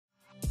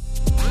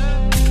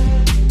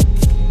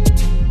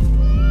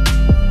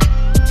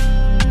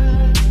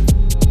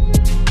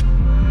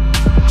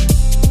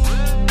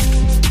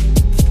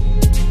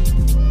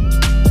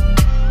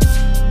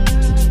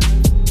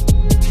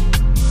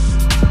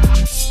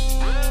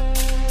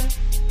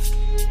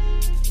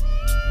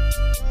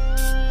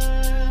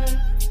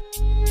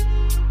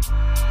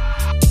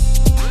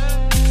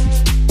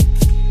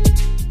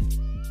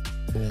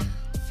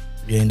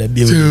the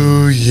building.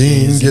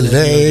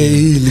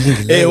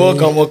 Hey,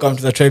 welcome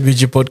to the Tribe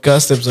BG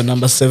podcast, episode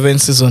number 7,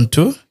 season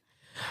 2.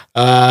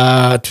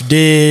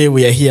 Today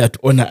we are here to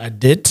honor a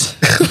date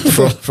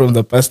from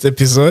the past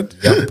episode.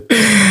 Yep.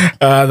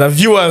 The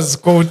viewers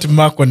called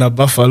Mark on a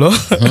buffalo,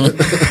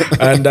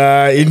 and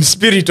in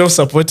spirit of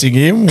supporting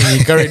him,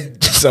 we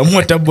carried some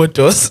water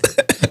bottles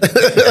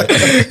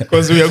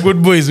because we are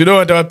good boys. We don't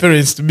want our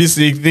parents to be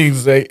seeing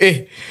things like,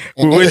 "Hey,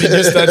 when did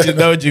you start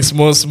indulging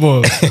small?"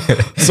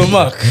 So,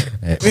 Mark,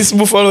 this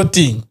buffalo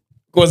thing,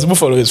 because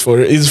buffalo is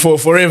for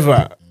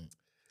forever.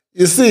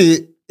 You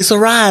see, it's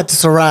alright.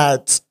 It's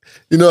alright.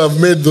 You know, I've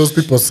made those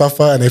people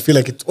suffer, and I feel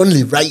like it's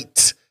only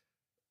right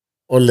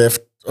or left.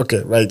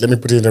 Okay, right. Let me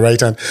put it in the right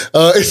hand.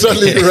 It's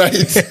only right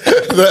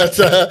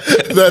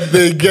that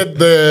they get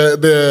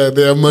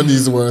their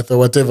money's worth or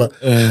whatever.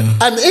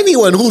 And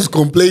anyone who's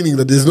complaining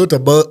that there's not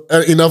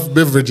enough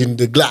beverage in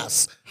the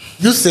glass,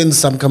 you send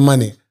some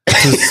money to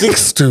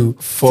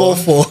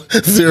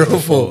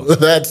 624404.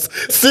 That's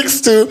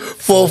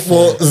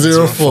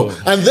 624404,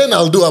 and then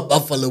I'll do a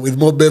buffalo with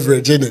more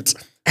beverage in it.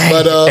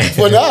 But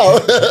for now.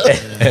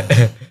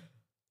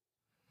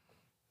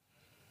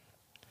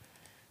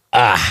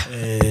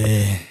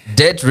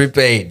 Debt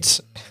repaid.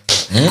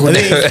 Small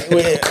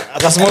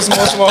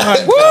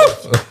hand.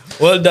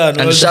 Well done.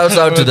 And shouts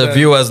out to the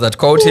viewers that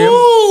caught him.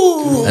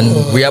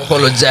 And we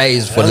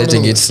apologize for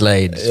letting it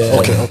slide.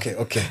 Yeah.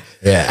 Okay.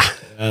 Yeah.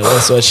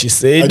 That's what she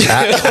said.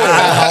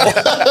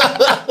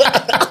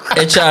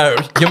 HR,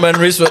 human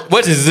resource.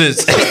 What is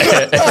this?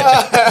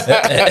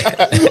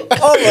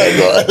 Oh my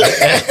God.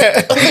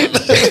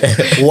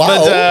 Wow.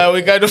 But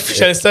we kind of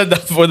officially stand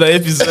up for the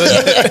episode.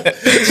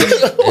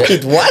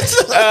 Wait,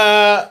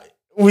 what?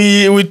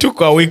 We took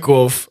a week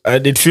off,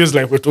 and it feels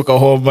like we took a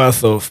whole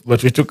month off,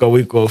 but we took a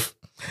week off.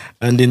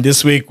 And in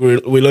this week, we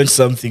launched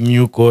something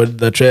new called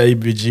the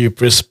Tribe BG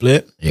Press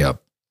Play.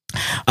 Yep.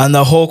 And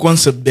the whole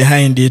concept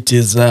behind it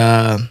is we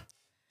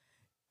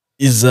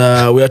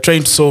are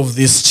trying to solve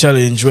this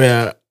challenge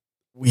where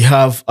we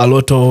have a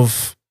lot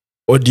of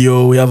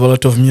audio, we have a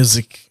lot of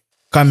music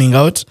coming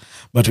out,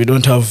 but we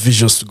don't have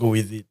visuals to go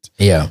with it.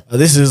 Yeah.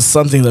 This is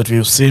something that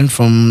we've seen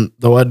from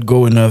the word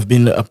go when I've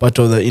been a part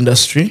of the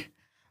industry.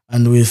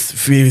 And we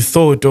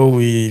thought, or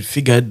we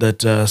figured that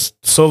to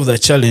solve the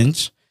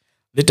challenge,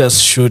 let us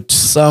shoot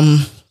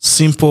some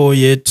simple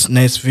yet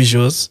nice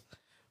visuals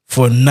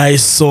for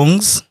nice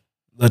songs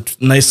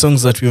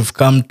that we've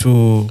come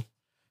to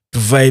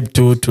vibe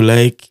to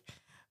like.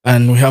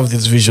 And we have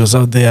these visuals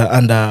out there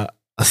under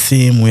a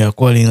theme we are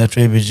calling the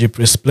Tribe BG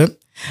Press Play.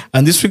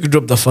 And this week we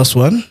dropped the first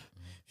one,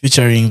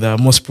 featuring the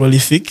most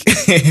prolific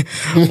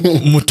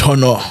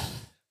Mutono.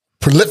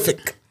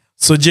 Prolific.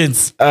 So,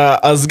 gents,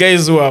 as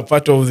guys who are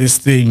part of this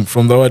thing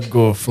from the word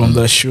go, from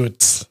the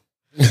shoots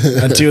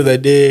until the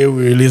day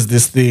we release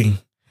this thing,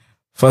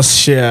 first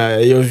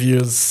share your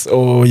views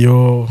or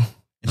your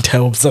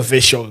entire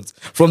observations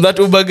from that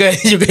Uber guy.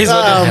 You guys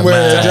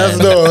just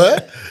know,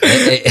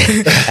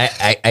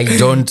 I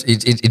don't.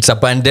 It's a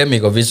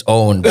pandemic of its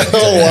own. But,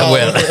 wow.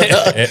 Well,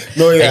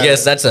 I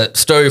guess that's a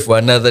story for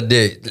another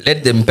day.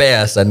 Let them pay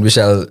us, and we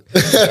shall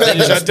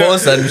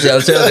sponsor, and we shall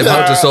tell them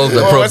how to solve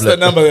the problem. What's the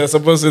number they're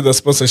supposed to do the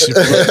sponsorship?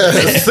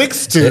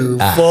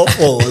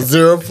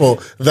 624404.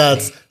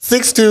 That's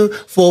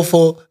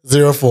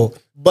 624404.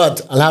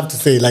 But I'll have to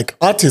say, like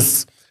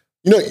artists,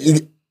 you know,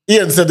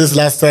 Ian said this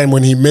last time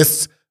when he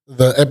missed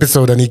the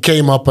episode and he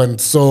came up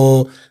and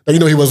saw, like, you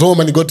know, he was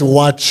home and he got to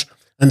watch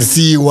and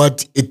see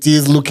what it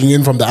is looking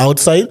in from the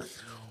outside.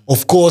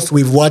 Of course,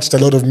 we've watched a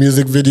lot of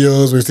music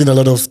videos, we've seen a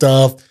lot of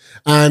stuff,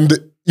 and,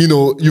 you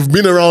know, you've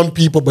been around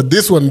people, but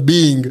this one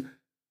being,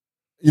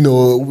 you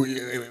know,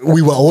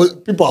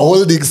 people are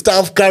holding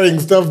stuff, carrying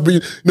stuff,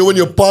 you know, when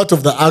you're part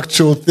of the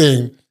actual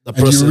thing, and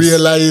you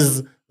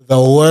realize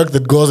the work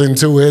that goes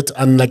into it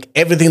and like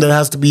everything that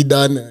has to be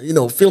done, you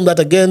know, film that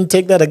again,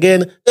 take that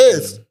again.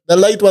 Yes, the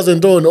light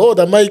wasn't on. Oh,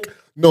 the mic.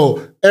 No,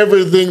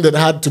 everything that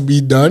had to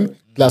be done,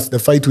 plus the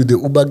fight with the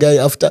Uber guy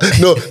after.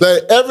 No,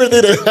 like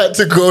everything that had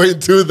to go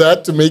into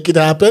that to make it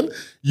happen.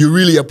 You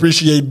really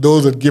appreciate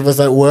those that give us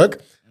that work.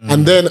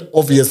 And then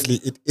obviously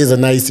it is a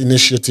nice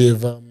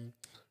initiative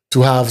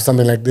to have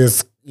something like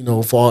this, you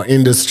know, for our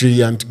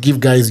industry and to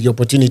give guys the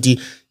opportunity.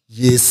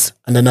 Yes,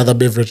 and another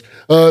beverage.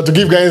 To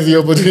give guys the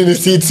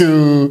opportunity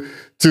to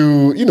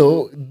you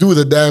know, do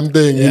the damn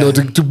thing, you know,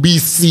 to be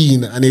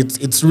seen, and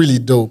it's really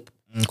dope.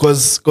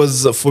 Because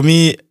for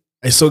me,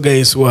 I saw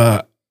guys who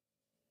are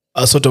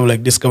sort of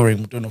like discovering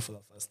Mutono for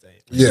the first time.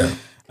 Yeah.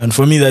 And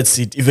for me, that's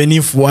it. Even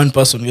if one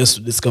person gets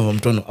to discover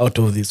Mutono out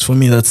of this, for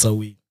me, that's a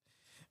win.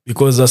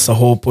 Because that's the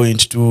whole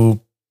point, to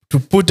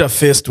put a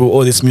face to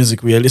all this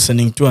music we are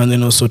listening to, and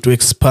then also to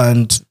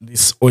expand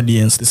this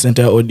audience, this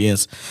entire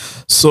audience.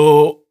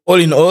 So all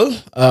in all,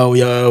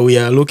 we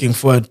are looking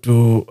forward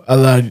to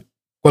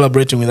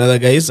collaborating with other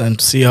guys and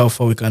to see how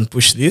far we can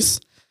push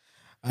this.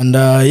 And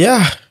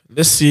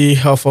let's see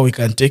how far we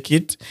can take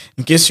it.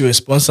 In case you're a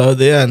sponsor out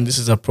there and this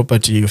is a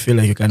property you feel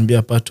like you can be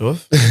a part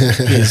of,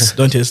 please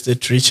don't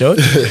hesitate to reach out.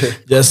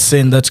 Just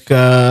send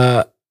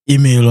that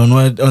email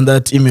on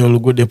that email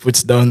Lugude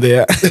puts down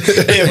there.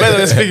 Hey, by the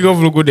way, speaking of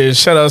Lugude,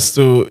 shout outs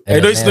to I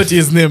know it's not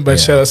his name, but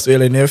shout outs to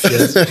LNF.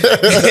 Yes.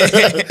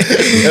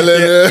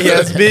 He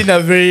has been a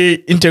very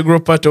integral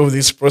part of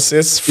this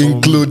process,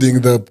 including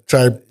the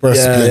Tribe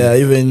Press Play. Yeah,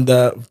 even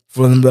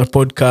from the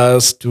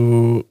podcast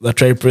to the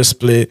Tribe Press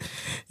Play,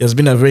 he has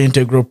been a very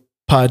integral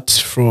part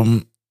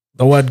from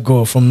the word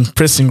go, from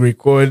pressing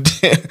record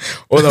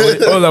all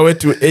the way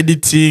to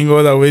editing,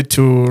 all the way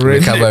to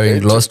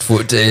recovering lost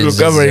footage.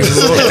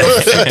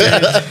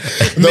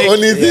 The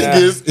only thing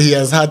is he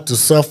has had to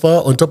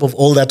suffer on top of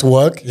all that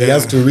work. He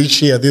has to reach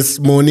here this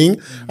morning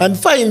and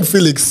find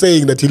Felix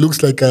saying that he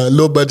looks like a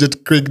low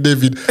budget Craig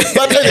David.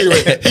 But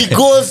anyway, he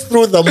goes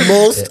through the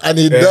most and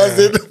he does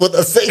it for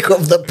the sake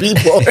of the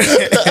people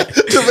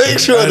to make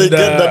sure they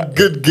get that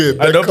good.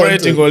 And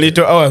operating a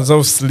little hours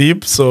of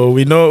sleep, so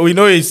we know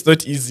it's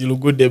not easy,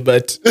 Lugude,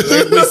 but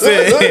like we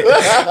say,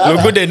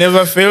 Lugude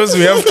never fails.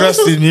 We have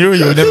trust in you.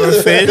 You never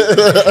fail.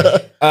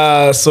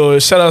 So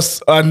shout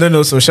outs, and then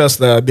also shout outs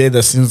the behind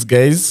the scenes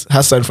guys,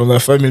 Hassan from the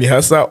family,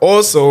 Hassan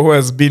also, who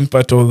has been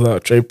part of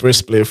the Tribe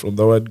Press Play from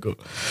the word go.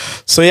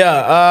 So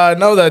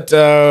now that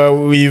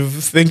we've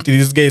thanked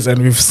these guys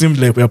and we've seemed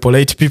like we are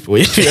polite people,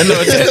 we can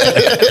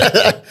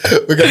get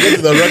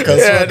to the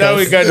ruckus. Now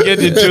we can get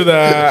into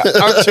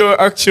the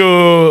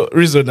actual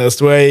reason as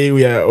to why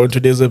we are on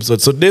today's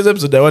episode. So today's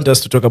episode, I want us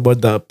to talk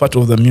about the part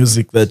of the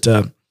music that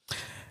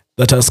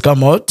has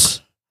come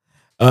out.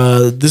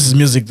 This is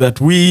music that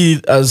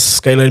we as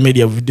Skyline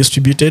Media have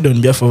distributed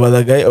on behalf of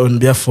on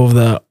behalf of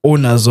the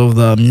owners of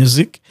the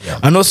music,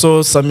 and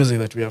also some music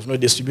that we have not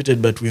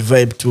distributed but we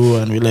vibe to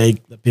and we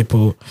like the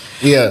people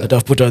that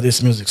have put out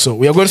this music. So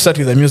we are going to start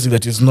with the music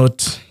that is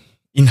not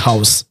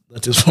in-house,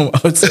 that is from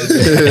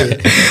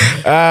outside.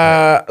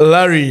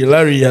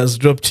 Larry has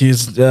dropped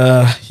his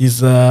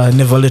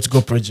Never Let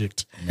Go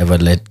project. Never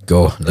Let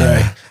Go,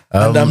 Larry.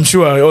 And I'm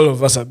sure all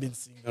of us have been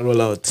seeing the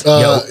rollout.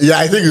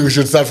 I think we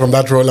should start from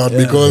that rollout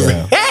because,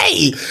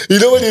 hey, you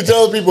know when you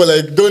tell people,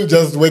 like, don't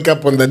just wake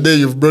up on the day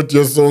you've brought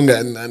your song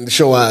and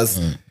show us.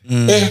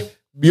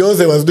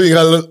 Beyonce was doing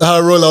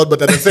her rollout,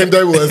 but at the same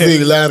time we were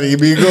saying Larry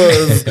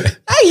because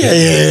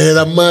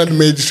the man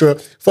made sure.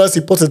 First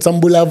he posted some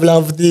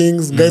love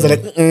things. Guys are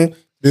like,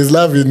 there's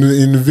love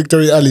in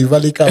Victory Alley,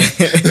 Valley Camp.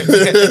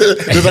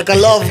 There's like a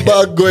love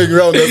bug going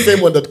around, the same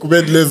one that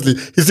Kubed Leslie.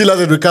 He still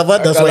hasn't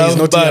recovered, that's why he's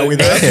not here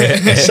with us.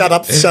 Shut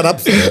up.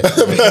 But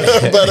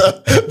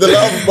the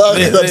love bug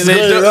that's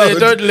going around. They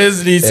told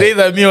Leslie, say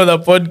that me on the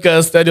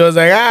podcast, and he was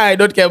like, I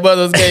don't care about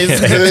those guys.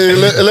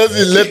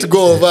 Leslie, let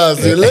go of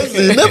us.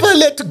 Leslie, never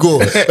let go.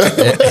 But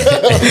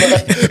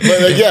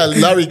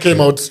Larry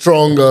came out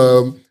strong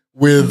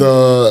with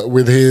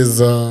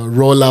his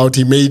rollout.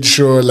 He made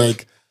sure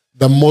like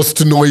the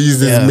most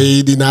noise is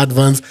made in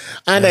advance.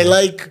 And I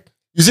like,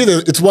 you see,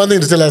 it's one thing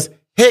to tell us,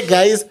 hey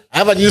guys, I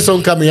have a new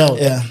song coming out.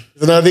 Yeah.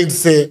 It's another thing to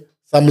say,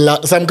 some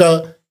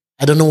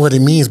I don't know what it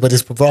means, but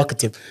it's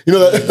provocative. You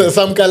know,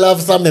 some guy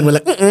loves something, we're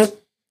like,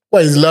 why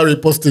is Larry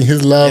posting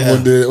his love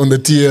on the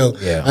TL?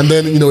 Yeah. And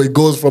then, it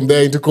goes from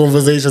there into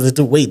conversations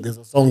into, wait, there's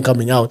a song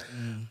coming out.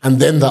 And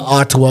then the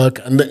artwork.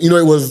 And,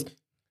 it was,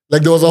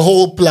 like there was a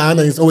whole plan,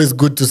 and it's always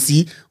good to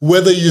see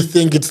whether you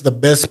think it's the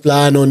best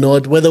plan or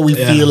not, whether we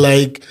feel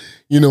like,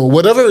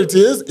 whatever it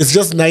is, it's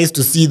just nice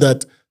to see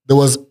that there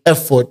was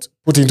effort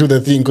put into the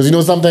thing.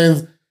 Because,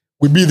 sometimes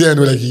we be there and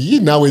we're like,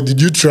 now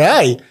did you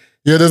try?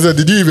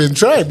 Did you even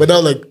try? But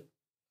now, like,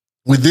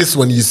 with this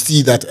one, you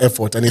see that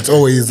effort, and it's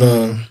always,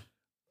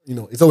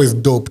 it's always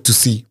dope to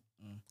see.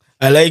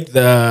 I like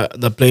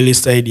the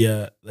playlist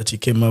idea that he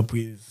came up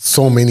with.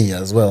 So many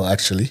as well,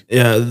 actually.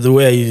 Yeah, the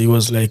way he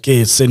was like,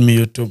 hey, send me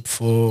your top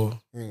 4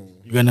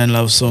 Ugandan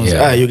love songs.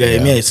 You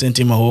guys, me, I sent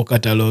him a whole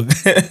catalog.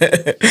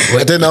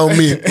 But then now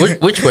me.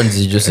 Which ones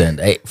did you send?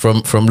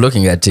 From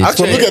looking at it.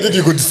 Actually, look at it,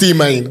 you could see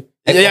mine.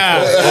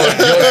 Yeah.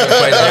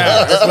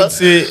 Let's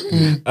see.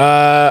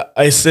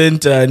 I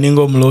sent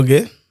Ningo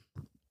Mloge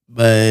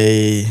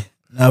by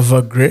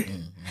Nava Gray.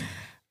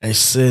 I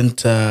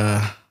sent...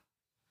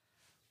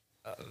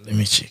 let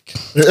me check.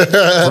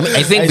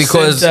 I think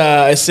because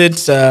I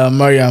sent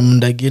Mariam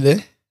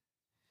Ndagile.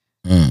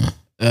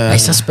 I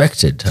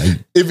suspected.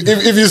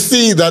 If you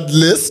see that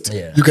list,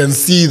 you can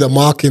see the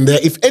mark in there.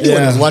 If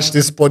anyone has watched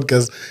this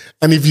podcast,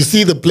 and if you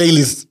see the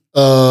playlist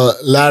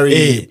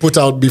Larry put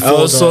out before, I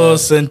also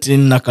sent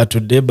in Naka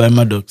Today by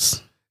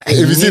Maddox.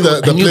 If you see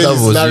the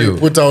playlist Larry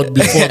put out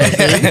before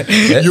the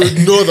thing, you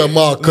know the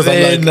mark because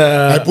I'm like,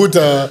 I put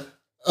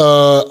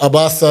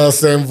Abasa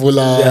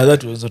Semvula. Yeah,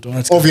 that was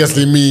automatic.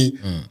 Obviously me.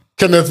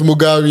 Kenneth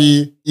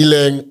Mugawi,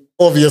 Ileng,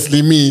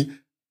 obviously me.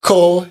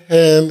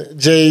 Cohen,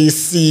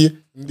 JC,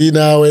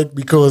 Ndinawe,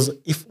 because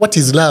what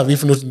is love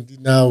if not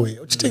Ndinawe?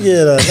 What you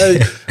together?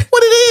 Like,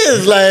 what it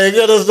is? Like,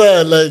 you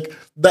understand? Like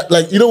that,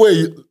 like,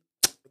 where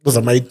those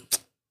are my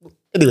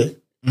anyway.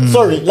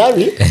 Sorry,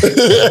 Larry.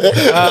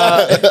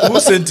 Who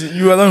sent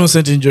you are the one who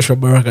sent in Joshua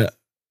Baraka?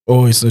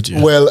 Oh, it's not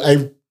you. Well,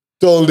 I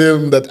told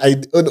him that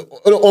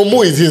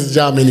Omu is his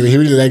jam anyway. He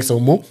really likes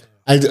Omu.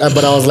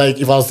 But I was like,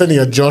 if I was sending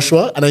a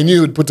Joshua, and I knew he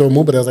would put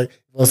Omu, but I was like,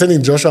 if I was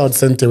sending Joshua, I'd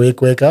send Tewe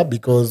Kweka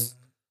because,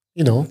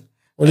 you know,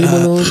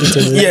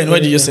 and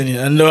what did you send in?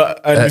 And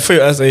before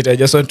you answer it, I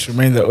just want to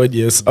remind the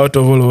audience, out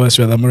of all of us,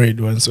 you're the married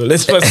one. So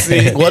let's first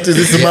see what is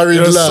this married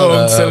your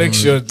love? song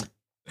selection.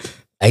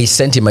 I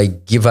sent him I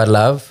Give Her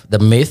Love, The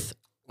Myth,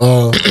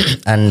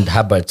 and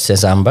Herbert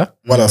Sezamba.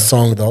 What a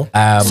song though.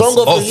 Song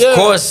of the year.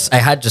 Course, I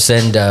had to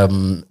send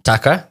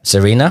Taka,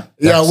 Serena.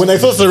 When I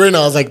saw Serena,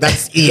 I was like,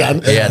 that's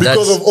Ian.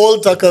 Because of all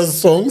Taka's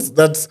songs,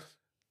 that's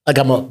like,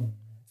 I'm a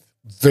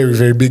very,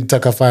 very big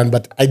Taka fan,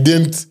 but I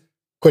didn't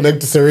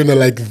connect to Serena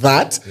like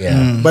that.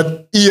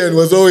 But Ian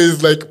was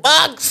always like,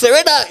 Mark,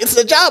 Serena, it's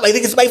the job. I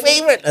think it's my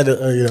favorite.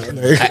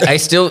 I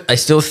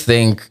still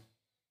think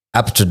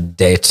up to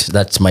date,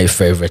 that's my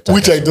favorite Taka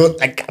which I don't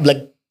like. I'm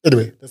like,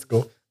 anyway, let's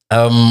go.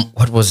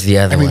 What was the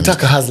other one?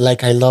 Taka has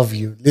like I Love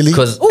You, Lily.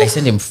 Because I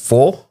sent him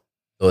 4.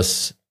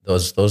 Those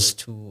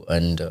 2,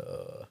 and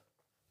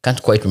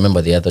can't quite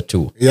remember the other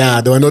 2. Yeah,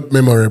 they were not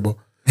memorable.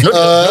 And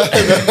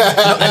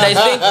I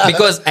think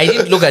because I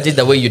didn't look at it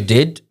the way you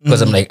did,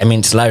 because I'm like, I mean,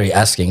 it's Larry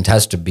asking, it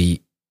has to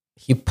be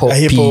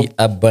hip-hop-y,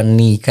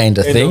 urban-y kind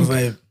of thing.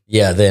 Vibe.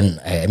 Yeah, then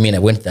I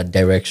went that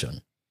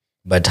direction.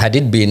 But had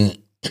it been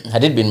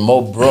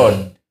more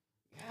broad,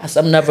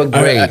 some never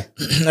grey. I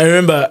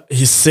remember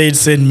he said,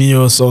 send me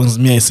your songs.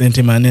 Me, I sent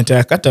him an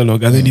entire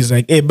catalog. And then he's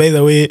like, hey, by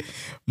the way,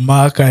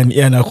 Mark and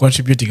Ian are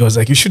contributing. I was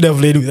like, you should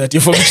have led with that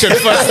information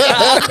first. Should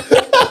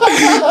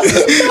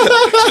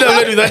have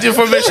led with that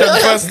information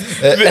first.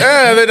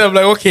 And then I'm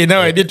like, okay,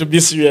 now I need to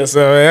be serious.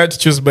 So I had to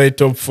choose my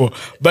top 4.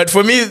 But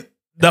for me,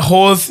 the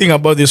whole thing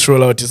about this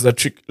rollout is the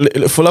trick,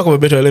 for lack of a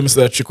better, let me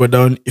say the trickle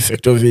down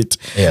effect of it.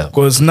 Yeah.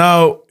 Because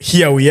now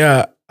here we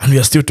are, and we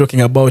are still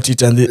talking about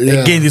it, and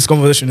again, this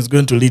conversation is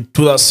going to lead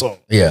to that song.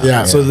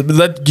 Yeah. So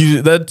that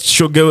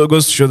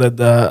goes to show that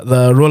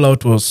the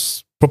rollout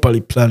was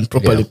properly planned.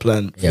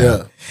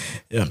 Yeah.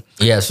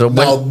 So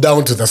now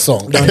down to the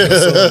song.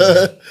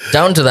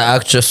 Down to the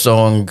actual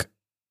song,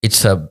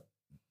 it's a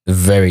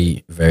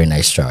very, very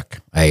nice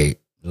track. I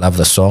love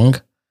the song.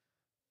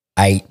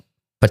 I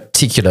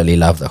particularly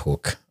love the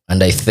hook,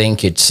 and I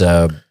think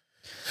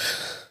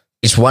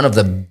it's one of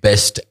the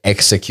best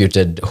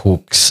executed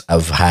hooks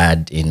I've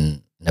had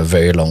in a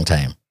very long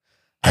time.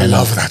 I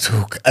love that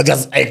hook. I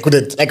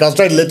couldn't, like, I was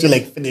trying to let you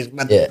like finish,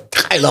 but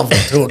I love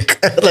that hook.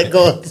 Like,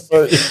 oh,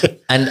 sorry.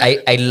 And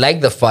I like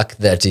the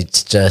fact that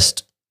it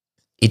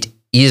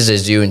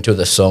eases you into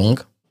the song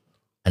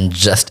and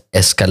just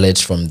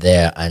escalates from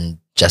there and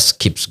just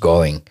keeps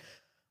going.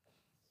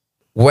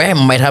 Where I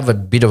might have a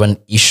bit of an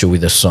issue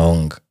with the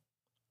song,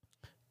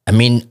 I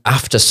mean,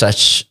 after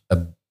such a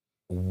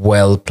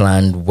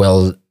well-planned,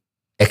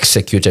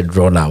 well-executed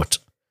rollout,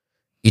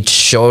 it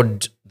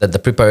showed that the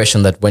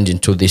preparation that went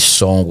into this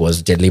song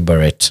was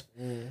deliberate.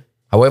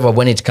 However,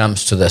 when it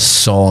comes to the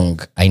song,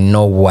 I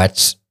know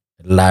what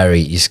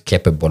Larry is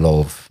capable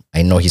of.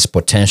 I know his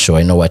potential.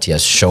 I know what he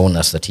has shown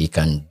us that he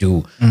can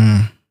do.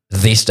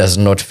 This does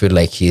not feel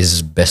like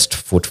his best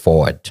foot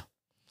forward.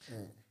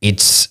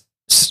 It's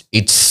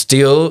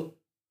still,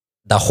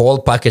 the whole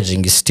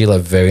packaging is still a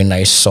very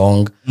nice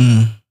song.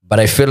 But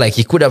I feel like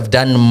he could have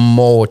done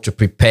more to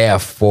prepare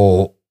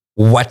for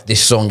what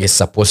this song is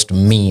supposed to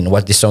mean,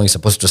 what this song is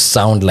supposed to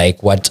sound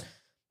like, what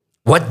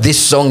this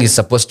song is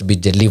supposed to be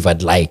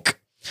delivered like.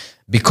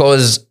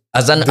 Because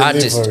as an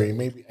artist,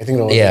 maybe I think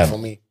that was it for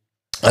me.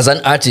 As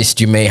an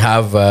artist, you may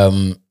have,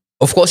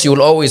 of course, you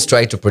will always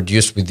try to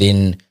produce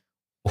within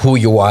who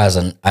you are as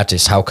an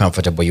artist, how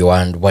comfortable you are,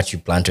 and what you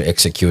plan to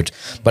execute.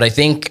 But I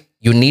think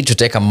you need to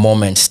take a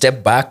moment,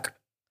 step back,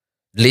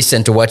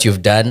 listen to what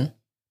you've done,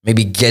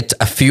 maybe get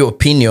a few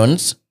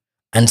opinions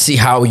and see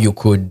how you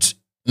could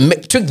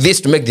tweak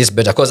this to make this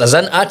better. Because as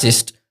an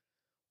artist,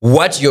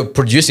 what you're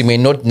producing may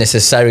not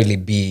necessarily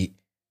be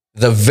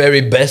the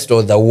very best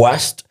or the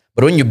worst,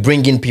 but when you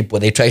bring in people,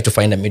 they try to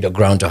find a middle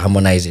ground to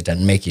harmonize it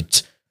and make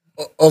it.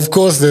 Of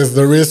course, there's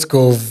the risk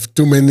of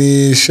too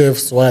many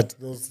chefs,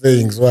 those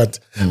things, but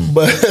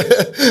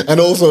and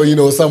also,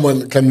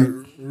 someone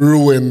can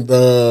ruin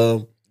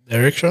the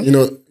direction.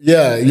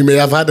 You may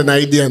have had an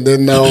idea and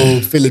then now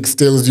Felix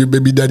tells you,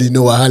 baby daddy,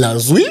 no wahala.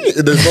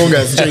 The song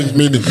has changed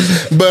meaning.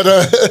 But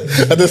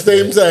at the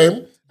same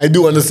time, I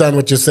do understand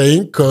what you're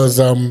saying because,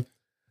 that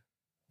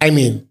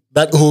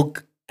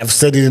hook, I've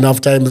said it enough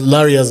times.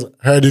 Larry has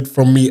heard it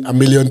from me a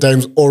million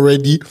times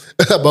already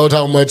about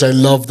how much I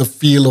love the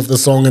feel of the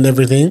song and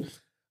everything.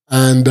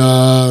 And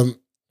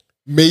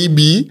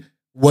maybe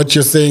what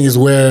you're saying is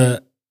where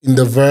in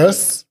the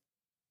verse,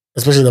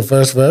 especially the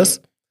first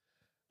verse,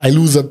 I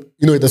lose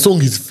the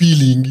song is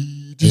feeling.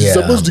 It's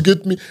supposed to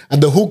get me.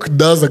 And the hook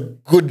does a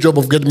good job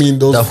of getting me in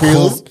those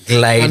feels.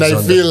 And I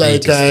feel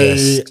like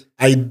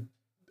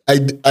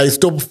I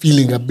stop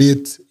feeling a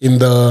bit in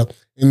the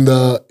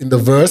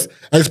verse.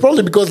 And it's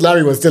probably because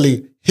Larry was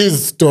telling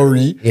his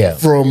story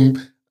from,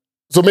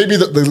 so maybe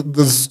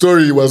the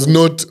story was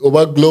not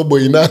about global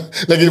enough.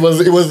 Like it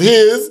was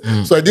his.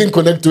 So I didn't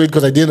connect to it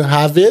because I didn't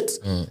have it.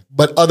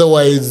 But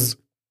otherwise,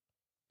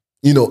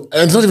 you know,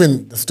 and it's not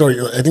even the story.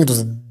 I think it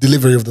was the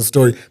delivery of the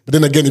story. But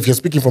then again, if you're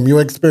speaking from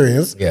your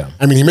experience,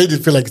 I mean, he made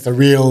it feel like it's a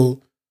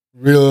real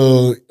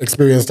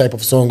experience type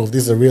of song of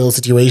this is a real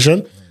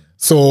situation.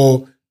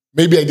 So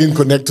maybe I didn't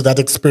connect to that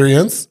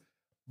experience,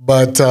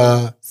 but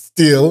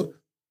still,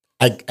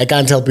 I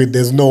can't help it.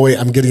 There's no way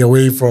I'm getting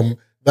away from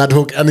that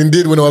hook. And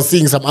indeed, when I was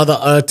seeing some other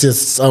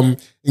artists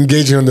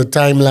engaging on the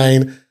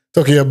timeline,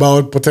 talking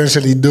about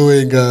potentially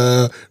doing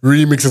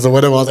remixes or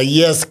whatever, I was like,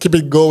 yes, keep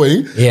it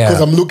going.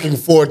 Because I'm looking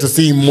forward to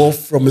seeing more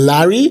from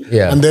Larry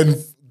and then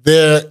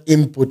their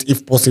input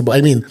if possible.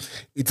 I mean,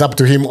 it's up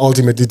to him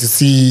ultimately to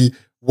see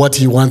what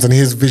he wants and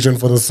his vision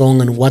for the song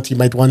and what he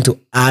might want to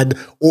add,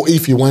 or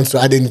if he wants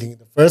to add anything in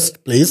the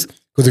first place.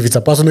 Because if it's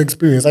a personal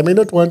experience, I may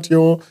not want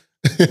your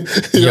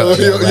etc.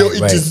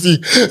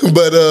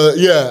 But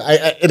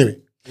anyway.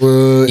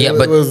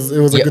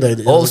 It was a good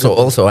idea.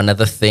 Also,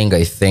 another thing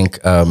I think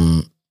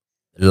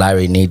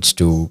Larry needs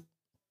to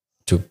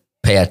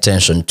pay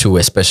attention to,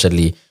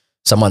 especially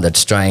someone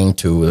that's trying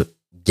to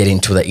get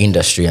into the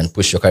industry and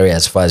push your career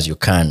as far as you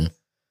can.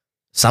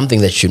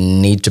 Something that you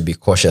need to be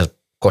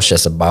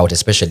cautious about,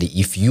 especially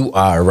if you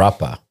are a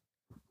rapper,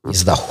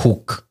 is the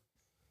hook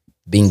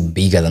being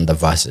bigger than the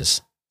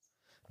verses.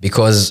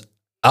 Because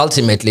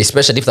ultimately,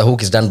 especially if the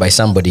hook is done by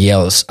somebody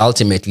else,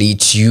 ultimately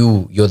it's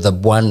you're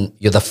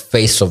the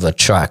face of the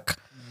track.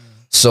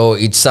 So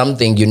it's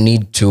something you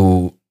need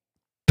to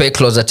pay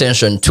close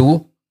attention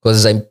to,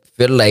 because I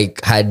feel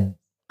like had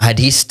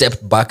he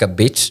stepped back a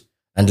bit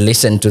and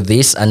listened to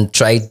this and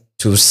tried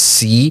to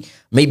see,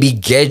 maybe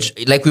gauge,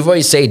 like we've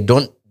always said,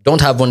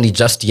 don't have only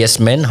just yes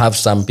men, have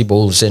some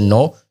people who say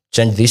no,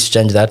 change this,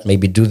 change that,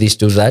 maybe do this,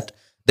 do that.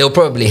 They'll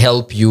probably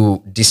help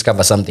you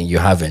discover something you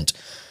haven't.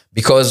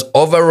 Because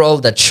overall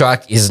the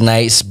track is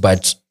nice,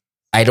 but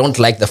I don't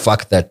like the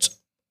fact that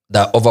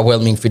the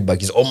overwhelming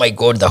feedback is, oh my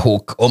God, the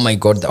hook. Oh my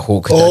God, the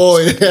hook.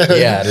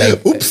 Yeah,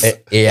 like, oops.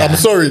 I'm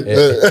sorry.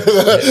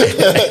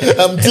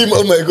 I'm team,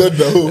 oh my God,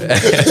 the hook.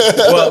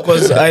 Well,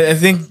 because I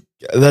think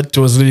that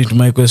was leading to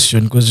my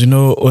question, because, you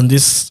know, on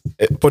this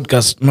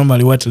podcast,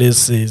 normally what Les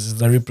says is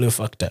the replay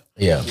factor.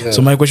 Yeah.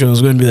 So my question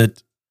was going to be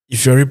that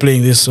if you're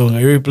replaying this song,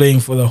 are you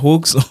replaying for the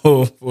hooks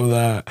or for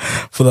the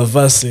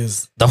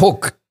verses? The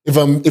hook. If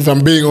I'm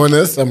being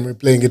honest, I'm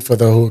replaying it for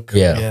the hook.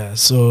 Yeah.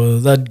 So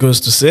that goes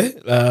to say,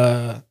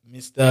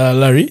 Mr.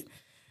 Larry,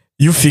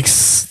 you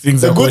fix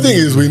things. The good thing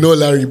is we know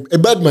Larry. A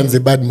bad man's a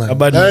bad man.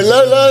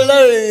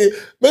 Larry,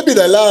 maybe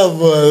the love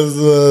was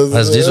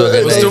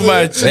too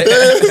much.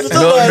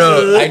 No.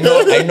 I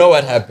know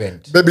what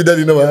happened. Maybe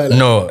daddy know what happened.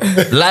 No,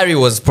 Larry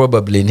was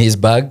probably in his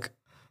bag,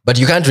 but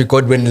you can't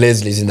record when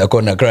Leslie's in the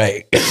corner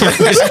crying.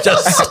 It's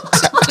just.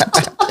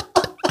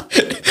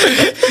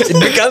 It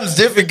becomes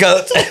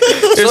difficult.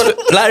 So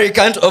Larry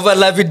can't over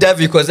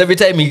lovey-dovey, because every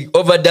time he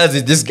overdoes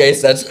it, this guy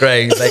starts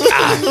crying. It's like,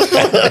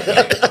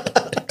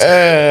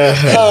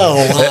 oh,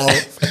 wow.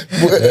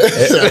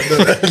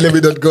 Let me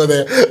not go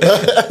there.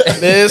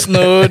 Let's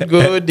not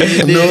go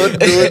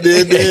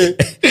there.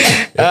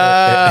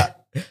 I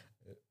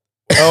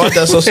want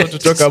us also to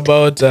talk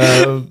about...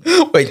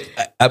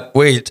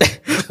 wait.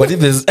 What if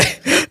there's...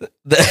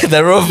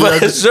 The rover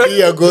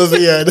here goes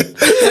here. And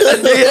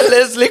you hear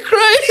Leslie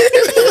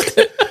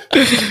crying.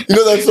 You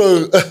know that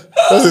song?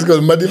 What's it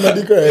called? Muddy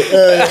Cry.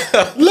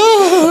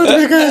 Lord,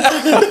 we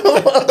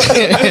can't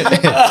take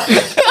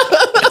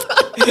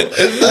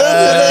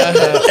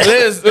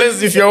it.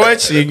 Les, if you're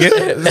watching,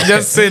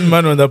 just send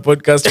man on the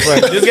podcast.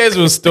 These guys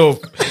will stop.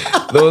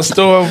 They'll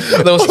stop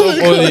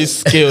all these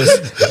skills.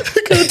 I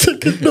can't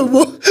take it no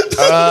more.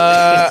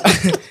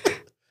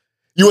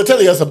 You were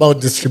telling us about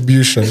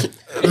distribution.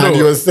 And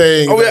you were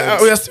saying... we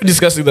are still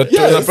discussing the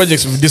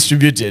projects we've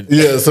distributed.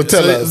 Yeah, so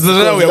tell us. So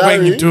now we are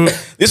going into...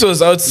 This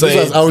was outside.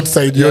 This was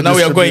outside your now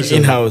we are going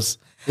in-house.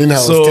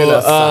 In-house, so, tell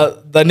us.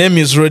 The name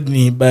is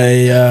Rodney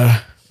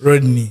by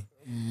Rodney.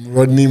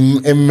 Rodney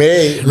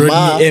M.A.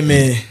 Rodney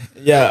M.A.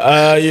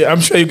 Yeah, I'm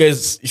sure you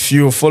guys, if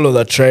you follow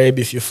the tribe,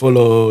 if you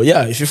follow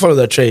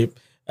the tribe,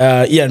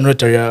 Ian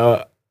Rotary,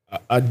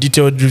 a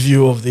detailed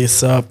review of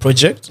this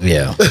project.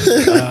 Yeah.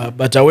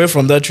 But away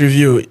from that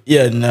review,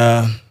 Ian,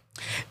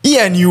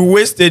 you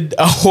wasted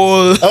a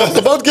whole... I was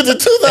about to get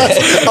to that.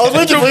 I was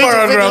waiting for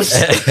paragraphs.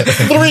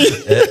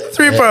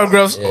 Three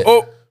paragraphs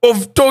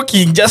of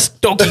talking,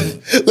 just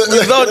talking,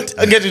 without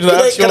getting to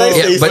the actual... Can I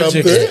say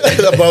something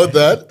about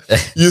that?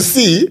 You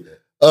see,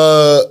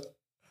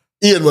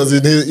 Ian was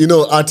in his,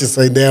 artists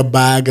are in their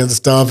bag and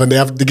stuff, and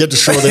they get to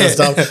show their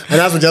stuff.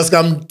 And as we just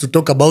come to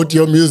talk about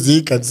your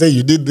music and say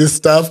you did this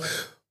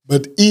stuff.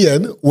 But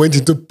Ian went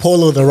into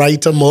Paulo the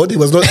Writer mode. He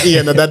was not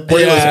Ian at that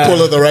point. He was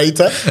Paulo the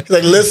Writer. He's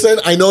like, listen,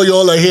 I know you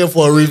all are here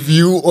for a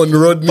review on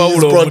Rodney's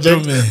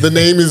project. The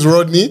name is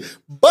Rodney.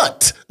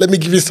 But let me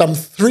give you some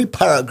 3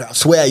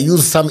 paragraphs where I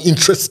use some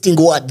interesting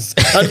words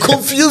and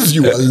confuse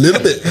you a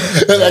little bit.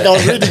 Like I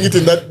was reading it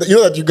in that,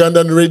 that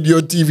Ugandan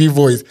radio TV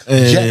voice.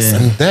 Yes,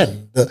 and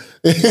then.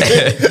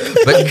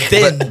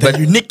 But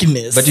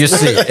uniqueness. But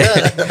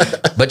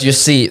you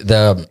see,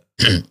 the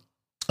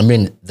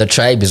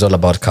tribe is all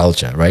about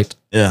culture, right?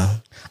 Yeah.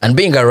 And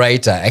being a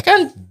writer, I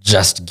can't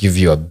just give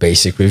you a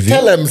basic review.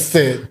 Tell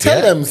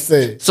them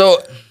say.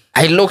 So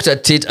I looked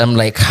at it. I'm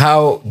like,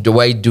 how do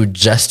I do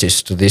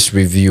justice to this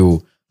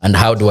review? And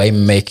how do I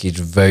make it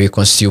very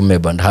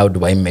consumable? And how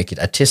do I make it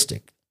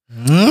artistic?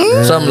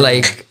 So I'm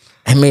like,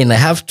 I mean, I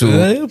have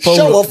to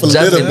Show off a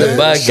jump little in the bit.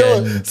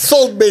 bag.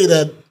 Salt Bay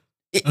that.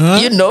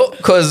 You know,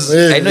 because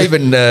I know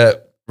even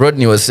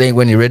Rodney was saying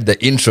when he read the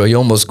intro, he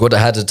almost got a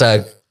heart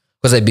attack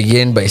because I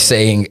began by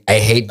saying, I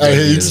hate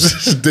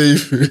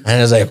Dave. And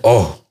I was like,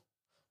 oh.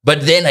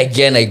 But then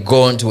again, I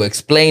go on to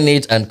explain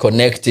it and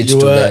connect it to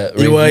the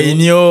review. You are in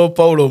your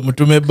Paulo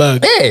Mutume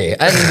bag. Hey,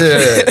 and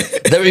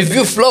the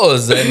review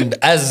flows. And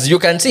as you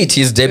can see, it's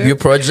his debut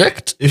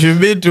project. If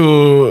you've been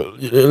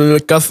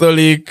to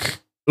Catholic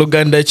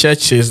Luganda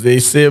churches, they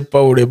say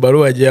Paulo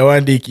Barua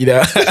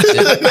Jawandikira.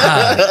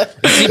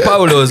 See,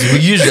 Paulos, we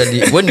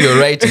usually, when you're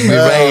writing, we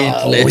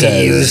write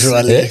letters.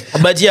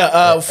 But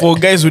for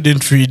guys who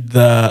didn't read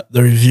the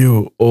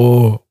review,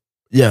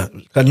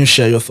 can you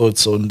share your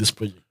thoughts on this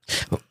project?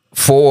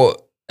 For,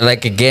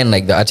 like, again,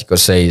 like the article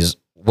says,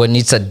 when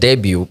it's a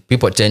debut,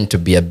 people tend to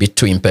be a bit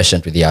too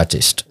impatient with the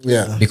artist.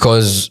 Yeah.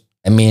 Because,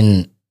 I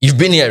mean, you've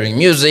been hearing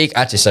music,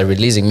 artists are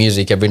releasing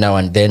music every now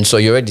and then, so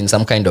you're already in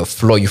some kind of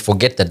flow. You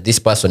forget that this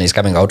person is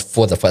coming out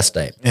for the first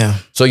time. Yeah.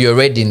 So you're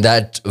already in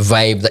that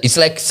vibe.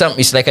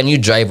 It's like a new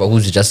driver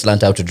who's just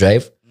learned how to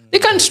drive. They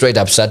can't straight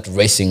up start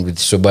racing with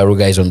Subaru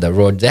guys on the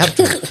road. They have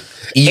to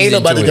ease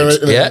into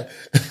it. Yeah.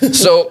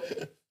 So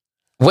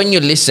when you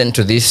listen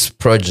to this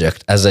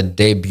project as a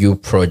debut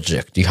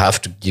project, you have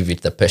to give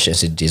it the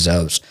patience it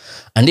deserves.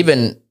 And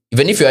even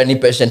if you're an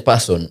impatient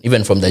person,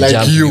 even from the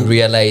jump, you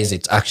realize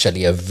it's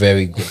actually a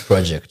very good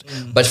project.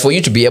 But for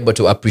you to be able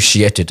to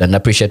appreciate it and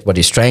appreciate what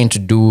he's trying to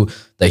do,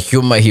 the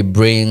humor he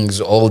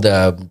brings, all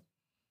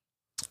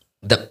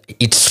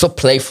it's so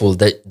playful.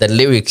 The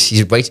lyrics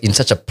he writes in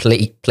such a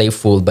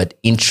playful but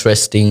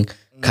interesting,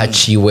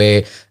 catchy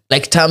way,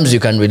 like terms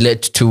you can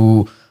relate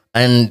to.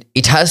 And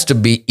it has to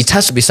be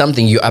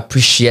something you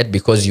appreciate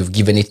because you've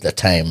given it the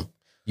time.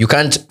 You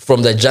can't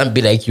from the jump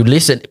be like you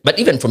listen, but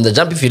even from the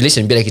jump, if you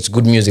listen, be like it's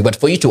good music. But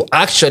for you to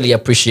actually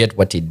appreciate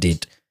what he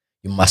did,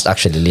 you must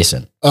actually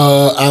listen.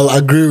 I'll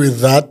agree with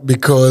that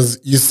because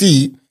you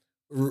see,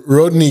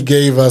 Rodney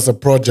gave us a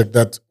project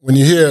that when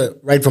you hear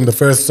right from the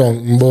first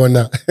song,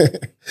 Mbona,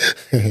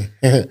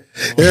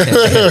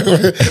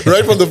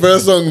 right from the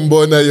first song,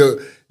 Mbona,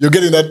 you're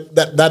getting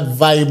that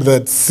vibe,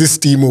 that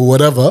system or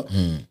whatever.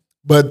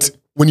 But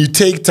when you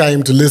take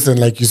time to listen,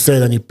 like you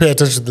said, and you pay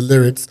attention to the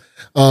lyrics,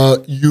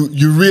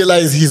 you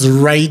realize his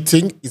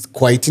writing is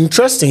quite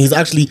interesting. He's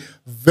actually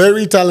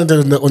very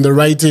talented on the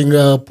writing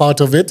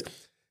part of it.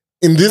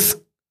 In this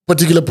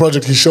particular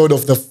project, he showed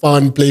off the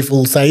fun,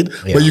 playful side,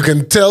 but you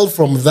can tell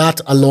from that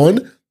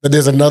alone that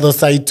there's another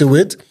side to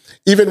it.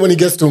 Even when he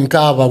gets to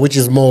Nkaba, which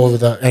is more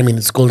of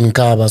it's called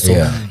Nkaba,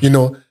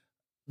 so,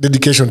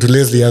 dedication to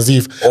Leslie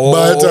Azif.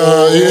 But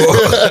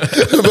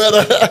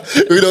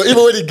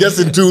even when he gets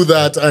into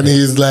that and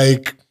he's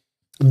like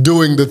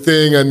doing the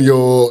thing and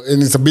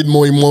it's a bit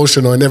more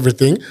emotional and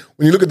everything,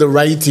 when you look at the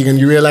writing and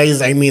you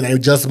realize, I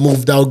just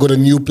moved out, got a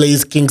new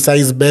place, king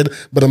size bed,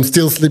 but I'm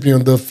still sleeping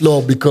on the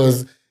floor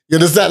because you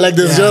understand, like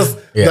there's just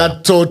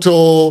that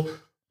total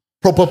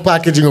proper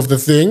packaging of the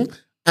thing.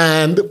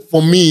 And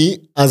for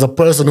me, as a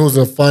person who's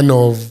a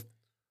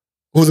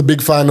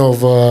big fan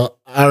of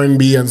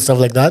R&B and stuff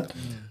like that,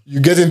 you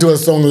get into a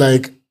song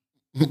like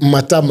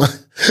Matama,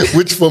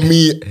 which for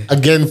me,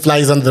 again,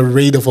 flies under the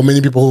radar for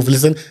many people who've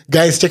listened.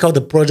 Guys, check out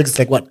the project. It's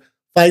like,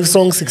 5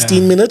 songs,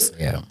 16 minutes?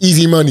 Yeah.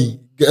 Easy money.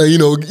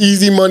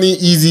 Easy money,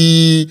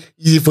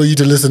 easy for you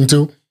to listen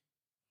to.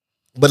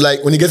 But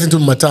like when you get into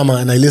Matama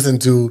and I listen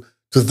to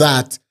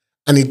that,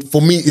 and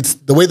for me, it's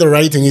the way the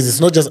writing is, it's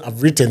not just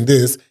I've written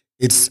this,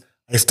 it's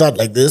I start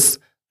like this,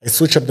 I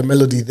switch up the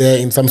melody there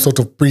in some sort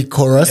of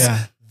pre-chorus,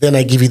 then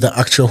I give you the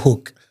actual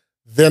hook.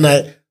 Then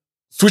I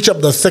switch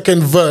up the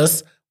second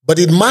verse, but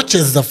it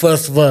matches the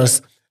first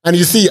verse. And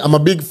you see, I'm a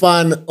big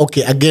fan.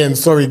 Okay, again,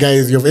 sorry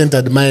guys, you've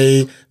entered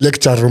my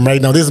lecture room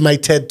right now. This is my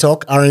TED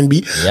Talk,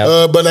 R&B.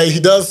 Yep. But he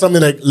does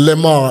something like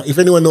Lemar. If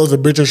anyone knows the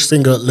British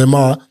singer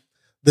Lemar,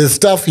 there's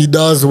stuff he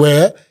does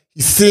where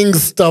he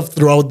sings stuff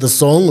throughout the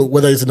song,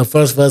 whether it's in the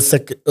first verse,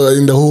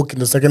 in the hook, in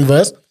the second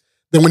verse.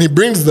 Then when he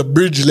brings the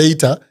bridge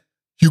later,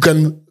 you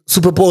can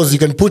superpose, you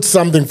can put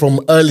something from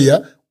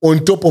earlier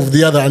on top of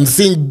the other and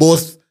sing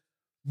both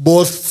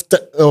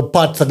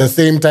parts at the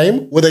same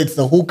time, whether it's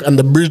the hook and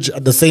the bridge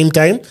at the same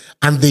time,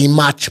 and they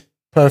match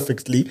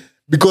perfectly.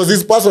 Because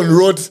this person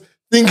wrote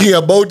thinking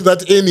about that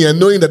Enya,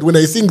 knowing that when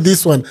I sing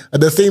this one at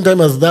the same time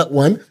as that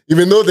one,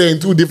 even though they're in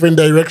 2 different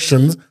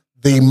directions,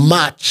 they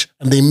match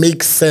and they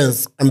make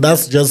sense. And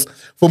that's just,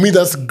 for me,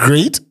 that's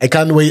great. I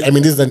can't wait.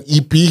 This is an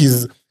EP.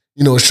 He's,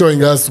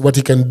 showing us what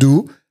he can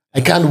do. I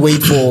can't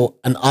wait for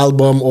an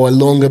album or a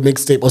longer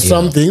mixtape or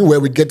something where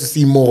we get to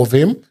see more of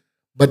him.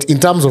 But in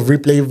terms of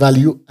replay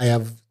value, I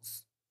have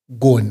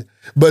gone.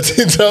 But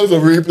in terms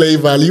of replay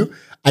value,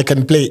 I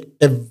can play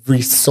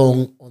every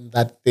song on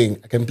that thing.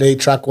 I can play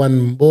track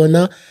 1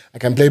 Mbona. I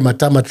can play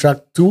Matama track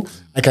 2.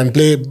 I can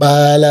play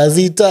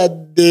Balazita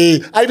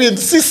Day. I mean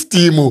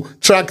Sistimu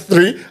track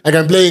 3. I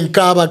can play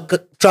Nkaba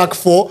track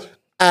 4.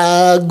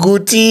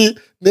 Aguti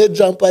Ne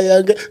Jumper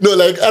Yanga. No,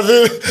 like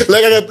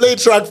I can play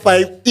track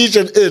 5 each,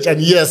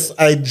 and yes,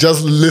 I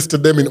just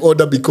listed them in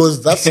order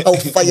because that's how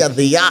fire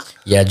they are.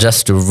 Yeah,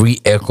 just to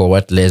re-echo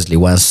what Leslie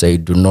once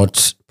said, do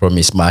not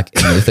promise Mark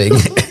anything.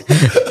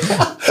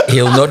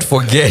 He'll not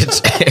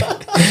forget.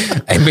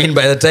 I mean,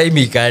 by the time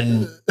he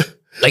can,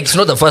 like, it's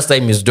not the first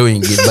time he's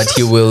doing it, but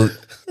he will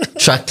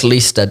track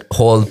list that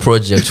whole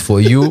project for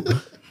you.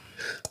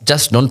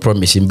 Just don't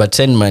promise him, but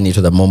send money to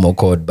the Momo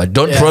code. But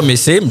don't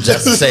promise him,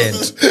 just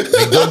send.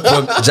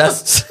 Like,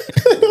 just.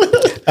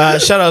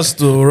 Shout outs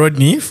to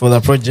Rodney for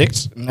the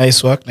project.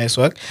 Nice work.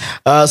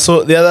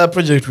 So the other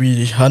project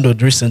we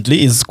handled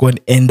recently is called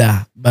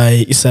Enda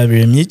by Issa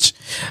Biremich.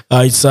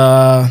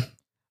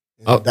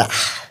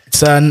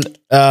 It's an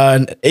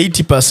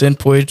 80%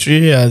 poetry,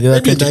 the other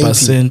Maybe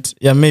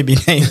 20%, maybe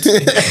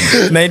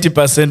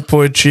 90%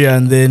 poetry,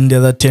 and then the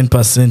other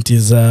 10%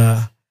 is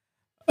a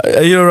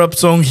rap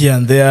song here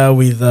and there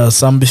with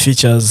some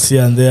features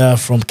here and there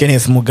from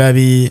Kenneth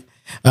Mugabe,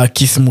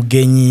 Keith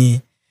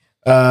Mugenyi.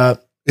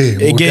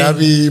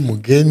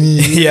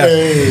 Mugenyi. Yeah.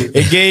 Hey.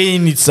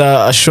 Again, it's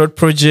a short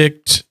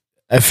project.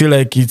 I feel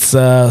like it's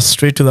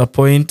straight to the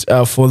point.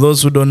 For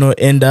those who don't know,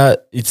 Enda,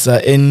 it's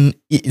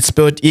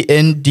spelled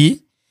ENDHA,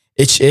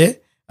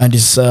 and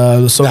it's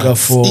the song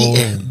for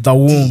the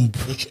womb.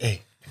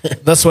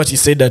 That's what he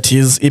said at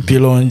his EP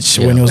launch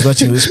when he was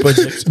launching this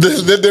project.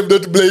 Let them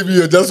not blame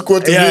you, just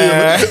quote him.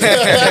 And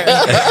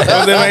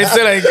they might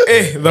say like,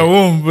 hey, the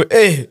womb,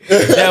 hey.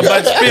 Yeah,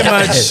 but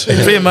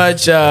pretty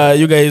much,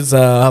 you guys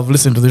have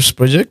listened to this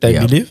project, I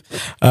believe.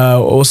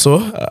 Also,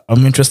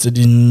 I'm interested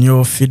in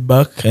your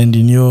feedback and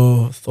in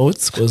your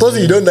thoughts. Suppose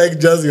you don't like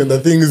Jazzy on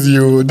the things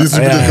you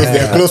distribute because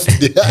they are close to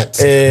the heart,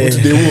 to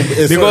the womb.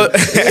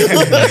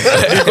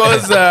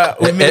 Because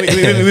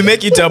we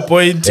make it a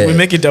point. We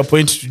make it a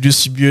point to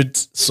distribute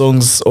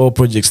songs or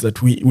projects that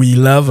we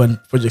love and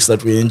projects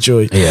that we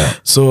enjoy. Yeah.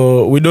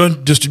 So we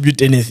don't distribute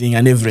anything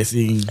and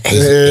everything.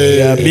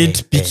 We are a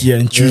bit picky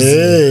and choosy.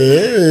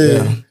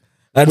 Yeah.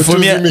 And for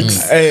me, and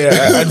this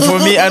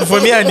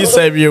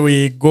area,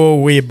 we go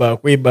way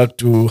back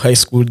to high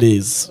school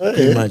days,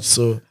 pretty much.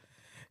 So,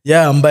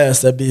 yeah, I'm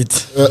biased a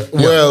bit.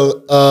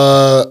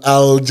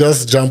 I'll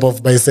just jump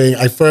off by saying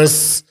I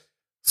first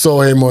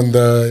saw him on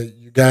the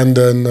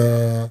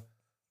Ugandan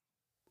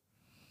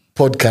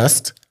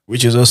podcast,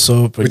 which is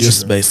also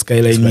produced by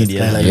Skyline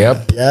Media.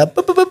 Yep. Yeah.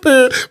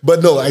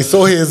 But no, I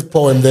saw his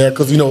poem there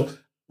because,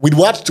 we'd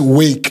watched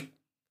Wake,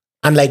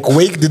 and like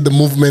Wake did the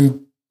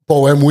movement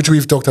poem, which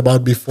we've talked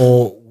about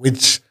before,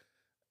 which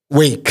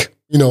Wake.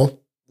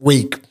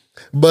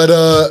 But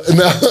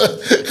now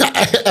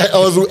I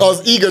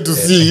was eager to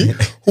see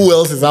who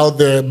else is out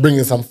there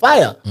bringing some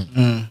fire.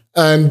 Mm-hmm.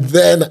 And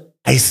then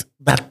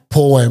that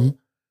poem,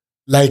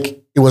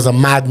 like, it was a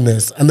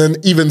madness. And then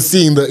even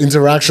seeing the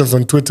interactions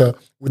on Twitter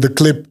with the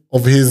clip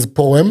of his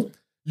poem,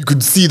 you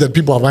could see that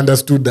people have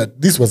understood that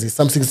this was a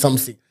something.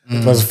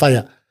 It was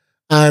fire.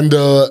 And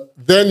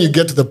then you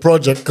get to the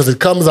project because it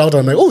comes out and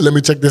I'm like, oh, let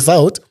me check this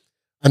out.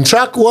 And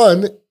track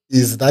 1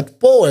 is that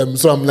poem.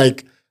 So I'm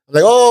like,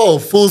 oh,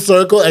 full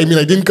circle. I mean,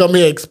 I didn't come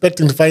here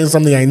expecting to find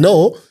something I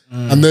know.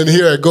 And then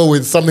here I go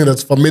with something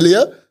that's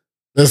familiar.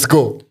 Let's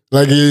go.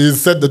 Like, he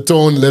set the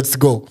tone, let's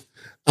go.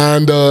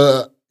 And,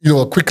 a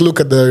quick look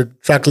at the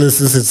track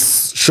list.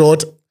 It's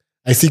short.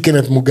 I see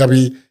Kenneth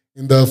Mugabe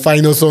in the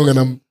final song, and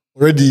I'm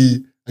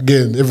already,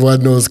 again,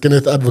 everyone knows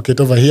Kenneth advocate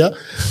over here.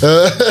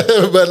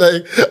 But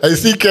like, I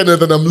see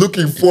Kenneth and I'm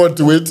looking forward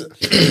to it.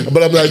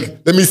 But I'm like,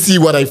 let me see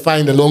what I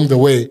find along the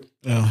way.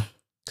 Yeah.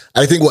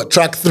 I think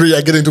track 3,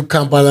 I get into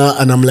Kampala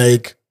and I'm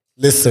like,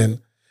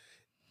 listen,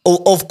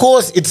 of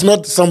course, it's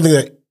not something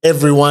that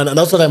everyone, and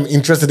that's what I'm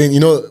interested in.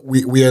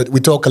 We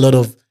talk a lot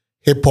of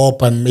hip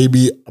hop and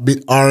maybe a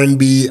bit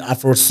R&B,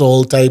 Afro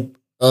soul type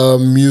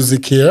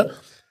music here.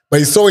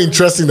 But it's so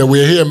interesting that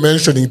we're here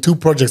mentioning 2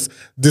 projects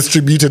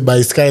distributed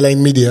by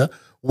Skyline Media,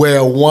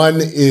 where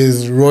one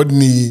is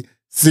Rodney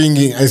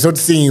singing. I started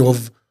singing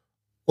of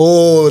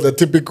the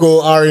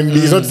typical R&B.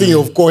 He's not singing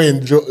of Cohen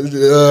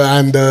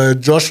and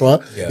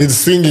Joshua. Yeah. He's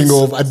singing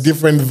of a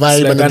different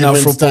vibe and a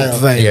different style.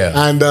 Vibe.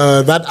 Yeah. And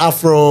that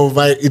Afro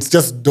vibe, it's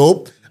just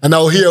dope. And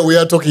now here we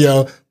are talking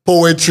about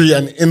poetry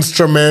and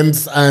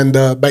instruments, and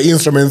by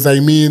instruments I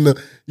mean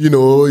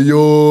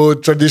your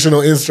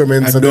traditional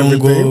instruments and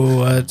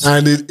everything.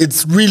 And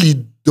it's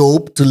really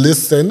dope to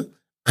listen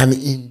and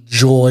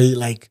enjoy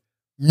like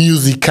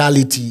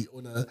musicality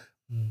on a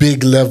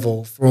big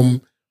level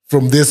from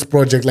this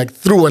project, like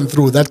through and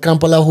through. That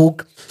Kampala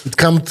hook, it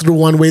comes through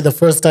one way the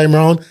first time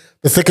around.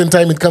 The second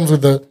time it comes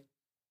with the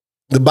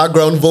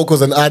background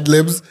vocals and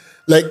ad-libs.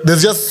 Like,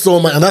 there's just so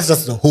much, and that's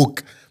just the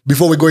hook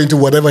before we go into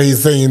whatever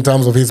he's saying in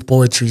terms of his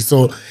poetry.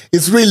 So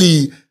it's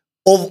really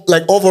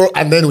overall,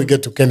 and then we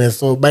get to Kenneth.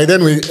 So by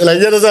then we,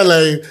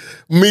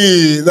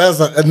 that's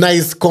a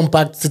nice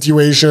compact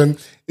situation.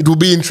 It will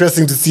be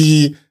interesting to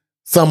see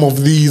some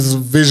of these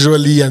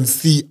visually and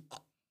see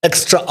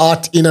extra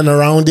art in and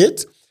around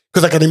it.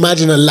 Because I can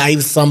imagine a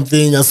live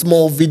something, a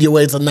small video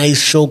where it's a nice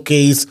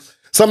showcase,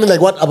 something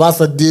like what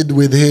Abasa did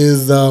with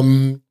his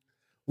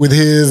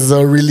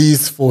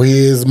release for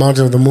his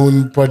Mountain of the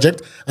Moon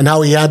project, and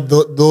how he had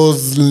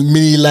those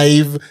mini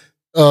live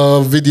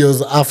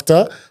videos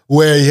after,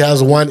 where he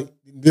has one.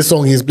 This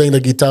song he's playing the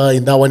guitar,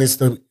 in that one it's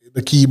the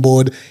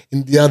keyboard,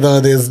 in the other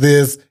there's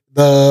this,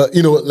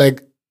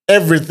 like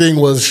everything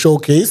was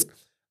showcased,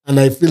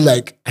 and I feel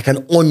like I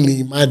can only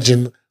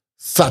imagine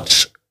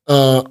such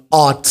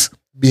art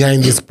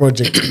behind this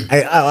project.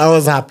 I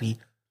was happy.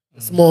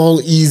 Small,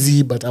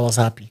 easy, but I was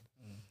happy.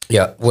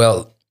 Yeah,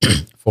 well,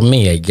 for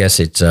me, I guess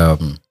it's I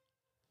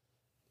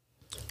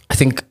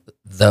think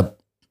the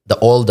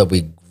older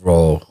we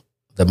grow,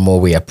 the more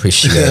we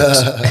appreciate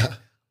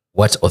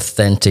what's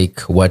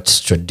authentic, what's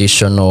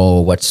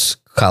traditional, what's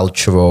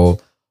cultural,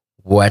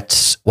 what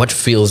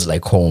feels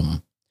like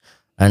home.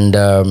 And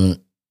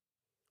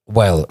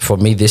well, for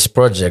me, this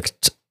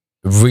project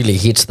really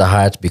hits the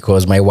heart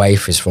because my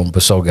wife is from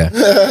Busoga.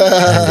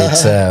 And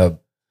it's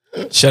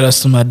Shout out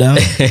to Madame.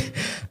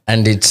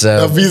 and it's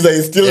The visa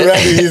is still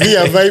ready. He's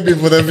here vibing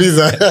for the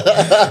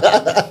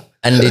visa.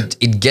 and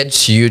it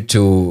gets you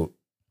to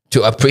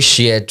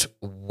appreciate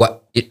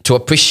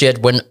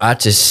when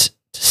artists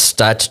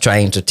start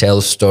trying to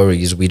tell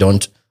stories we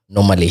don't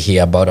normally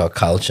hear about our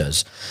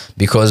cultures,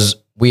 because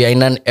we are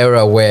in an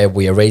era where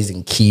we are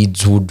raising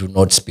kids who do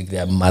not speak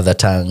their mother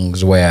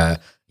tongues, where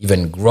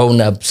even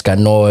grown-ups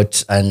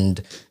cannot.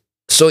 And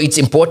so it's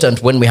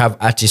important when we have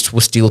artists who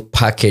still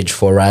package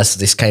for us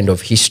this kind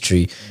of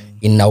history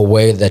in a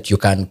way that you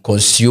can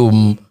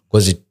consume,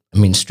 because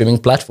streaming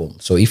platform.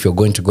 So if you're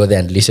going to go there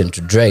and listen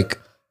to Drake,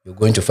 you're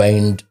going to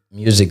find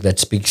music that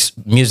speaks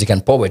music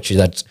and poetry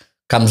that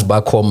comes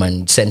back home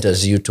and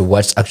centers you to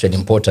what's actually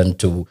important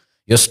to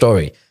your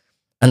story.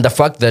 And the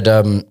fact that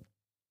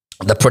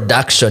the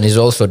production is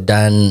also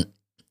done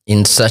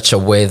in such a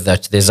way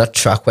that there's a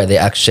track where they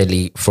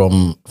actually,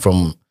 from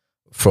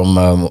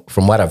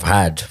what I've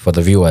heard for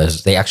the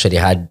viewers, they actually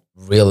had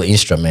real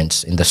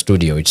instruments in the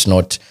studio. It's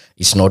not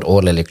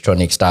all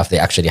electronic stuff. They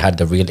actually had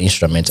the real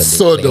instruments and they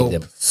played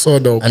them. So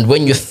dope. And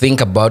when you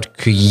think about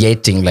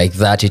creating like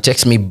that, it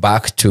takes me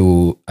back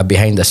to a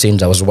behind the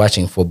scenes I was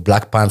watching for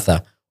Black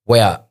Panther,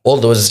 where all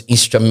those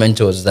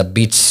instrumentals, the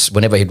beats,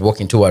 whenever he'd walk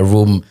into a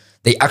room,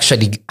 they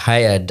actually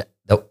hired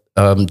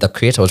the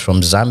creator was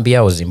from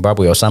Zambia or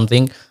Zimbabwe or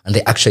something, and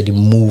they actually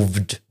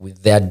moved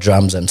with their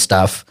drums and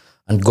stuff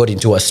and got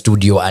into a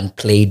studio and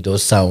played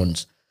those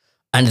sounds.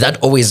 And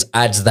that always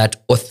adds that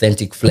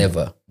authentic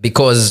flavor,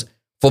 because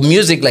for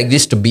music like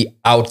this to be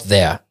out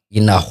there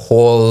in a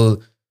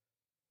whole,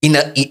 in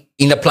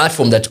a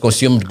platform that's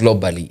consumed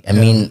globally, I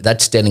mean,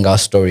 that's telling our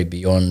story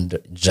beyond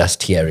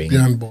just hearing.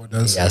 Beyond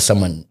borders. Yeah,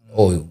 someone,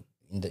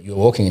 you're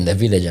walking in the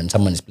village and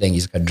someone is playing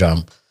his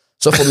drum.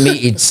 So for me,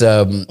 it's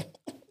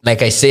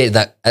like I say,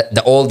 that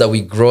the older we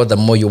grow, the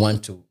more you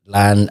want to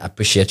learn,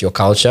 appreciate your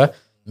culture.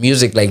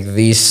 Music like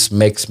this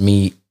makes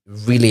me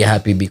really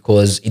happy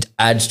because it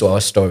adds to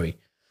our story.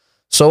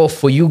 So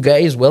for you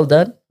guys, well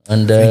done.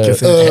 And Thank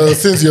you.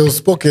 since you've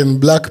spoken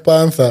Black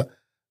Panther,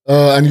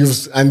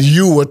 and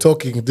you were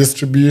talking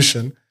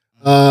distribution,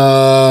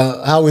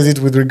 how is it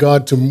with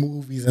regard to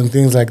movies and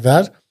things like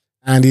that?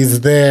 And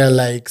is there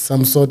like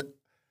some sort?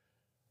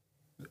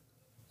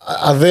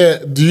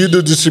 Do you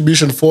do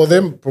distribution for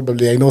them?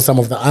 Probably, I know some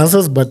of the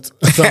answers, but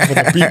some for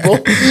the people.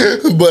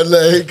 But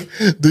like,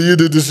 do you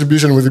do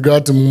distribution with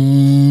regard to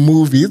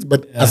movies?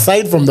 But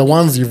aside from the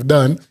ones you've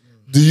done,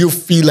 do you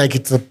feel like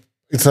it's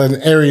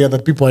an area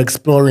that people are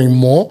exploring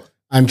more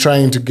and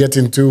trying to get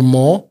into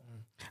more?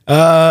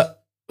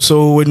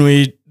 So when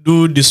we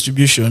do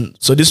distribution,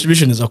 so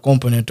distribution is a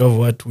component of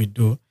what we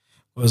do,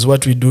 because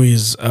what we do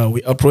is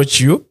we approach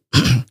you.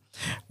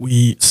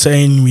 We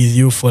sign with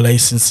you for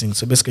licensing.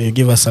 So basically, you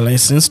give us a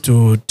license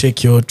to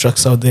take your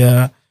tracks out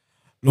there.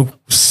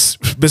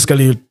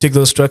 Basically, you take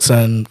those tracks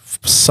and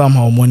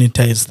somehow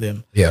monetize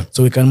them. Yeah.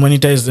 So we can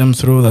monetize them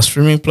through the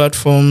streaming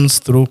platforms,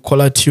 through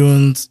caller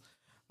tunes,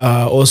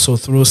 also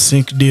through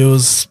sync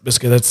deals.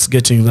 Basically, that's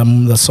getting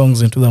the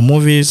songs into the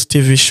movies,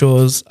 TV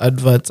shows,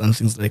 adverts, and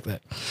things like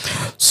that.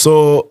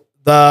 So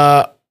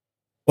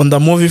on the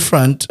movie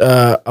front,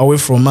 away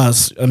from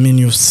us, I mean,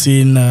 you've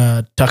seen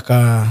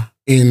Taka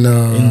in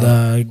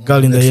the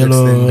Girl in the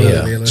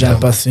Yellow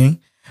Jumper thing.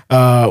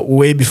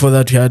 Way before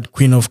that, we had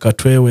Queen of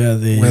Katwe, where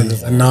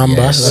there's a number.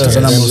 There's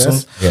a number of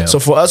songs. Yeah. So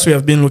for us, we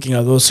have been looking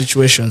at those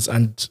situations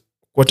and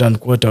quote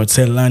unquote, I would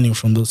say, learning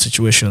from those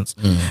situations,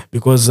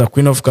 because the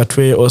Queen of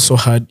Katwe also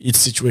had its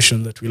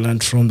situation that we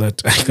learned from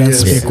that. I can't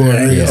speak on.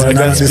 I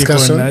can't speak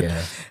on that.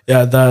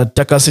 Yeah, the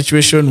Taka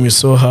situation, we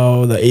saw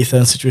how the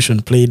Ethan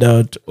situation played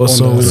out.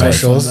 Also, we learned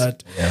from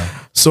that. Yeah.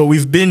 So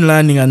we've been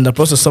learning, and the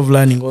process of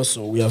learning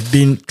also, we have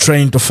been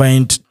trying to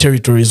find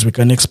territories we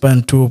can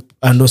expand to,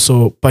 and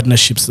also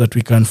partnerships that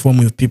we can form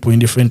with people in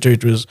different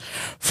territories.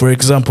 For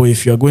example,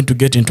 if you are going to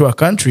get into a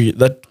country,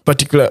 that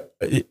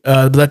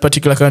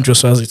particular country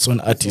also has its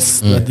own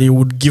artists that they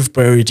would give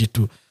priority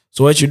to.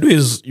 So what you do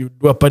is you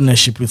do a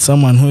partnership with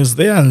someone who is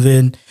there, and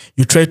then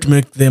you try to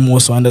make them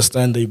also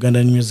understand the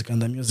Ugandan music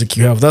and the music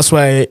you have. That's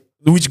why,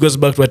 which goes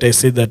back to what I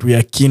said, that we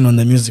are keen on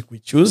the music we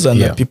choose and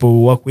the people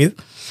we work with.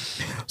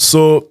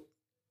 So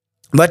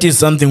that is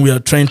something we are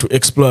trying to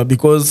explore,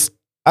 because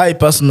I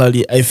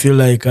personally, I feel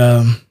like,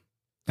 okay,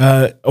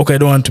 I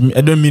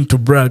don't mean to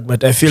brag,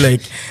 but I feel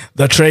like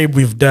the tribe,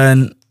 we've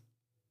done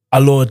a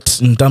lot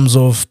in terms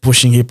of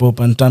pushing hip hop,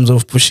 in terms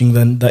of pushing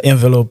the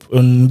envelope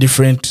in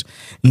different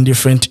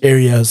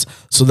areas.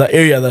 So the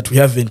area that we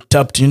haven't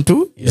tapped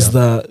into is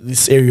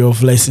this area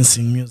of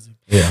licensing music.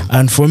 Yeah.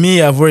 And for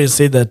me, I've always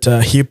said that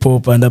hip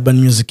hop and urban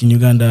music in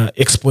Uganda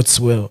exports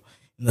well,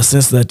 in the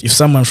sense that if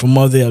someone from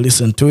out there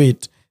listen to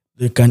it,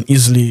 they can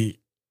easily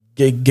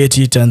get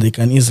it, and they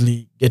can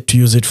easily get to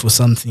use it for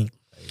something.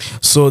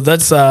 So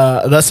that's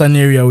an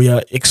area we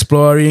are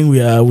exploring.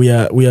 We are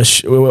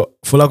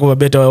for lack of a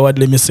better word,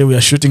 let me say, we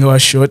are shooting our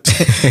shot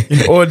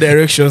in all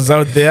directions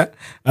out there,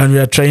 and we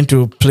are trying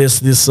to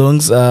place these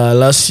songs.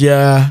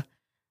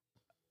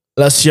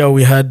 Last year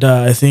we had,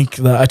 I think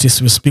the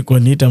artists will speak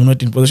on it. I'm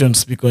not in position to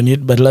speak on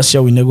it, but last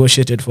year we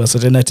negotiated for a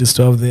certain artist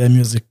to have their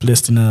music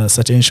placed in a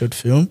certain short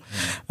film,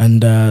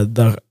 and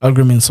the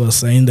agreements were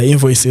signed. The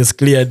invoice is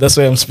cleared. That's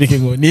why I'm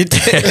speaking on it.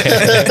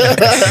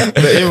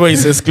 The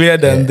invoice is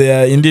cleared, and they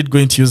are indeed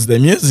going to use the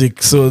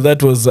music. So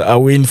that was a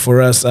win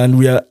for us, and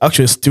we are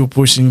actually still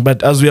pushing.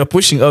 But as we are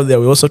pushing out there,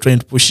 we're also trying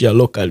to push here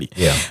locally.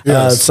 Yeah.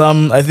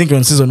 I think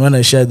on season 1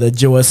 I shared the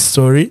Jewas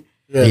story.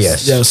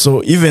 Yes. Yeah,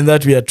 so even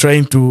that, we are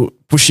trying to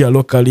push here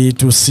locally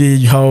to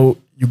see how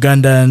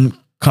Ugandan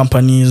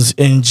companies,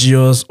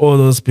 NGOs, all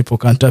those people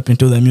can tap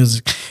into the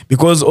music.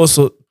 Because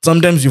also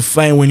sometimes you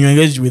find when you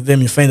engage with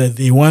them, you find that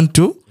they want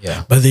to,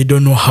 but they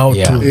don't know how to.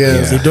 Yeah.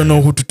 They don't know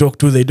who to talk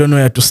to. They don't know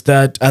where to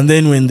start. And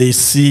then when they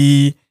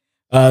see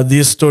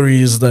these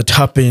stories that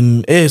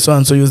happen, hey,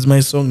 so-and-so used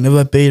my song,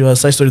 never paid, or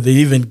such story, they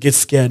even get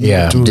scared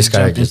to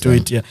jump into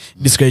it. Yeah,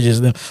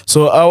 discourages them.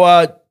 So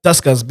our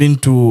task has been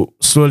to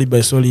slowly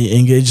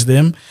engage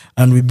them,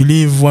 and we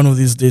believe one of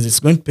these days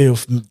it's going to pay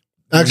off.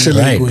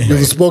 Actually,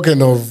 you've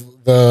spoken of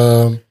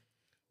the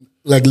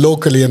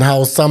locally, and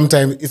how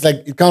sometimes it's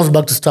like it comes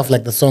back to stuff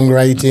like the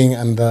songwriting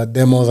and the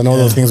demos and all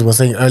those things we were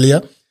saying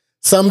earlier.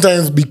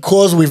 Sometimes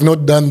because we've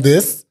not done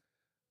this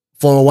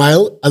for a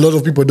while, a lot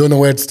of people don't know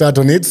where to start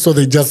on it, so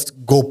they just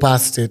go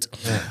past it.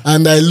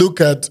 And I look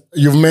at,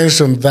 you've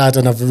mentioned that,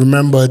 and I've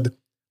remembered,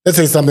 let's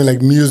say something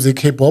like music,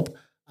 hip hop,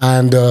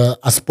 and a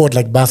sport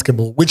like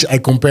basketball, which I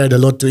compared a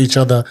lot to each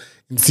other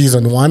in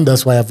season 1.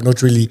 That's why I've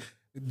not really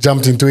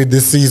jumped into it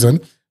this season.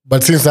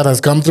 But since that has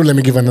come through, let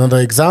me give another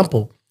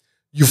example.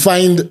 You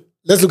find,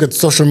 let's look at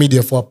social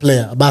media for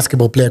a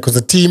basketball player, because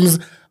the teams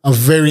are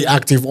very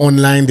active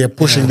online. They're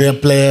pushing their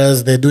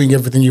players. They're doing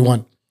everything you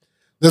want.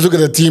 Let's look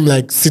at a team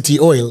like City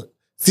Oil.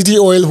 City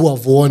Oil, who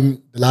have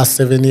won the last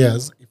 7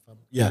 years.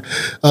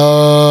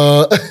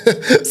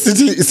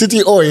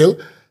 City Oil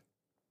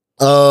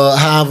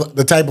have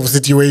the type of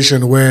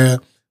situation where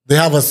they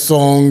have a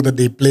song that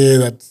they play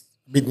that's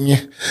a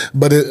bit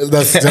but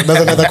that's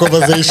another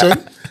conversation.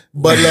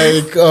 But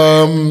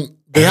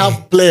they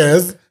have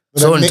players.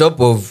 So on top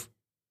of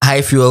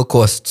high fuel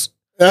costs,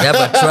 they have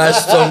a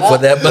trash song for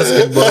their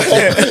basketball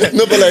team.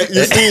 No, but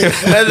you see,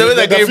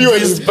 the fuel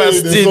is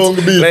paid, the song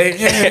beat.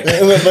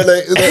 But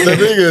the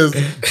thing is,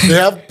 they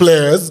have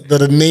players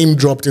that are name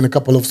dropped in a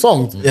couple of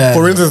songs. Yeah.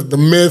 For instance, the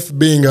Myth,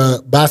 being a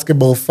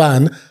basketball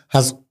fan,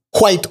 has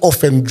quite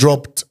often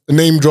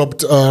name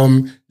dropped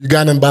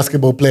Ugandan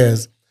basketball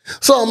players.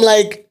 So I'm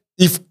like,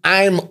 if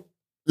I'm,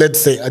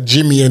 let's say, a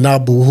Jimmy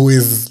Enabu, who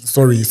is,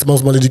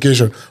 Small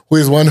Education, who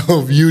is one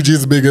of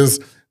UG's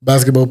biggest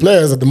basketball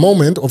players at the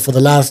moment, or for the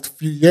last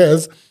few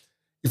years,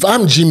 if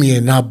I'm Jimmy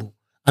Enabu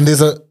and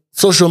there's a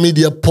social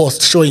media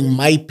post showing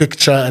my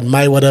picture and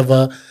my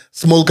whatever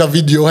Smolka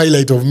video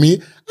highlight of me,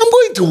 I'm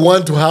going to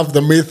want to have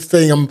the Myth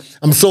saying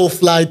I'm so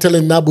fly,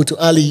 telling Nabu to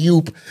Ali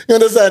Yoop. You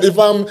understand? If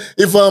I'm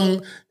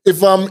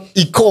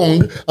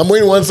Ikong, I'm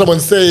going to want someone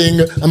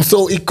saying, I'm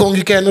so Ikong,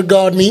 you can't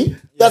guard me.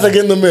 That's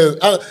again the Myth.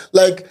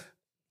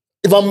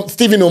 If I'm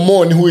Stephen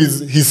Omon, who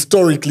is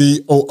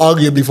historically, or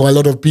arguably for a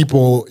lot of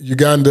people,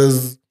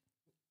 Uganda's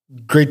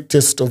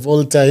greatest of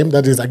all time,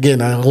 that is,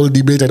 again, a whole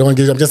debate. I don't want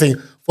to get. I'm just saying,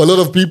 for a lot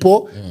of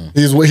people,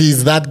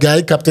 he's that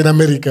guy, Captain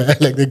America,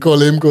 like they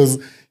call him, because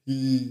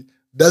he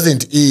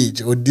doesn't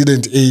age or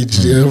didn't age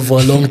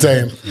for a long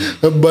time.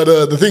 But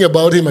the thing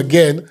about him,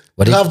 again,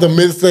 have the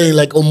Myth saying,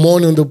 like,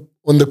 Omon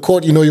on the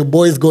court, your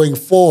boy is going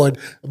forward.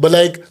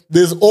 But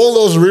there's all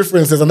those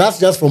references, and that's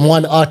just from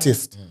one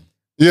artist.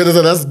 You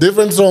understand? That's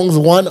different songs,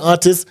 one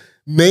artist,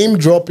 name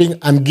dropping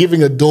and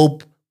giving a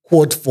dope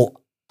quote for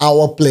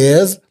our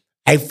players.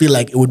 I feel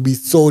like it would be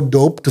so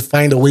dope to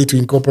find a way to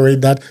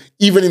incorporate that,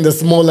 even in the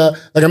smaller,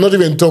 I'm not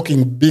even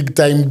talking big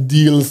time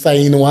deal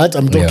sign what,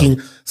 I'm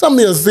talking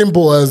something as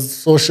simple as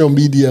social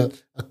media,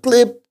 a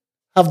clip,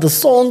 have the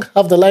song,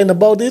 have the line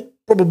about it,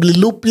 probably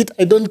loop it,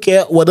 I don't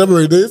care,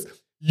 whatever it is,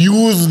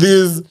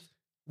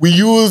 we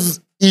use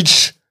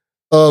each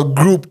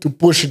group to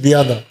push the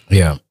other.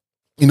 Yeah.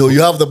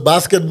 You have the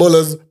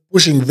basketballers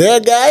pushing their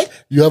guy,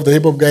 you have the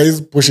hip hop guys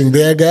pushing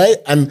their guy,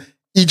 and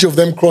each of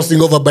them crossing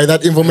over by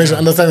that information,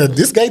 understand that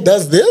this guy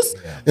does this,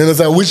 you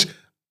understand, which,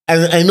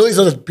 and I know it's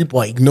not that people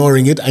are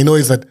ignoring it, I know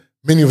it's that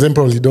many of them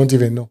probably don't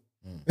even know.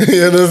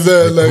 You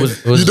understand? Like,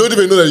 you don't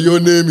even know that your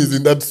name is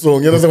in that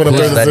song. You understand what I'm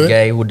trying to say? That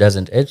guy who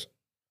doesn't edge?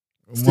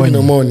 Stephen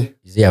Omoni.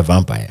 Is he a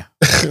vampire?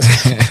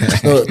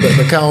 No,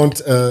 the count.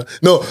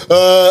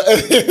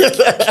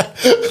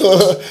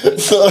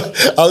 So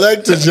I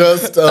like to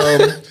just,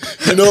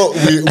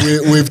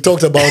 we've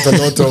talked about a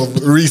lot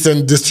of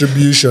recent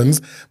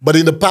distributions, but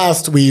in the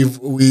past we've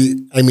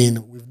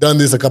done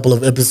this a couple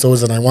of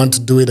episodes, and I want to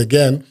do it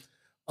again.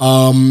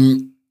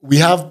 We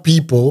have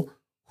people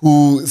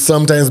who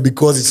sometimes,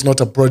 because it's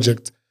not a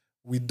project,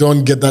 we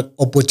don't get that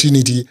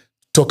opportunity to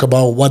talk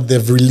about what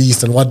they've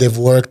released and what they've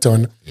worked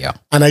on. Yeah.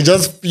 And I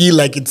just feel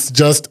like it's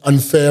just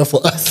unfair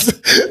for us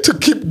to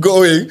keep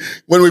going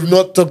when we've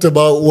not talked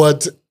about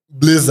what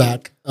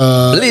Blizzak. Yep.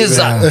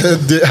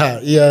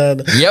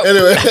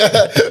 Anyway,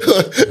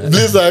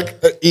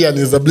 Blizzak, Ian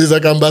is a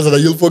Blizzak ambassador.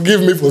 You'll forgive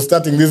me for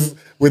starting this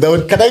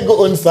without. Can I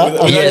go on, sir?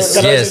 Yes.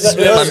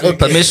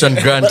 Permission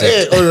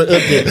granted.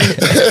 Okay.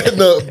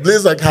 No,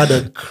 Blizzak had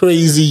a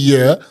crazy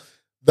year.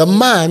 The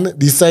man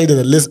decided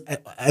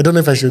that I don't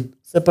know if I should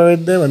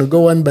separate them and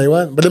go one by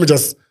one, but let me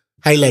just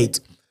highlight.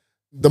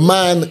 The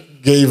man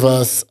gave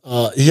us,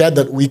 he had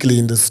that weekly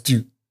in the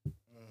stew.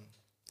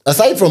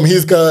 Aside from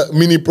his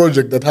mini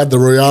project that had the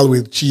Royale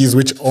with cheese,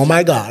 which, oh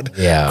my God,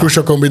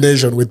 crucial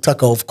combination with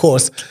Tucker, of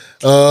course.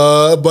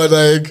 But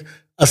like,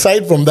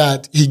 aside from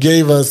that, he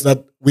gave us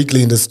that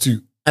weekly in the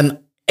stew. And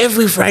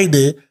every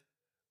Friday,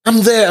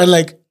 I'm there and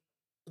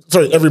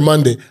every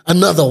Monday,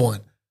 another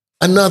one.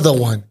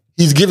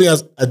 He's giving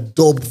us a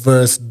dope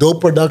verse,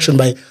 dope production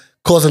by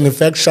Cause and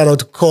Effect. Shout out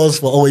to Cause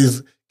for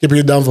always keeping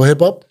it down for hip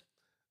hop.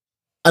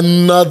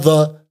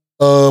 Another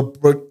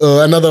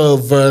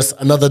verse,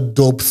 another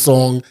dope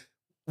song.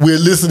 We're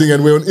listening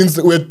and we're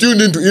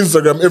tuned into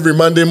Instagram every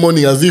Monday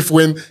morning as if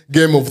when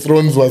Game of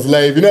Thrones was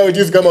live. You know, it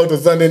just come out on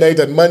Sunday night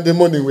and Monday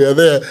morning we are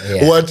there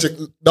watching.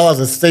 That was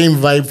the same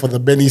vibe for the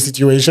Benny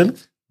situation.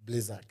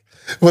 Blizzak.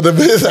 For the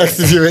Blizzak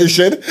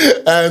situation.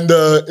 And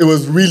it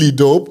was really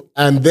dope.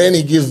 And then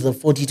he gives the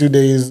 42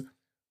 days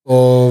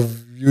of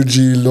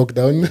UG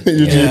lockdown.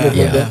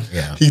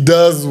 Lockdown. He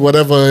does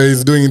whatever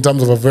he's doing in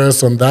terms of a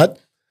verse on that.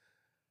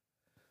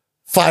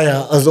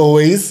 Fire, as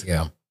always.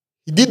 Yeah.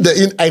 He did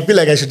I feel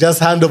like I should just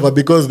hand over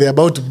because they're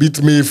about to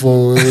beat me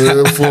for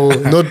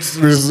not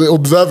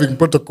observing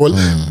protocol.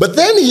 But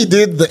then he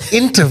did the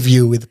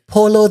interview with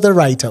Polo the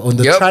writer on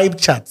the Tribe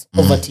Chat.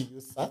 Over to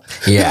you, sir.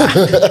 Yeah.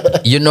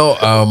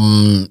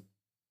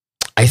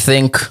 I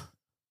think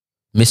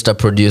Mr.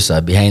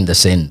 Producer behind the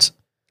scenes.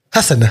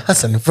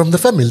 Hassan from the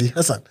family.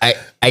 Hassan.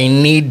 I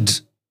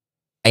need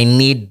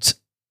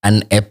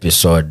an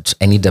episode.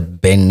 I need a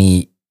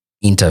Benny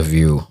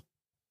interview.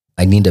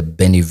 I need a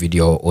Benny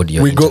video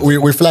audio.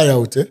 We fly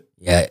out, eh?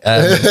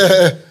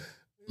 Yeah.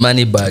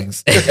 Money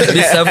bags.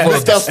 Mr.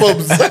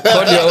 Forbes.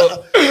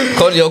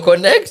 Call your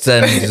connects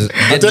and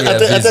get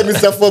I tell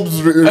Mr.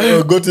 Forbes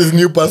got his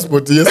new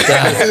passport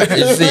yesterday.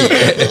 You see,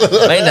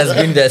 mine has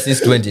been there since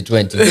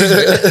 2020.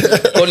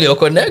 Call your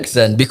connects,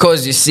 and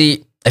because you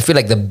see, I feel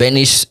like the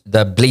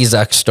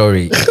Blizzak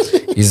story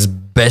is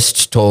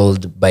best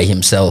told by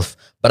himself.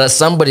 But as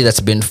somebody that's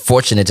been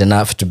fortunate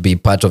enough to be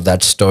part of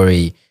that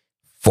story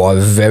for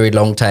a very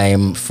long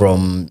time,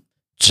 from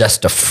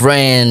just a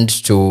friend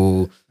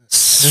to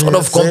sort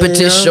of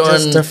competition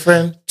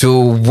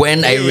to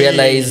when I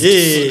realized...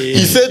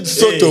 He said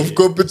sort of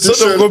competition.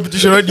 Sort of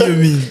competition, what do you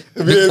mean?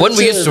 When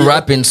we used to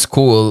rap in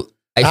school...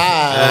 it's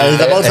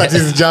about that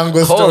his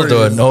Django stories.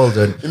 Hold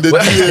on. In the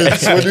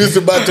DH, when we used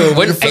to battle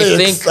I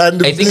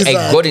think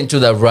I got into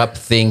the rap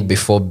thing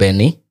before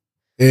Benny.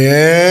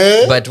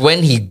 Yeah. But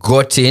when he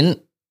got in,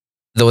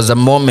 there was a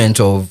moment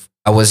of,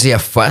 I was here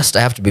first, I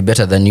have to be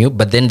better than you.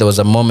 But then there was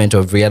a moment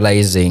of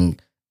realizing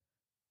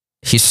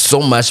he's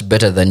so much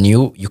better than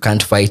you, you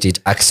can't fight it,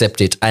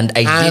 accept it. And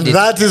I did it.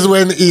 That is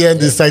when Ian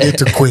decided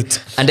to quit.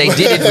 And I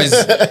did it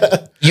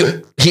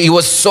with, he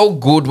was so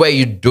good where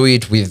you do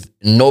it with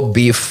no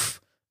beef,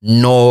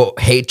 no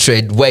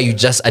hatred, where you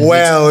just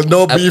admit,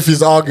 no beef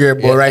is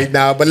arguable right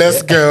now, but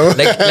let's go.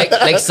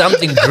 like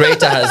something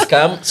greater has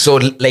come, so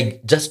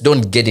like just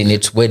don't get in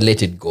it,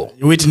 let it go.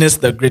 You witness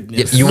the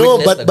greatness.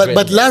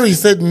 But Larry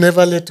said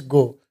never let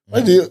go.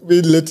 Why do you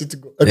mean let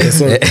it go? Okay,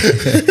 sorry.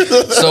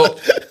 So,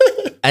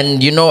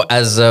 and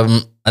as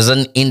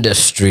an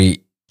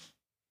industry,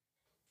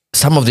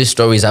 some of these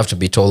stories have to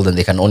be told, and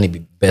they can only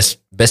be best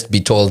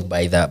be told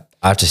by the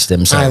artists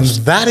themselves.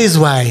 And that is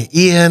why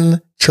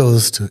Ian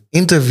chose to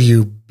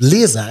interview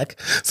Blizzak,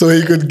 so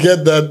he could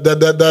get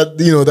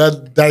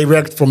that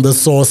direct from the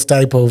source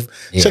type of.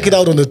 Check it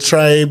out on the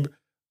Tribe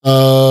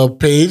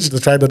page, the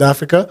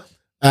Tribe.Africa,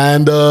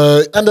 and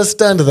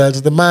understand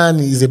that the man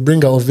is a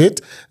bringer of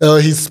it.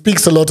 He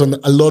speaks a lot on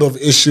a lot of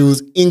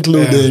issues,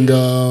 including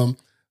the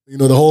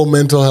whole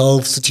mental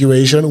health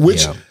situation,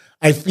 which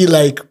I feel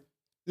like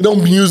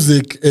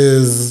music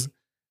is.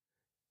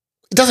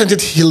 it doesn't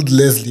just heal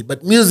Leslie,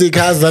 but music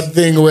has that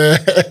thing where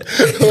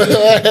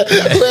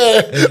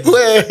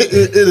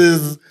it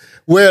is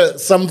where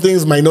some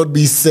things might not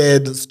be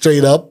said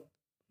straight up.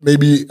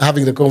 Maybe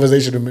having the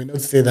conversation, we may not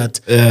say that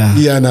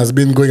Ian has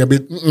been going a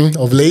bit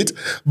of late,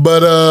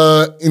 but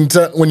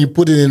when you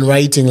put it in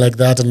writing like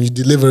that and you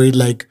deliver it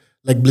like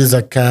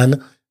Blizzard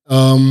can,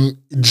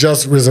 it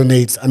just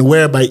resonates. And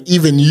whereby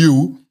even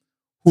you,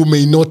 who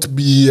may not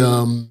be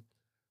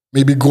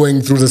maybe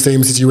going through the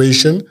same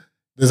situation,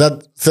 there's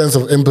that sense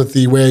of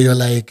empathy where you're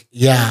like,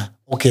 yeah,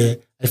 okay,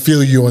 I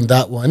feel you on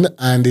that one,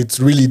 and it's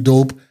really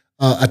dope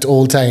at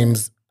all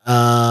times.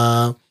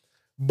 But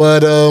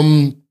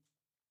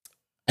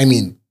I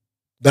mean,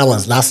 that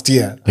was last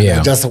year.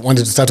 Yeah. I just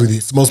wanted to start with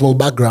a small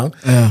background.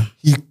 Yeah.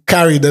 He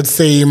carried that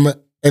same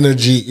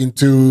energy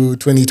into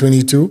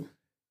 2022.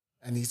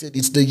 And he said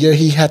it's the year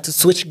he had to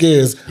switch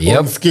gears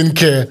on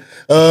skincare.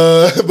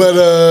 But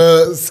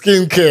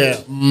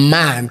skincare,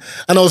 man.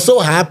 And I was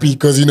so happy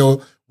because,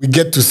 we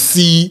get to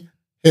see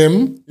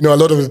him. A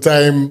lot of the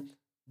time,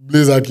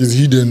 Blizzard is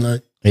hidden.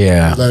 Like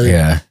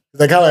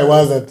how I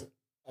was at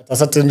a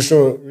certain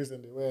show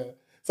recently where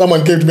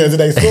someone came to me and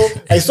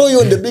said, I saw you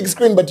on the big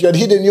screen, but you had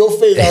hidden your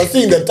face. I was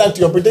seeing the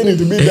tattoo, you're pretending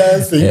to be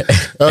dancing.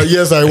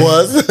 Yes, I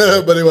was.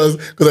 But it was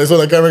because I saw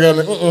the camera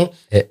and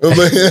I'm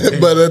like,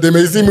 but they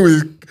may see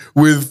me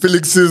with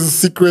Felix's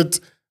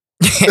secret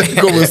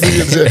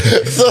conversation.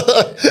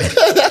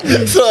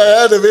 So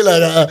I had to be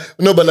like,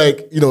 no, but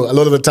a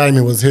lot of the time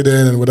it was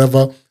hidden and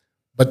whatever.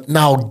 But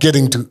now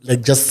getting to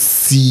just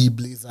see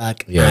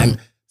Blizzard and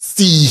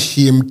see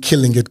him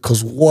killing it,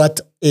 because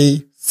what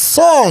a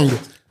song.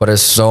 What a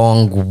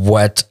song,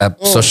 what a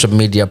social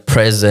media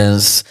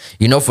presence.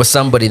 For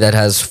somebody that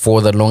has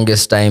for the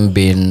longest time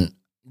been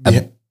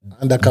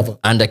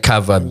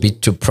undercover,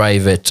 bit too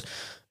private,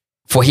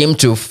 for him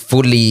to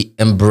fully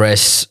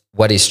embrace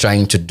what he's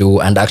trying to do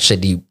and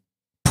actually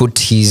put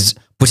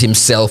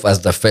himself as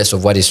the face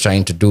of what he's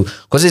trying to do,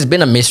 because it's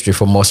been a mystery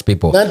for most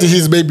people. Not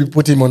his baby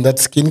put him on that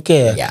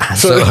skincare. Yeah.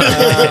 So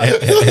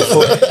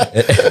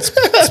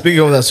speaking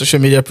of that social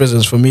media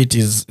presence, for me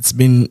it's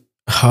been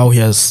how he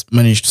has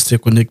managed to stay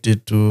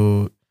connected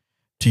to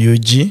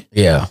UG.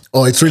 Yeah.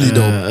 Oh, it's really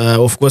dope.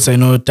 Of course, I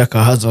know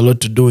Taka has a lot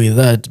to do with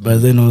that,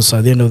 but then also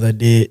at the end of the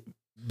day,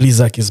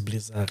 Blizzard is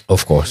Blizzard.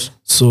 Of course.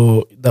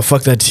 So the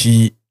fact that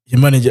he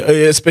managed,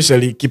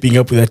 especially keeping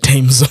up with the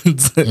time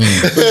zones.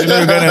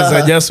 Ugandans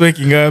are just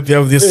waking up. You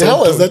have this song. How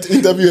was that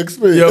interview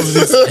experience?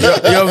 You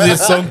have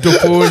this song to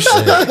push.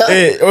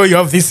 You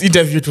have this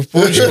interview to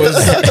push. Because,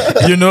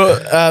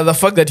 the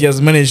fact that he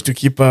has managed to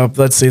keep up,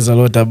 that says a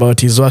lot about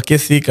his work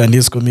ethic and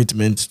his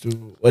commitment to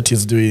what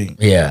he's doing.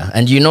 Yeah.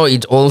 And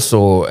it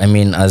also,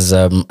 as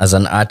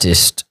an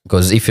artist,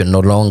 because if you're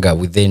no longer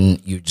within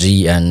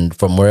UG and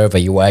from wherever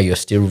you are, you're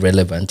still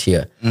relevant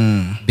here.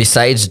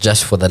 Besides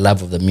just for the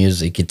love of the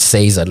music, it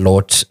says a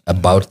lot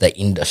about the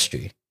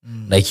industry.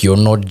 Like you're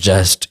not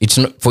just, it's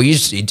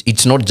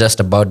not just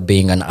about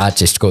being an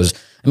artist, because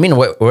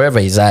wherever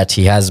he's at,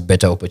 he has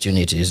better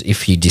opportunities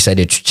if he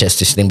decided to chase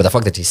this thing. But the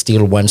fact that he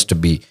still wants to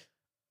be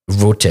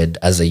rooted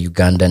as a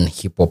Ugandan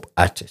hip hop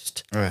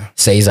artist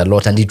says a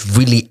lot, and it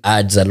really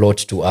adds a lot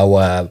to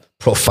our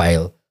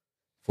profile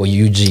for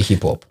UG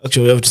hip hop.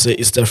 Actually, we have to say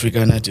East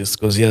African artist,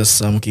 because he has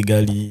some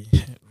Kigali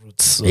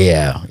roots. So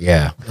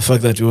Yeah. the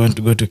fact that we want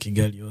to go to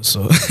Kigali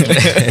also, we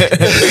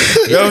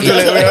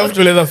have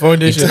to lay the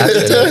foundation.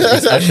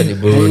 It's actually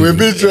Burundi. We've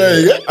been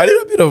trying. A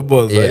little bit of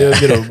both. Yeah. A little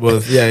bit of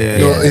both. Yeah.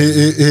 No,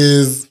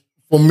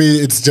 for me,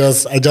 it's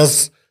just,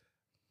 again,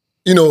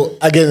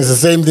 it's the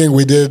same thing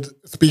we did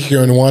speaking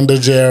on Wonder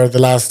Jar the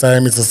last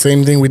time. It's the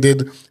same thing we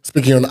did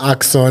speaking on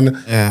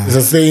Axon. Yeah. It's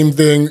the same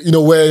thing,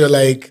 where you're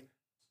like,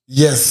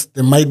 yes,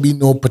 there might be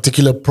no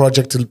particular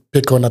project to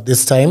pick on at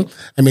this time.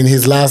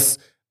 His last,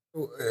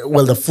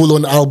 the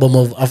full-on album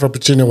of Afro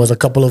Puccino was a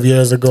couple of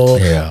years ago.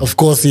 Yeah. Of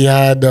course, he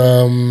had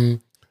the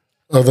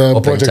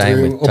project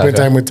Open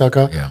Time with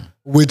Tucker,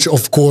 which,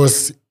 of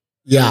course,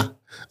 yeah.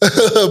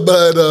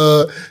 But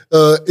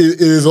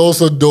it is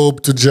also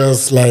dope to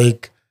just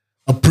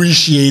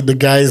appreciate the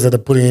guys that are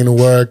putting in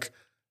work,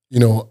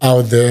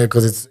 out there,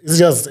 because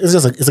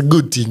it's a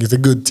good thing. It's a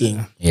good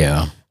thing.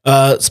 Yeah.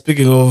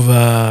 Speaking of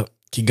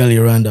Kigali,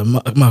 Rwanda,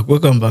 Mark,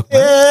 welcome back.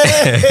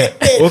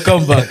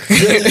 Welcome back.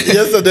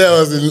 Yesterday I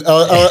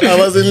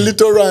was in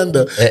Little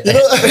Rwanda.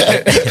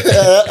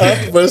 I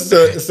have to first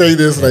say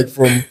this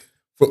from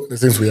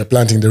since we are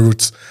planting the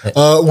roots.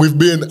 We've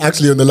been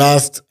actually on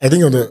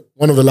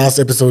one of the last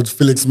episodes,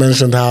 Felix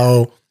mentioned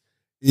how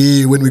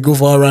when we go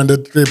for our Rwanda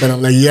trip, and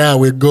I'm like, yeah,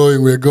 we're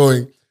going.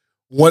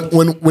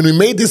 When we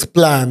made this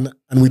plan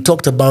and we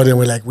talked about it, and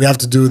we're like, we have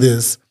to do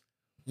this.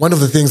 One of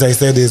the things I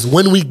said is,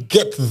 when we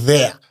get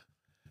there,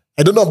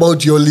 I don't know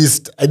about your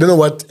list. I don't know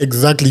who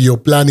exactly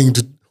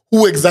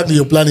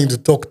you're planning to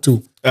talk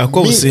to.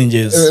 Kobo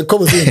Singes. I'm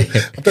talking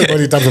about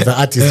in terms of the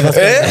artist.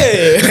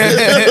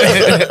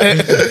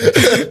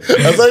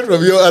 Aside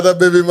from your other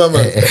baby mama,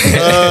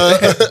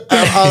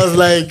 I was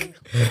like,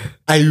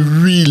 I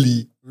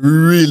really,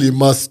 really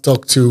must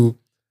talk to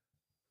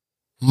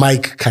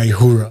Mike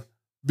Kaihura.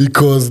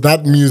 because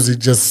that music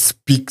just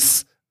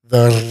speaks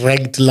the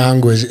right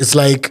language. It's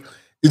like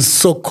it's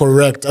so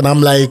correct, and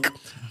I'm like,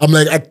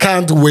 I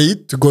can't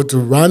wait to go to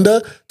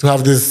Rwanda to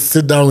have this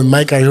sit down with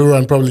Mike Ahuru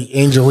and probably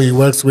Angel, who he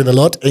works with a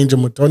lot, Angel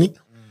Mutoni.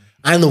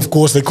 And of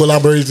course, they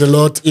collaborate a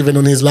lot. Even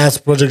on his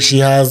last project, she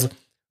has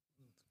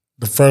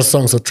the first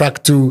song, so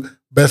track 2,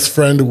 Best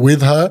Friend,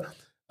 with her.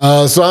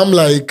 So I'm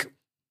like,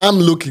 I'm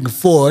looking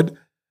forward.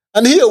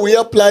 And here we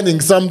are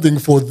planning something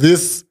for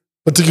this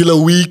particular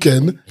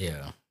weekend.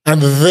 Yeah.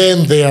 And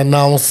then they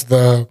announced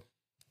the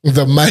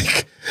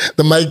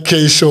Mike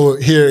K show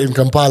here in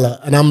Kampala.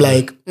 And I'm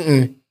like,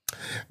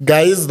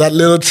 guys, that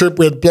little trip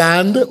we had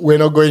planned, we're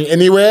not going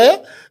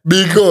anywhere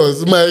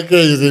because Mike K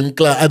is in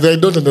class. And I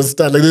don't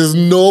understand. Like, there's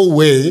no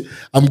way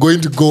I'm going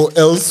to go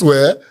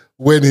elsewhere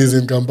when he's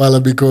in Kampala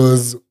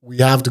because we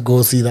have to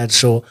go see that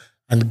show.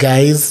 And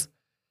guys,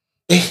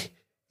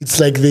 it's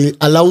like they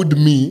allowed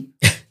me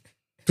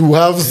to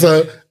have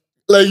some,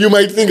 like, you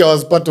might think I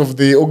was part of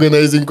the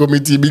organizing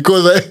committee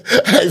because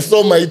I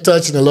saw my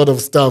touch in a lot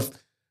of stuff.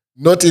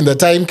 Not in the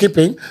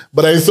timekeeping,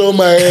 but I saw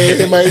my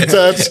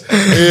touch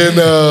in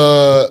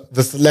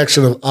the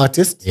selection of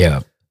artists.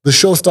 Yeah. The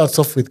show starts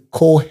off with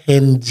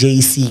Cohen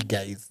JC,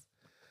 guys.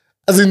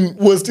 As in,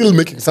 we're still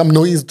making some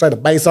noise, trying to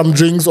buy some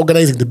drinks,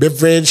 organizing the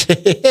beverage.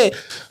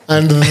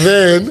 And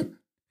then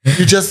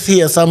you just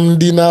hear some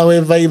dinner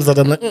vibes that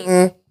I'm like,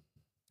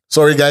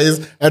 Sorry, guys.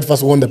 I had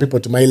first warned the people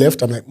to my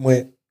left. I'm like,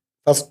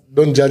 first,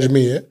 don't judge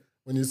me, eh?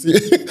 When you see,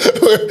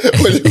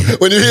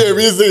 when you hear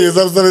me say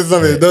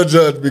something, don't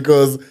judge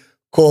because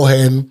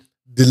Cohen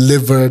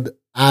delivered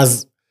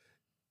as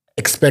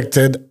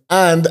expected.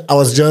 And I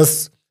was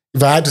just,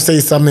 if I had to say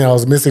something I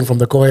was missing from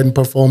the Cohen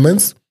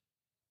performance,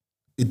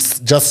 it's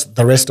just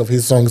the rest of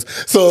his songs.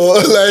 So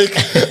like,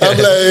 I'm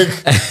like,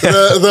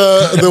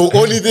 the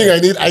only thing I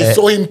need, I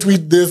saw him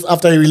tweet this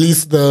after he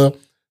released the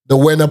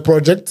Wenner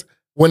project,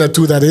 Wenner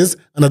 2 that is,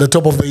 and at the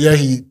top of the year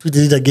he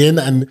tweeted it again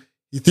and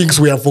he thinks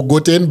we have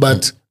forgotten,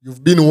 but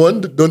you've been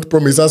warned. Don't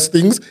promise us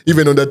things,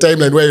 even on the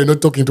timeline where you're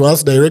not talking to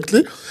us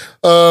directly.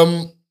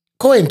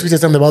 Cohen tweeted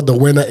something about the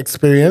Wenner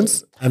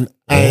experience, and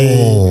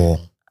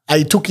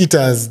I took it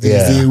as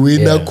there's a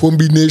Wenner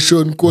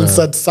combination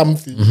concert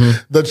something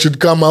that should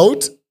come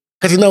out.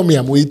 Because now me,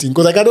 I'm waiting.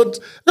 Because I cannot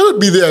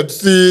be there to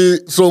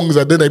see songs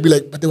and then I'd be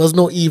like, but there was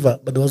no Eva,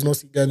 but there was no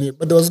Sigani,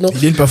 but there was no... He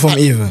didn't perform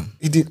Eva.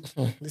 He did.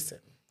 Listen.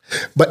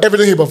 But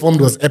everything he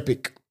performed was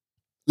epic.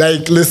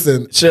 Like,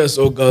 listen. Just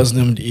all girls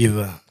named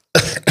Eva.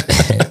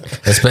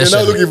 You're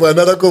now looking for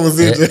another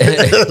conversation.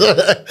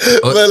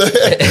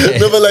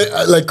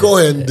 but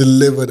Cohen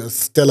delivered a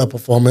stellar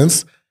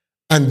performance.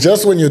 And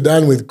just when you're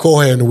done with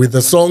Cohen, with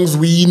the songs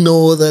we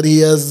know that he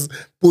has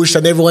pushed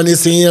and everyone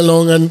is singing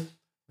along, and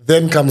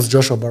then comes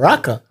Joshua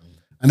Baraka.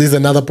 And he's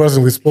another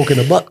person we've spoken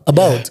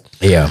about.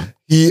 Yeah.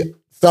 He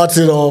starts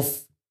it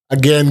off,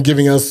 again,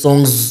 giving us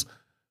songs.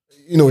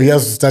 You know, he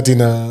has to start in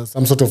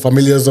some sort of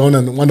familiar zone.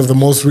 And one of the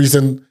most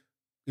recent,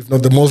 if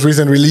not the most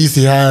recent release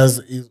he has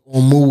is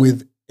Omu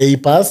with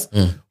A-Pass.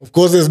 Of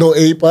course, there's no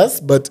A-Pass,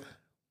 but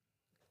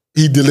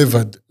he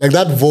delivered. Like,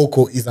 that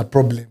vocal is a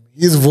problem.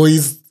 His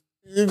voice...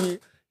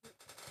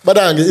 But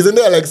isn't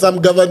there like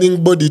some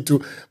governing body to?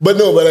 But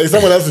no, but like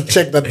someone has to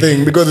check that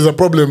thing because there's a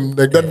problem.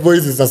 Like, that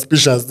voice is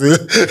suspicious.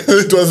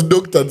 It was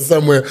doctored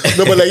somewhere.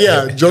 No, but like,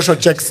 yeah, Joshua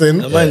checks in.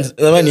 The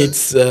man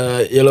eats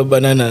yellow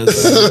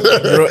bananas,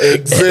 raw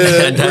eggs.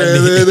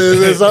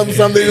 There's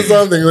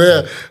something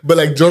there. But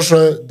like,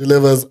 Joshua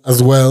delivers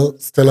as well.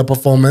 Stellar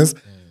performance.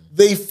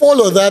 They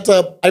follow that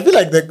up. I feel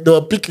like they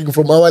were picking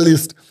from our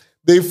list.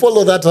 They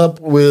follow that up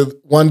with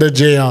Wonder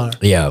JR.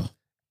 Yeah.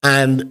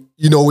 And,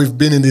 you know, we've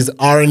been in these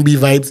R&B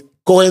vibes.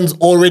 Cohen's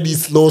already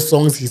slow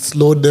songs. He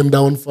slowed them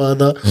down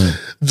further.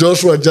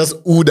 Joshua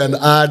just oohed and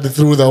ahed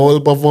through the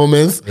whole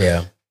performance.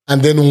 Yeah.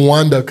 And then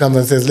Wanda comes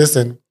and says,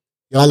 listen,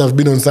 y'all have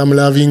been on some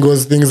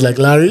Lavingo's things like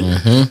Larry.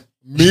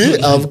 Me,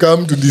 I've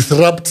come to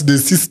disrupt the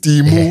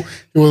system. He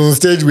was on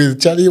stage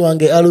with Charlie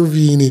Wange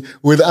Aluvini,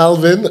 with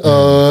Alvin,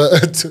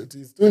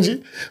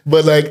 Tunji.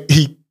 But like,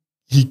 he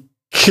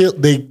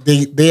killed,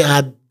 they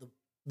had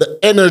the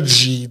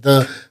energy,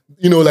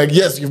 you know, like,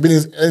 yes, you've been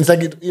it's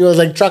like, it was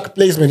like track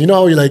placement. You know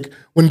how you like,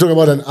 when you talk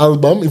about an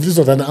album, if this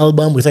was an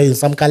album, we say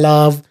some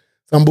Kalav,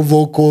 some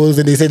vocals,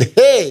 and they said,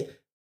 hey,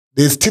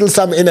 there's still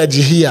some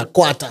energy here,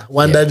 Quarter,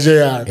 Wanda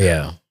JR.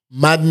 Yeah.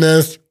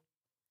 Madness.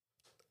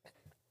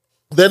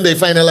 Then they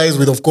finalize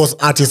with, of course,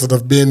 artists that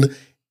have been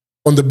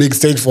on the big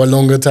stage for a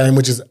longer time,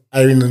 which is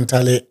Irene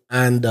Ntale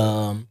and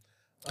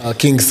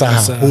King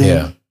Saha,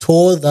 who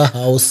tore the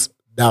house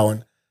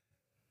down.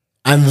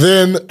 And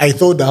then I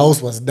thought the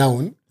house was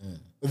down.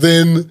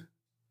 Then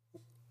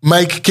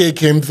Mike K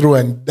came through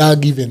and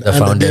dug even the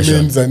under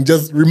foundation the and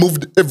just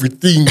removed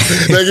everything.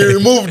 Like, he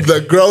removed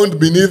the ground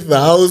beneath the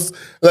house.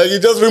 Like, he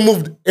just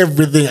removed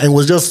everything, and it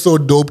was just so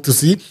dope to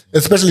see,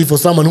 especially for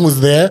someone who was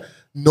there.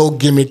 No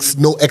gimmicks,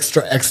 no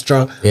extra.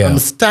 Yeah. I'm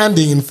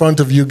standing in front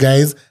of you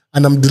guys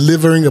and I'm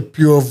delivering a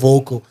pure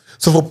vocal.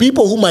 So for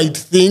people who might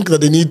think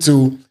that they need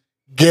to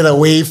get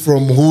away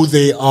from who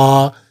they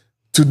are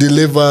to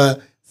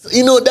deliver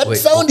You know, that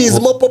sound is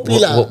more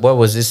popular. What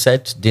was this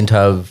set? Didn't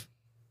have.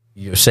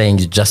 You're saying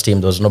it's just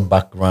him. There was no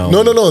background.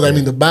 No. I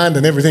mean, the band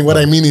and everything. What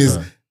I mean is,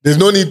 there's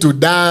no need to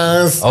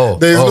dance. Oh,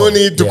 there's no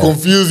need to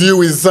confuse you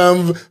with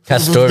some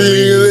Story.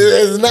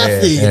 There's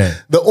nothing. Yeah.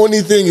 The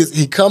only thing is,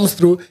 he comes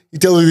through. He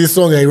tells you this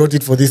song. I wrote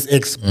it for this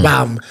ex.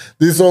 Bam.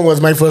 This song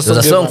was my first. There's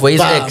a song ever. for his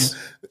Bam. ex.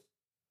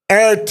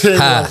 Everything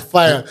on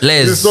fire.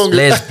 This song-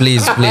 Les,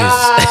 please.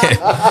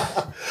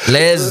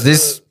 Les,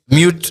 this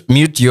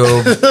mute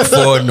your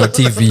phone or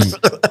TV.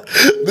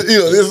 You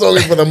know, this song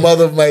is for the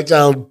mother of my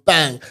child.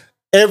 Bang.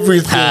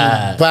 Everything.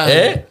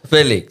 Bang.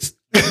 Felix.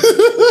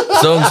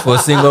 Songs for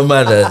single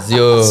mothers.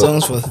 Yo.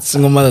 Songs for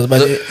single mothers,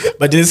 but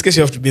in this case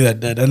you have to be that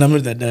dad, and I'm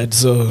not that dad,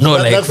 so No,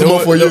 like That's more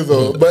for you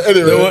though. But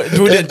anyway. it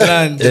wouldn't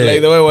land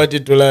like the way I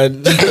wanted to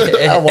land.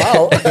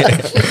 Wow.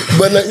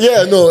 But like,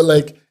 yeah, no,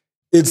 like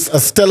it's a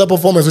stellar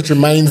performance, which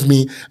reminds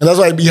me, and that's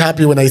why I'd be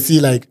happy when I see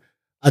like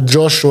a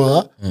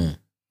Joshua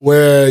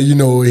where, you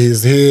know, he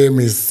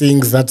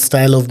sings that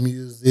style of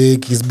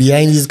music, he's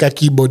behind his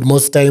keyboard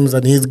most times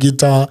and his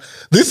guitar.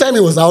 This time he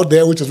was out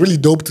there, which was really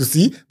dope to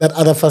see that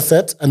other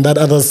facet and that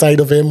other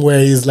side of him where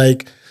he's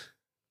like,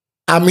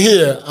 I'm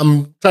here,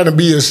 I'm trying to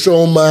be a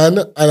showman,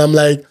 and I'm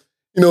like,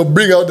 you know,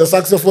 bring out the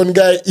saxophone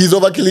guy, he's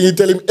overkilling it,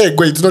 tell him, hey,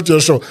 wait, it's not your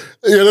show.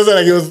 You understand?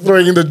 Like he was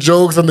throwing in the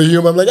jokes and the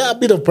humor. I'm like, a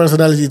bit of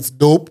personality, it's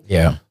dope.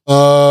 Yeah.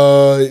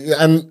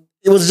 And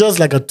it was just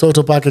like a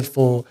total package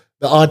for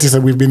the artists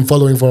that we've been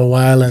following for a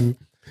while, and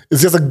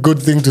it's just a good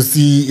thing to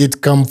see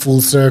it come full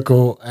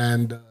circle.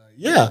 And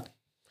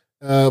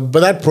but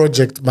that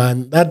project,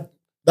 man, that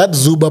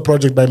Zuba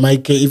project by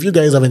Mike K, if you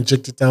guys haven't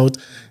checked it out,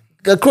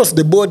 across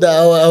the border,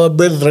 our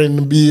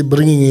brethren be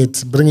bringing it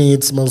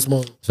small.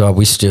 So are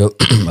we still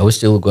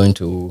going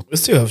to? We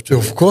still have to.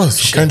 Of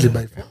course, kindly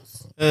by force.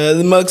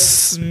 The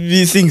Max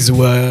V things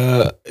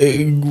were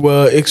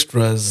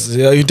extras.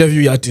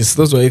 Interview artists,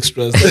 those were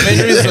extras. The main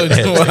reason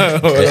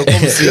why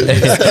come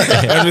serious,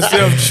 and we still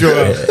have to show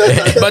up.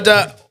 But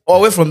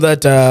away from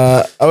that,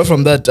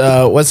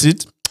 what's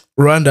it?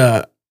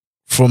 Rwanda,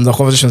 from the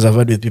conversations I've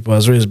had with people,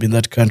 has always been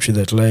that country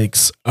that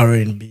likes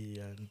R&B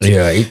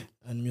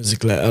and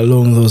music like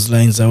along those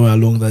lines,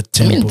 along that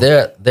tempo. I mean,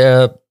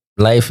 their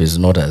life is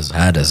not as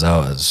hard as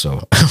ours,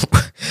 so.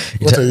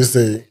 What are you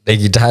saying? Like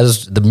it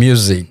has the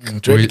music.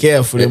 Tread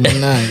carefully,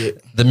 Munange.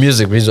 The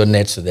music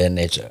resonates to their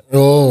nature.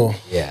 Oh,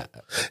 Yeah.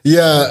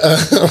 yeah.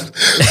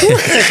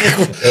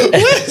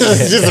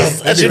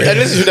 Jesus. At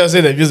least you should have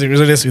said that music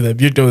resonates with the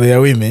beauty of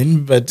their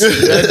women, but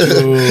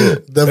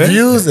The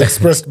views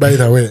expressed, by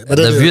the way. But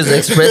The anyway. views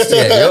expressed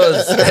here,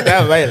 yours. No,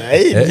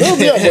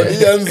 yeah, but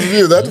Ian's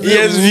view. That view. He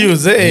has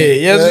views, hey.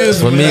 He has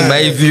views. For me,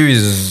 my view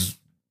is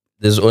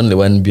there's only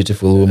one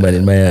beautiful woman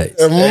in my eyes.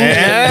 The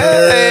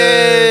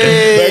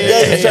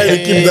guy is trying to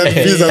keep that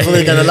visa so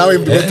they can allow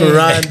him to go to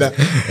Rwanda.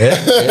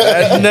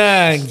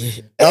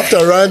 Nangi. After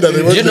Rwanda,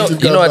 they want You him to know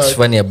come what's back.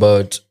 funny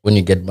about when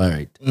you get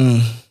married?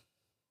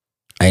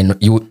 I know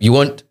you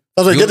want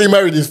That's why getting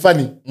married is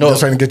funny. No. Just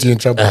trying to get you in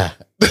trouble.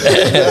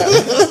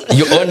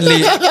 you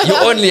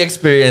only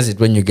experience it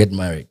when you get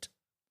married.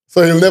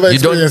 So he'll never You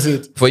don't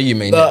experience it. for you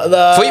may The-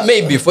 never. For you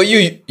maybe for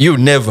you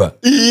never.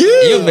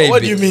 Yeah. You maybe.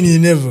 What do you mean he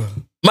never?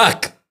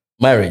 Mark,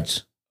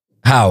 marriage.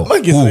 How?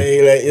 Mark is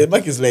Who?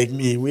 Mark is like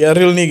me. We are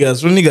real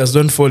niggas. Real niggas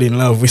don't fall in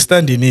love. We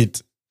stand in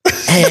it.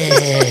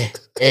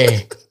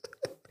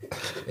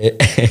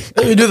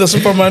 You do the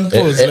Superman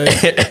pose.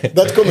 Like,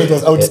 That comment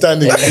was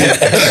outstanding.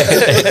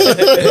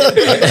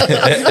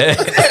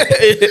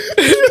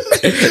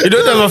 you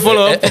don't have a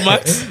follow up to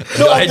Max?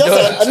 No, I I'm just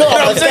don't.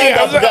 I'm a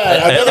stand-up guy.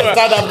 I'm just a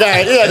stand-up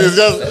guy. Ian is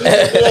just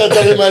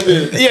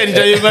Yeah,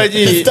 did you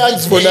imagine? he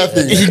stands for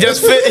nothing. He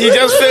just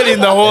fell in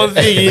the whole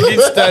thing. He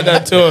didn't stand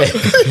at all.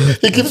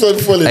 He keeps on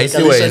falling. I like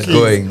see where Alicia it's Keys.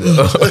 going.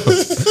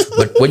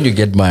 But when you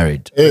get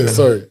married, Hey,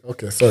 sorry.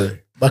 Okay,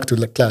 sorry. Back to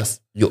the class.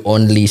 you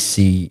only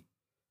see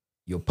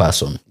your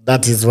person.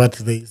 That is what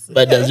they say.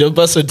 But does your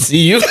person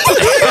see you?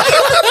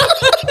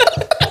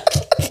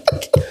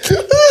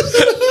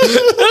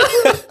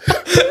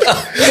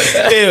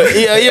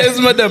 Yes,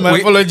 madam, I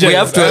apologize. we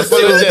have to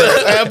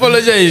I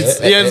apologize.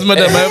 Yes,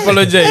 madam, I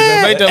apologize.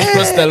 I might have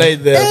crossed the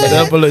line there, but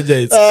I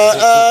apologize.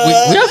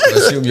 We have to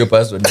assume your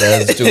person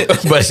does too.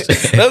 But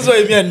That's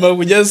why me and Mark,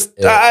 we just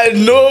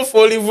no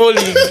falling.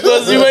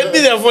 Because you might be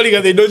there falling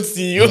and they don't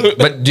see you.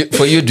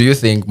 for you, do you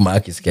think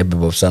Mark is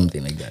capable of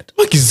something like that?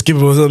 Mark is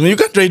capable of something. You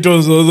can't try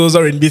those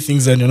R&B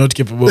things and you're not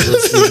capable of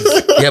those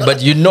things. Yeah,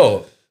 but you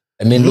know,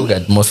 I mean, look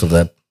at most of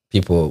the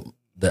people,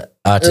 the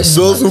artists.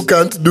 Those who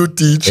can't do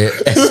teach.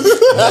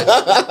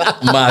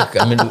 Mark,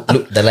 I mean,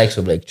 look, the likes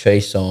of like Trey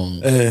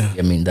Songz.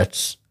 I mean,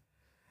 that's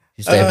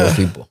his type of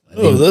people. I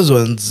No, think- those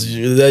ones,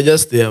 they're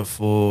just there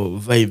for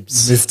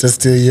vibes. Mr.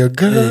 Still your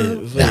girl.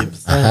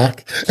 Vibes. Uh-huh.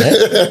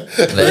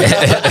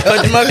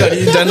 But Mark are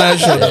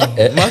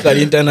international. Mark are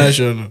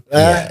international.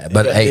 Yeah,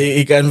 but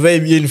He can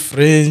vibe in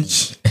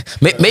French.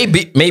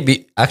 maybe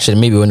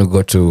when we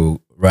go to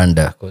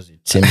Rwanda? Because it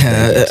seems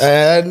like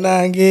I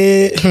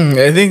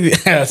think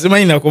sema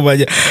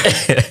inakubaja.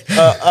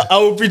 I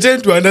will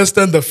pretend to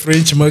understand the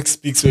French Mark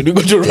speaks when you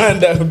go to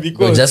Rwanda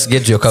because just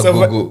get your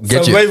Google,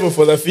 survival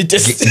for the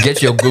fittest.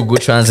 Get your Google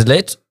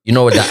Translate. You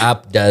know the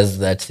app does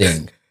that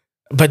thing.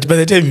 But by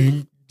the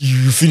time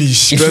you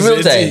finish, It's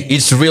real time.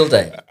 It's real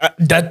time.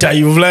 Data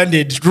you've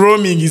landed.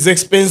 Roaming is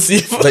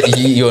expensive. But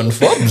you're on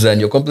Forbes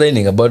and you're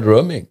complaining about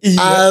roaming.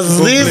 As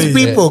these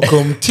people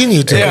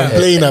continue to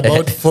complain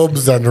about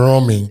Forbes and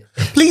roaming,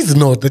 please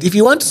note that if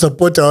you want to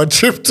support our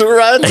trip to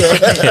Rwanda,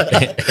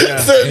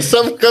 send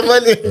some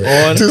money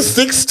to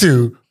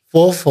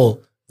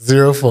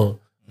 624404.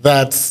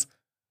 That's,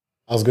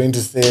 I was going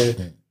to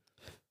say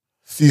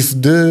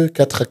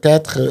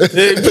 6244.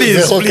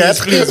 Please,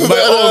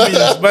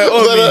 by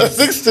all means.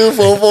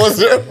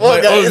 624404.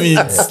 By all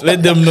means,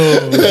 let them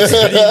know. It's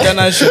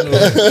international.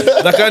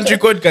 The country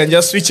code can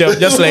just switch up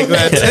just like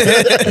that.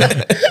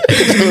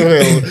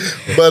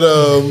 But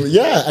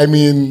yeah, I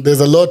mean, there's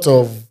a lot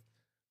of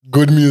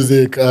good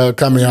music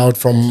coming out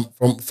from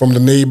the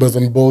neighbors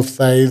on both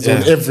sides. Yeah.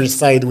 On every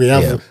side, we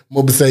have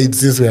mob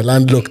sides since we are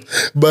landlocked.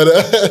 But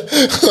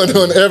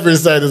on every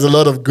side, there's a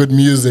lot of good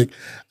music.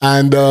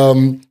 And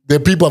the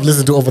people I've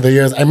listened to over the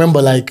years, I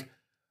remember like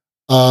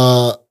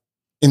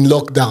in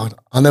lockdown,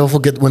 I'll never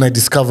forget when I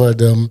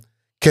discovered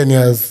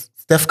Kenya's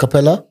Steph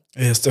Capella.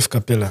 Yeah, Steph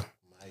Capella.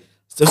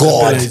 Steph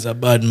Capella is a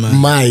bad man.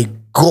 My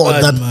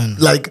God, Bad that man.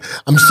 like,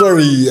 I'm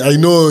sorry, I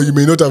know you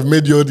may not have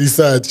made your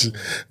research,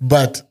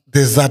 but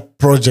there's that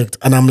project,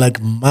 and I'm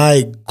like,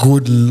 my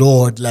good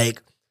Lord,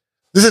 like,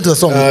 listen to a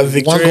song, Wango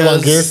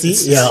Victoria's-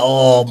 Wangesi. Yeah,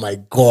 oh my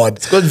God.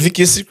 It's called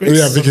Vicky's Secrets.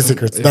 Yeah, Vicky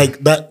Secrets.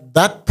 Like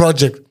that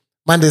project,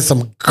 man, there's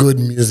some good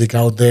music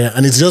out there,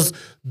 and it's just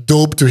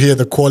dope to hear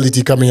the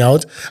quality coming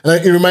out.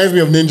 And it reminds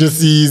me of Ninja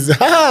C's.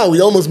 We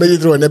almost made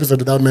it through an episode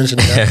without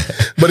mentioning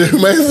that. But it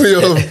reminds me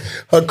of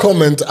her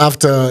comment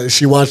after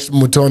she watched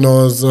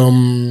Mutono's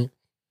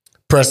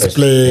press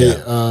play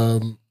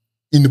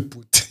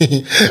input,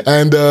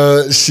 and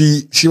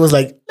she was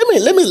like, let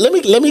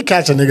me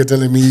catch a nigga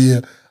telling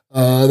me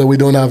that we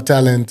don't have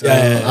talent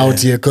out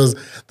here, because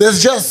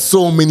there's just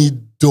so many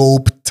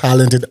dope,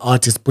 talented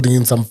artists putting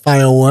in some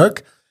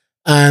firework.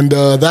 And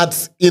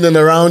that's in and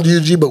around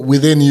UG, but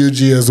within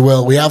UG as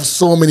well. We have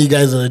so many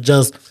guys that are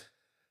just,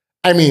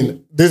 I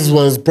mean, this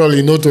was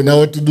probably not on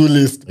our to-do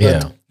list,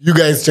 but you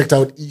guys checked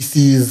out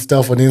EC's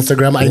stuff on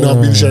Instagram. I know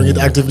I've been sharing it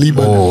actively,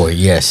 but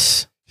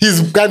yes.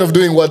 he's kind of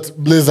doing what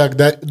Blizzak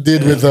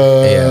did with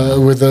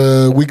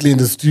Weekly in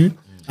the Stew.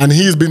 And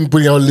he's been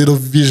putting out little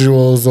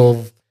visuals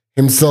of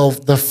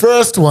himself. The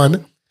first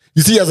one,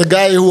 you see, as a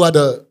guy who had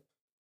a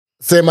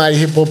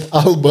semi-hip-hop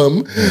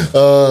album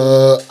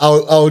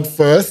out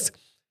first.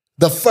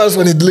 The first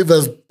one he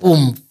delivers,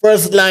 boom.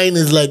 First line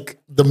is like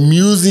the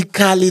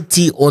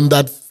musicality on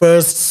that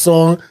first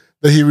song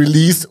that he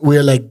released.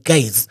 We're like,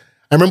 guys,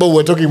 I remember we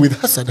were talking with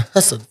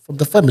Hassan from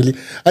the family,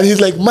 and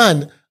he's like,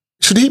 man,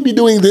 should he be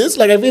doing this?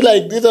 Like, I feel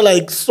like these are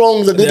like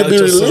songs that need to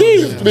be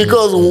released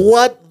because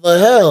what the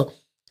hell?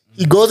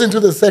 He goes into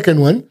the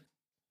second one,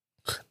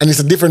 and it's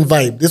a different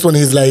vibe. This one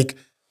is like,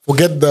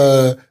 forget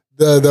the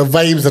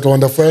vibes that were on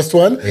the first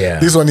one. Yeah.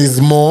 This one is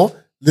more,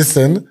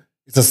 listen,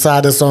 it's a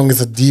sadder song, it's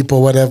a deeper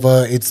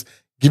whatever. It's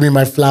give me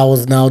my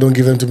flowers now, don't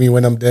give them to me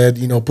when I'm dead.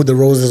 You know, put the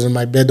roses on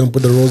my bed, don't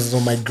put the roses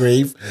on my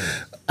grave.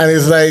 And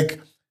it's like,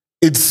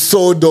 it's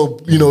so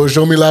dope. You know,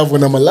 show me love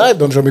when I'm alive,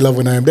 don't show me love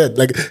when I am dead.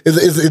 Like,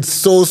 it's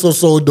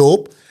so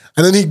dope.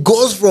 And then he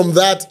goes from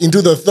that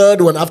into the third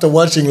one after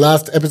watching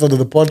last episode of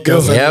the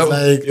podcast. And it's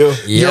like,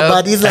 your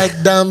body's like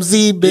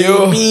Damsey,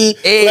 baby.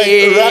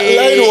 Hey. Like,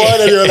 line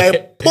one, and you're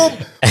like, boom,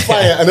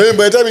 fire. And then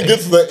by the time it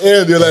gets to the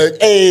end, you're like,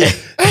 hey,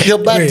 your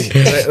body.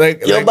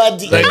 Your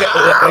body. Like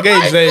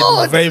guy is like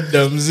vibe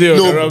Damsey.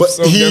 No, but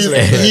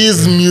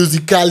his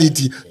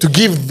musicality, to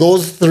give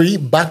those three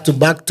back to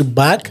back to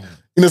back,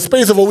 in the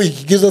space of a week,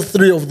 he gives us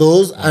three of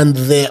those, and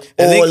they're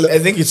I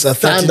think it's a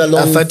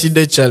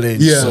 30-day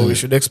challenge, so we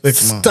should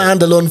expect more.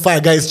 Standalone fire.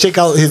 Guys, check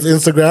out his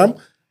Instagram,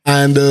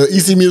 and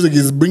EC Music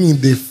is bringing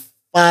the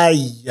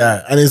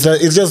fire, and it's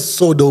just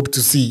so dope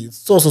to see. It's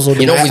so dope.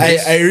 You know,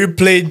 I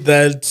replayed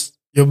that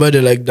your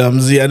body like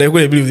Damsey, and I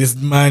couldn't believe this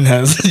man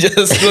has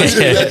just The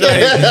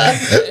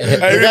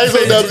guys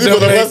on Damsey for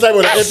the first time on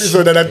an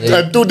episode, and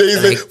at 2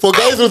 days later, for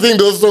guys who think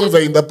those songs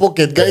are in the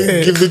pocket, guys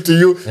gives it to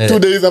you 2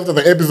 days after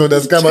the episode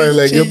has come out,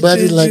 like, your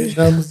body like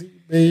Damsey,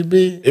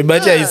 baby.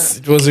 Imagine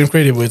it was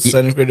incredible. It's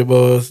an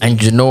incredible.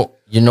 And you know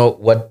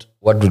what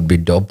would be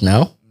dope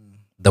now?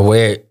 The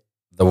way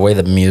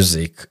the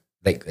music,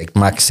 like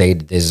Mark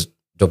said, there's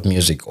dope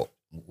music.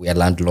 We are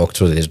landlocked,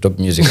 so there's dope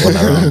music all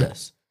around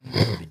us.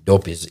 What would be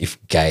dope is if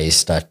guys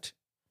start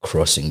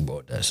crossing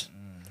borders.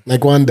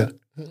 Like Wanda.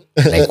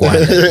 Like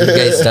Wanda. You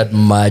guys start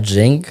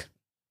merging.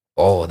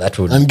 Oh, that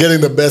would... And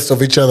getting the best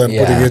of each other and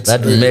putting it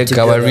that would make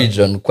together. our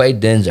region quite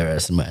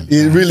dangerous, man.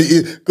 It really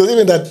is. Because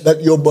even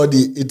that your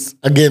body, it's,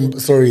 again,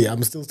 sorry,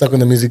 I'm still stuck on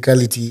the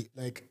musicality.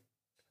 Like,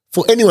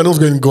 for anyone who's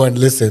going to go and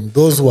listen,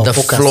 those who are The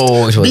focused,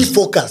 flow was be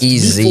focused,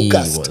 easy, be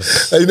focused.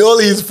 was- In all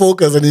his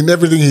focus and in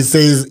everything he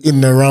says in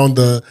and around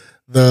the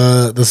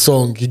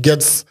song, he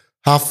gets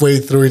halfway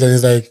through it and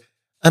he's like,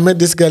 I met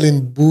this girl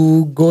in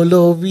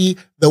Bugolobi.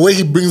 The way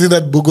he brings in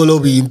that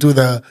Bugolobi into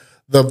the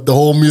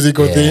whole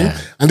musical thing,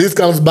 and this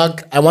comes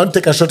back. I want to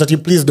take a shot at you.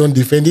 Please don't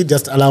defend it.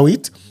 Just allow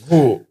it.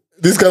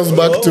 This comes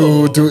back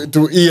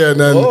to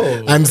Ian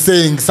and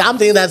saying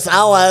something that's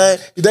our.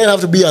 It doesn't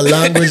have to be a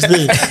language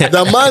thing.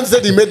 The man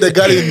said he met the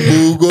girl in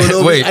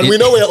Bugolobi, Wait, and we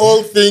know we're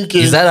all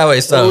thinking. Is that how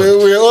it sounds?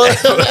 We're all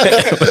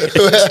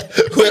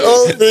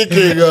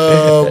thinking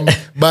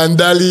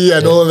Bandali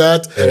and all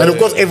that. And of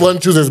course, everyone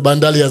chooses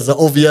Bandali as the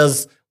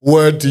obvious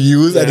word to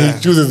use, and he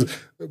chooses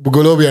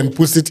Bugolobi and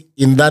puts it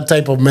in that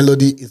type of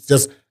melody. It's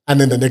just, and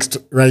then the next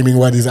rhyming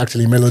word is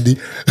actually melody.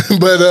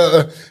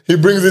 But he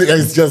brings it,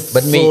 and it's just.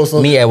 But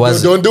I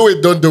was. No, Don't do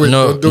it. Don't do it.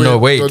 No, don't do no, it,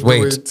 wait, don't do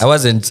wait. it. I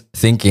wasn't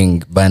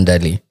thinking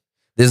Bandali.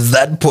 There's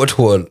that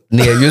pothole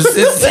near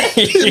UCC.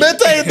 He met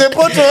her in the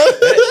portal.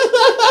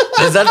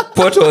 There's that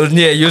pothole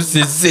near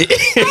UCC.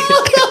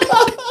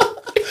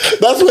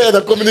 That's where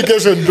the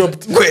communication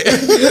dropped. Wait.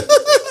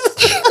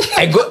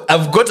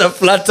 I've got a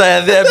flat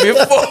tire there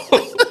before.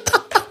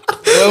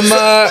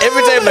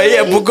 Every time I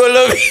hear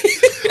Bugolobi,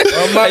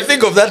 I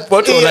think of that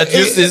pothole at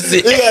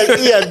UCC.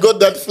 He had got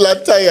that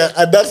flat tire,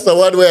 and that's the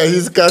one where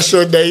his car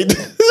show died.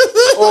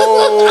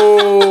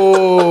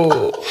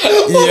 Oh,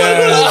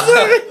 yeah.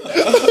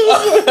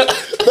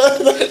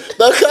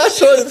 The car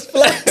show is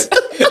flat.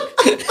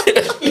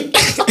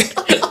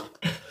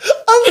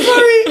 I'm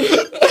sorry.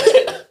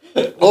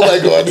 Oh my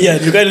god. Yeah,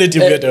 you can't let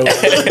him get away.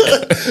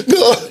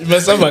 No. You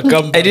must have a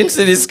comeback. I didn't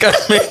see this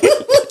coming.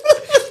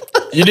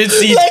 You didn't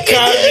see it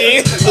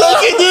coming.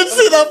 Like he didn't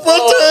see the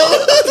photo.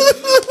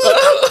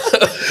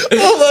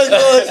 Oh my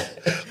god.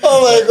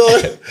 Oh my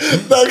god.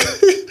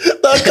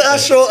 The car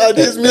show and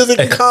his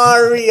music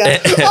career.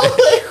 Oh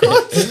my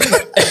god.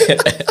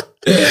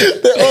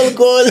 They're all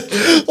gone.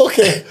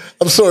 Okay.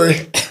 I'm sorry,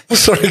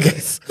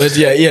 guys. But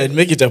yeah,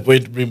 make it a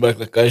point to bring back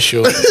the cash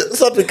show.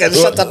 So we can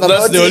shut up That's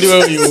about the only it.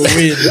 way we will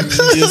win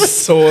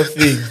this whole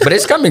thing. But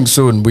it's coming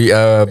soon. We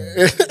are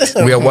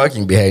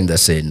working behind the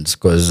scenes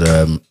because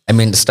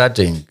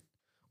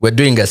we're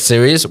doing a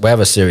series. We have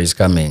a series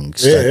coming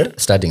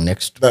starting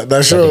next.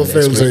 That show starting next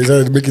failed, so week. he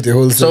said make it a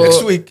whole So series.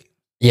 Next week.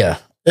 Yeah.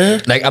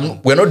 Like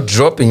we're not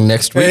dropping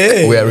next week.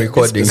 Hey, we are it's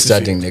recording specific.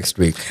 starting next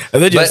week. I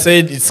thought you But-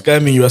 said it's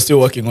coming. You are still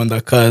working on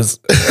the cars.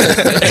 We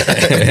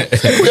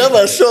have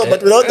a show,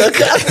 but without the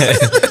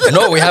cast.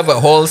 No, we have a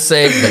whole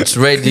set that's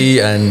ready,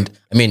 and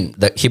I mean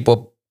the hip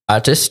hop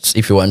artists.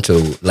 If you want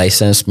to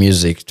license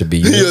music to be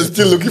You're used,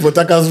 still looking for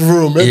Taka's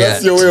room. And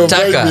that's your way of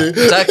Taka, finding.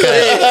 Taka.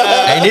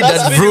 I need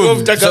that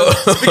vroom.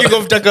 Speaking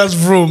of Taka's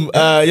room,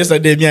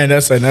 yesterday me and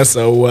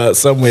Asa were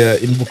somewhere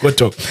in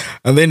Bukoto,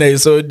 and then I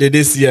saw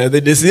Dedesi, and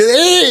then they said,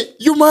 "Hey,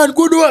 you man,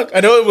 good work!"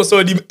 And I almost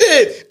saw him.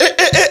 Hey.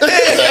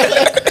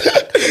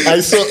 He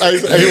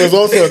was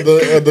also on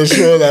the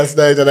show last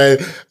night, and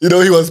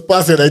he was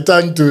passing. I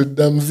turned to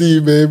Damzi,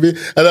 baby,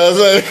 and I was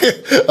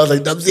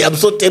like, Damzi, I'm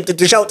so tempted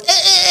to shout,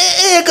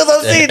 because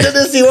I'm seeing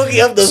Damzi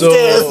walking up the So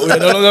stairs. we're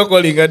no longer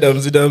calling her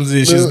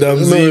Damzi. She's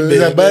Damzi,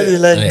 It's a body baby.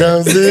 like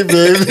Damzi,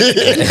 baby.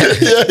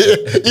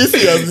 yeah.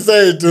 Easy has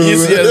decided to.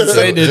 Easy has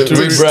decided to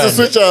rebrand.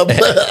 switch up.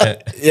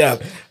 Yeah.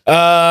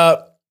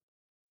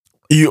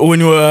 When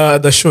you were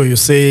at the show, you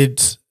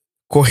said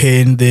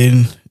Cohen,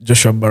 then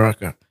Joshua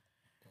Baraka.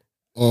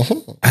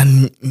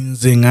 And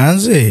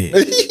Nzenganze,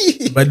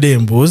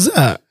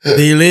 Badembuza,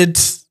 they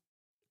let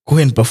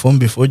Cohen perform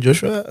before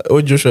Joshua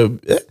or Joshua.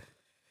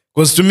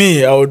 Because to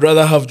me, I would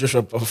rather have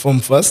Joshua perform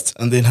first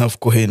and then have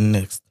Cohen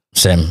next.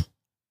 Same.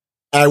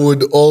 I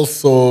would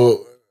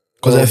also.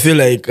 Because I feel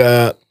like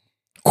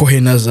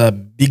Cohen has a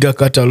bigger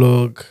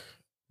catalog,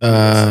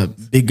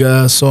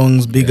 bigger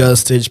songs, bigger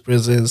stage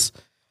presence.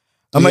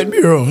 I might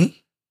be wrong.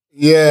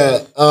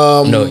 Yeah.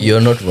 No,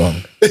 you're not wrong.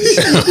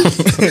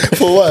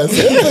 For what?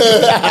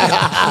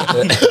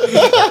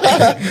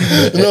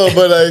 No,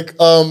 but like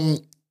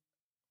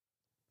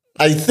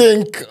I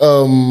think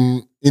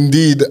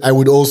indeed I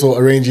would also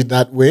arrange it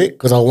that way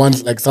because I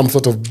want like some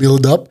sort of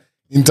build up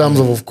in terms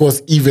of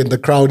course, even the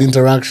crowd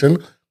interaction.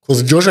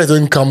 Because Joshua is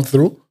going to come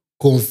through,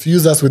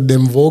 confuse us with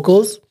them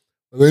vocals.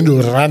 We're going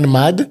to run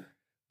mad.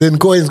 Then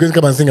Cohen is going to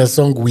come and sing a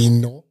song we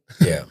know.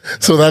 Yeah.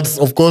 So that's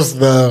of course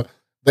the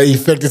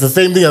effect. It's the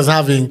same thing as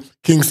having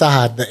King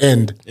Saha at the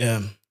end.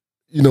 Yeah.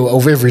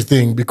 Of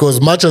everything, because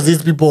much as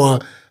these people are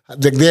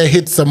like their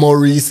hits are more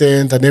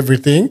recent and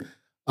everything,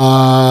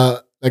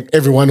 like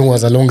everyone who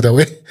was along the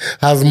way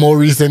has more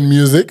recent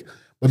music,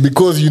 but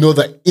because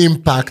the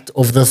impact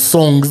of the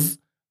songs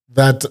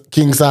that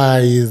King Sai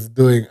is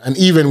doing, and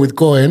even with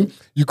Cohen,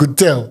 you could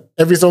tell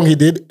every song he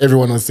did,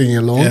 everyone was singing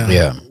along,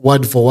 Yeah.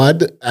 word for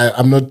word. I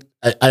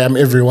am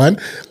everyone,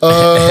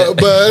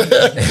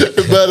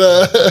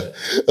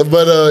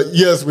 but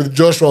yes, with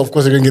Joshua, of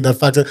course, you're gonna get that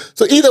factor.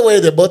 So either way,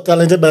 they're both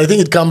talented, but I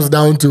think it comes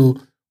down to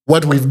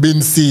what we've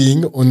been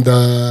seeing on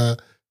the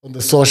on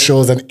the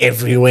socials and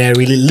everywhere,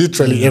 really,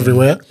 literally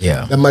everywhere.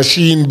 Yeah. The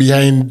machine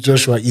behind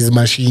Joshua is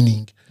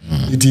machining.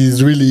 It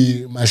is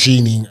really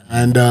machining.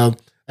 And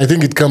I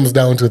think it comes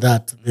down to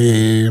that.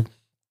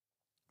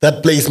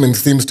 That placement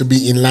seems to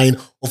be in line.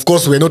 Of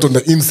course, we're not on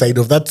the inside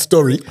of that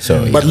story,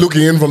 but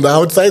looking in from the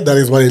outside, that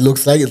is what it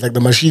looks like. It's like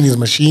the machine is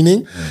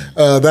machining.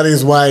 That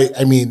is why,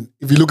 I mean,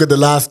 if you look at the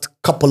last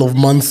couple of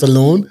months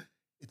alone,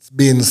 it's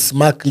been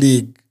Smack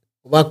League,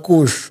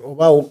 Kush.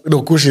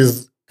 Kush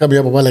is coming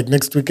up about like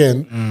next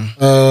weekend.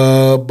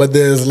 But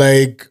there's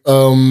like,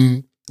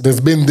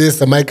 there's been this,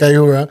 Mike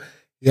Ayura,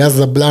 he has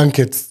the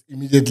blankets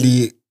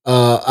immediately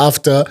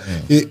after.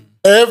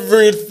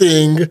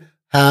 Everything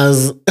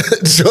has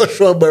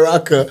Joshua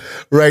Baraka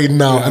right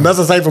now. And that's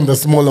aside from the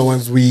smaller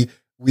ones we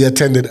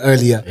attended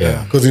earlier.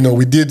 Because,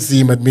 we did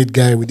see him at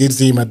Mid-Guy. We did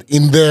see him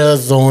in their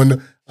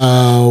zone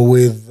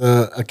with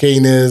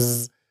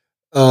Akane's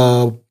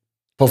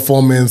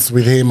performance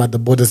with him at the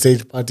Border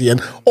Stage Party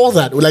and all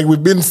that. Like,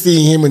 we've been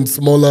seeing him in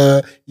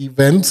smaller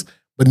events,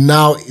 but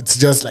now it's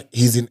just like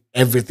he's in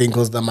everything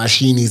because the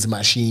machine is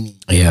machining.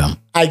 Yeah.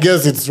 I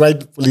guess it's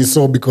rightfully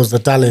so because the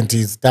talent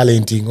is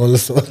talenting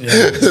also.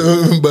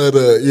 But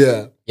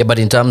yeah. Yeah, but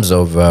in terms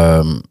of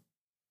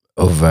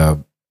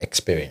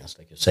experience,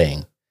 like you're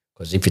saying,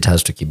 because if it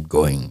has to keep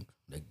going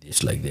like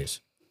this,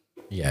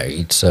 yeah,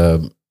 it's I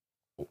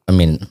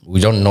mean,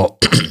 we don't know.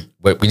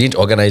 But we didn't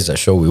organize a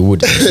show, we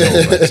wouldn't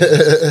know.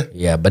 But,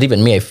 yeah, but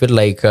even me, I feel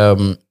like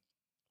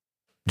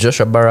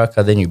Joshua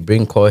Baraka, then you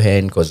bring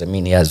Cohen, because I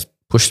mean, he has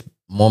pushed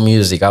more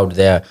music out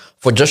there.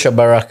 For Joshua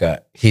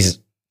Baraka, he's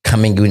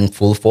coming in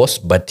full force,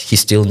 but he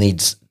still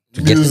needs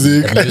to get the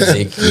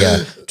music,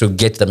 to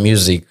get the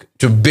music,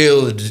 to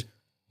build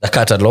the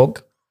catalog.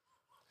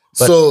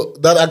 But so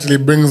that actually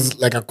brings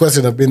like a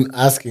question I've been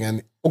asking.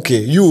 And okay,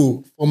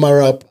 you, former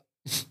rap,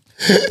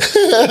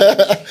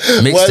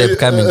 mixtape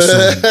coming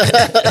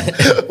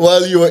soon.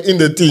 While you were in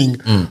the thing,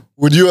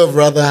 would you have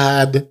rather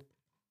had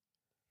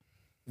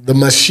the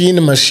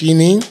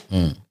machining,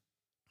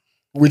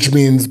 which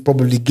means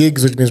probably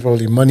gigs, which means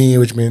probably money,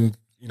 which means,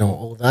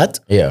 all that?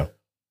 Yeah.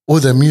 Or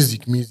the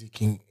music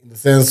in the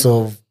sense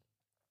of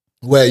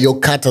where your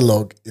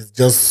catalog is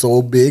just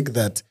so big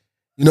that,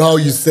 how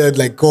you said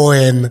like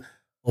Cohen,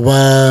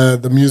 where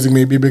the music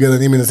may be bigger than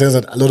him in the sense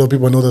that a lot of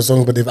people know the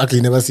songs, but they've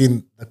actually never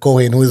seen the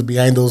Cohen who is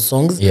behind those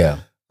songs. Yeah.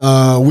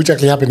 Which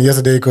actually happened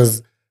yesterday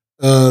because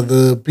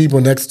the people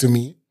next to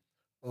me,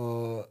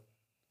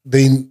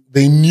 they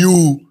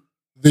knew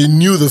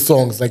the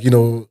songs. Like,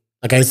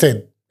 like I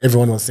said,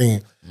 everyone was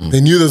singing.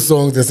 They knew the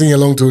songs. They're singing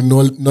along to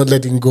Not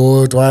Letting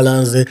Go, to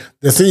Islands.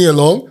 They're singing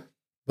along,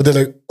 but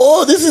they're like,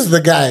 oh, this is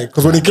the guy.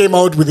 Because when he came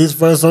out with his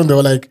first song, they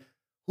were like,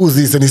 who's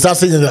this? And he started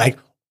singing, they're like,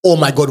 oh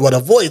my God, what a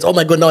voice. Oh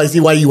my God, now I see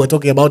why you were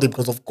talking about it.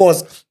 Because of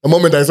course, the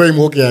moment I saw him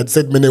walking, I had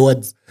said many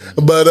words.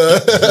 But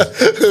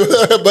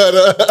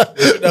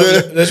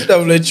they should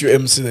have let you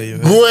MC the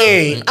event.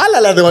 Wait,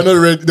 they were not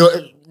ready.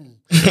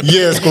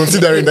 Yes,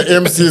 considering the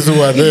MCs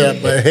who are there,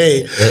 but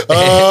hey,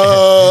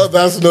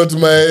 that's not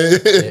my.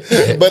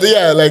 But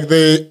yeah, like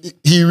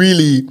he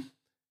really.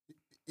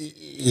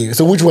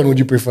 So which one would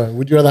you prefer?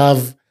 Would you rather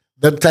have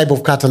that type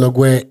of catalog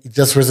where it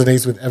just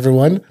resonates with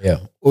everyone,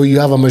 or you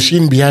have a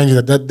machine behind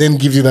you that then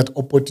gives you that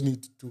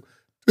opportunity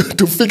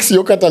to fix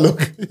your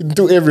catalog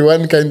into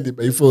everyone kind of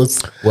by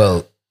force?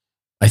 Well,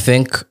 I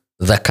think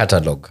the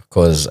catalog,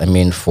 because I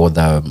mean, for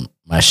the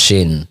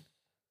machine.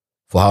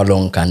 For how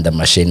long can the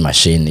machine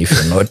if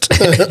you're not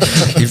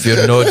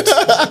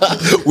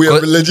we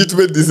have a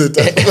legitimate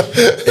disadvantage.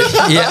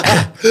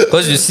 Yeah,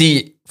 because you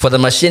see, for the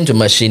machine to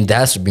machine, there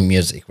has to be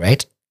music,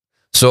 right?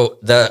 So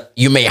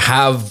you may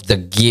have the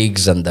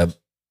gigs and the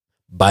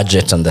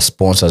budget and the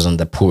sponsors and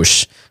the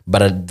push,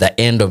 but at the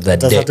end of the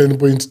day, at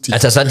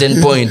a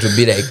certain point, to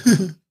be like,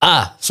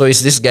 so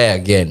it's this guy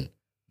again.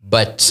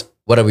 But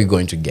what are we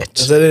going to get? At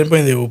a certain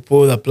point, they will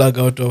pull the plug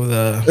out of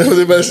the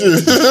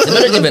machine. They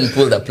might even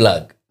pull the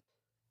plug.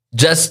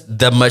 Just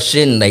the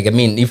machine, like, I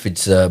mean, if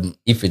it's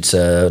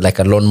like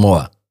a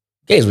lawnmower,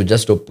 guys will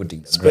just stop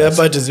putting the spare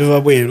parts No,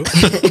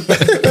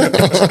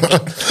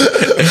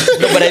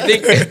 but I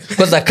think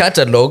because the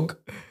catalog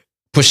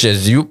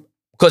pushes you,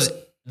 because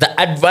the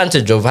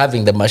advantage of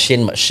having the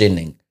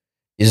machining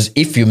is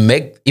if you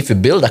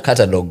build a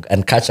catalog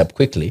and catch up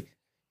quickly,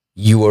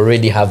 you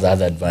already have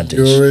that advantage.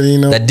 You already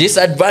know. The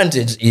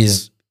disadvantage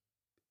is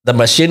the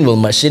machine will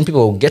machine.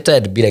 People will get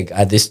tired to be like,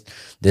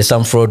 there's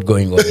some fraud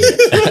going on here.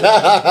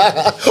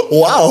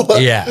 Wow.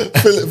 Yeah.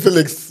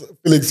 Felix,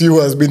 you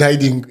has been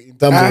hiding in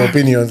terms of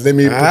opinions. Let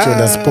me put you on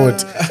the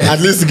spot. At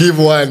least give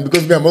one,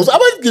 because I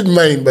might give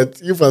mine, but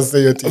you first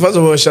say your thing. First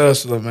of all, shout out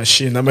to the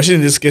machine. The machine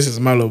in this case is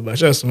Maloba.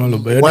 Shout out to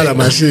Maloba. What a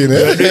machine,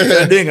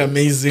 You're doing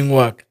amazing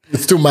work.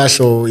 It's too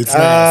martial. It's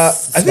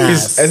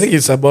nice. I think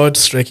it's about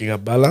striking a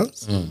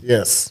balance.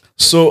 Yes.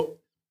 So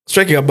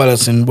striking a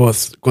balance in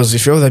both, because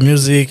if you have the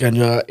music and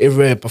you're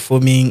everywhere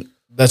performing,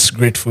 that's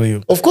great for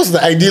you. Of course,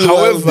 the ideal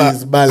world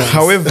is balance.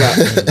 However,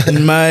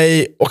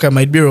 I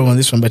might be wrong on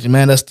this one, but in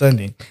my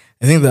understanding,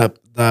 I think that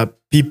the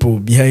people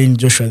behind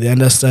Joshua, they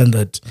understand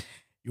that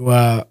you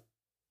are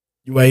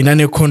you are in an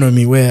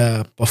economy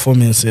where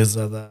performances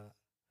are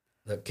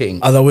The king.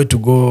 the way to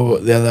go.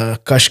 They're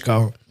the cash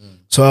cow.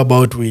 So how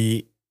about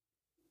we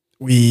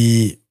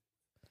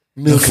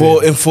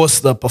enforce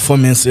the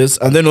performances,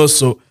 and then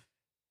also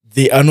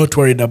they are not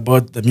worried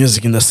about the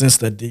music in the sense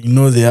that they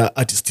know their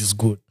artist is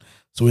good.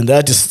 So when the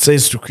artist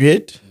says to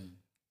create,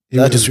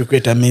 the artist will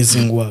create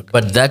amazing work.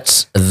 But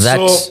that's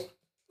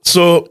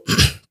So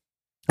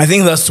I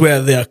think that's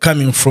where they are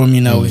coming from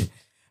in a way.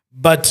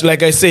 But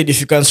like I said,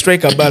 if you can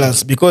strike a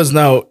balance, because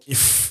now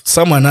if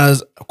someone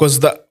has, because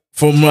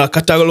from a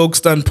catalog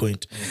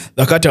standpoint,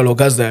 the catalog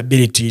has the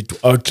ability to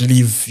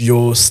outlive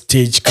your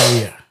stage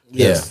career.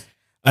 yeah.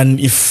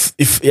 And if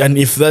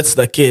that's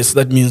the case,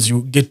 that means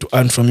you get to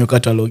earn from your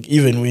catalog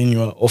even when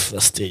you are off the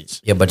stage.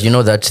 Yeah, but you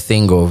know that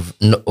thing of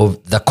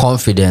the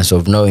confidence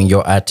of knowing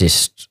your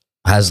artist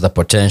has the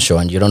potential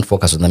and you don't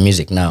focus on the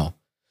music now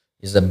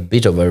is a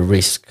bit of a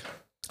risk.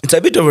 It's a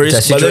bit of a risk.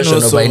 It's a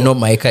situation of I know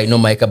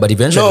Micah, but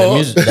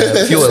eventually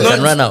the fuel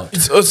can run out.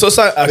 It's also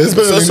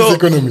Especially in this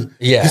economy.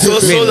 Yeah, So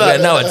we're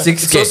now at 6K.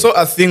 It's also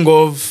a thing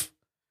of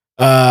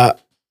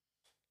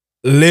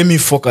let me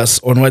focus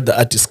on what the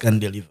artist can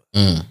deliver.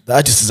 The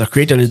artist is a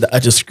creator. Let the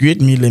artist create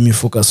me. Let me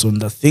focus on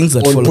the things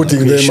that On follow putting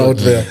the them creation. out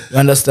there. You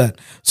understand?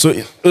 So,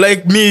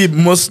 like me,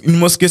 in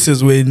most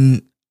cases,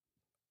 when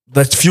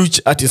that few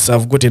artists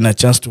have gotten a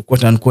chance to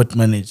quote unquote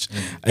manage,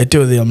 I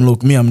tell them,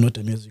 look, me, I'm not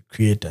a music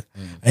creator.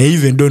 I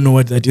even don't know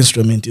what that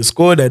instrument is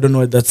called. I don't know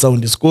what that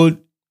sound is called.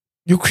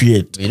 You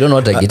create. You don't know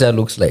what a guitar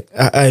looks like.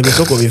 I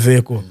talk of a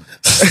vehicle.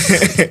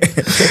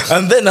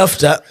 And then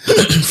after,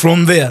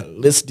 from there,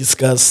 let's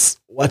discuss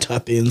what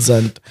happens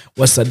and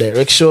what's the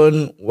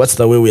direction, what's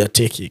the way we are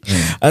taking.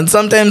 And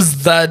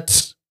sometimes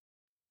that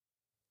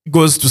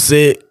goes to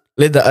say,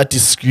 let the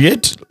artist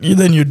create,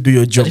 then you do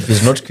your job. If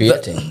he's not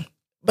creating.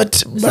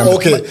 But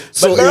Okay,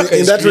 so Baraka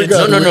in is that creating.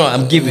 regard, No.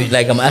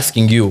 I'm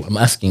asking you.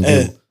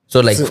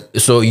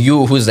 So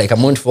you who's like,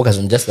 I'm going to focus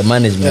on just the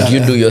management.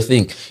 You do your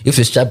thing. If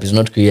his chap is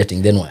not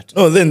creating, then what?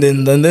 No, then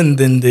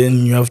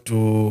you have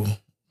to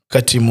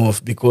cut him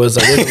off, because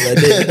at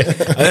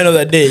the end of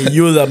the day,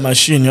 you the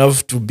machine, you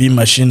have to be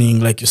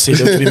machining, like you said,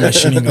 you have to be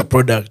machining a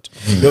product.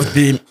 You have to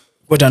be,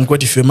 quote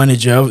unquote, if you're a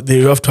manager,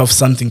 you have to have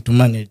something to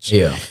manage.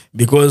 Yeah.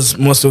 Because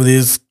most of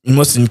these, in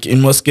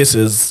most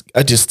cases,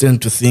 artists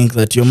tend to think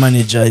that your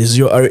manager is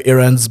your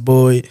errands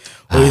boy,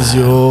 or is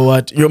your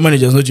what? Your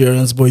manager is not your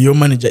errands boy. Your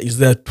manager is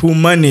there to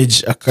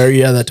manage a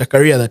career that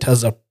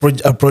has a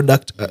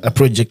project.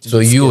 So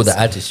you, the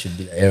artist, should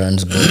be the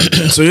errands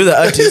boy. So you, the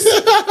artist,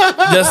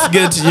 just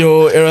get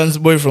your errands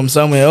boy from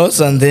somewhere else,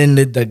 and then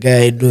let the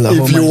guy do the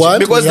whole if you management. want,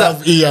 because we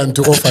have Ian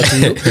to offer to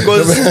you.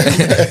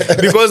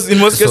 because in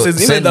most cases, So even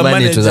send the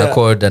money to the manager,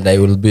 court and I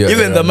will be your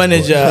even the errands boy.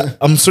 manager,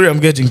 I'm sorry, I'm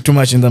getting too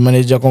much in the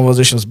manager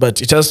conversations,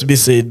 but it has to be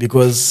said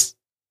because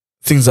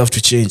things have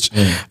to change.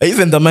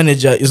 Even the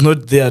manager is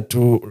not there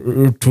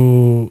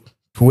to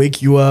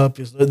wake you up.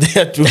 It's not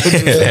there to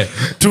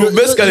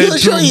basically Your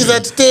show is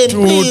at 10,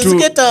 please,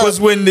 get up. Because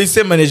when they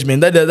say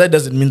management, that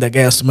doesn't mean the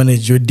guy has to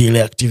manage your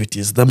daily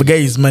activities. The guy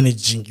is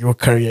managing your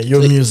career,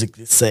 your music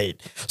this side.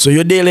 So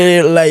your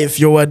daily life,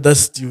 your what,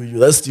 that's still you.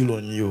 That's still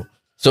on you.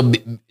 So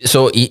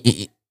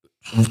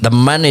the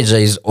manager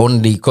is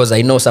only, because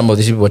I know some of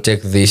these people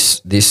take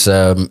this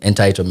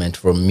entitlement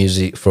from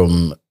music,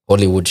 from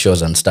Hollywood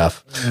shows and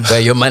stuff, where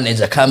your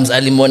manager comes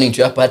early morning to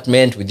your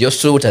apartment with your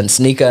suit and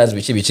sneakers,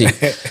 which.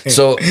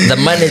 So the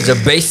manager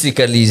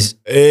basically is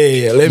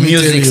let me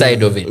music tell you,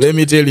 side of it. Let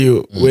me tell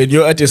you, when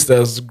your artist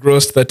has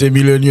grossed $30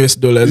 million, You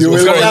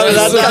will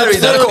carry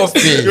the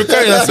coffee. You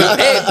carry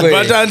that.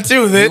 But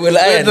until then, You will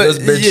iron those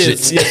bed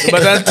sheets. yes.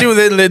 But until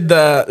then, let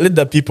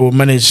the people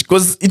manage,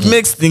 because it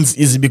makes things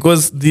easy.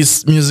 Because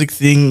this music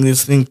thing,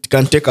 this thing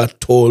can take a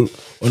toll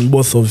on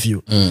both of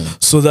you.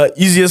 So the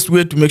easiest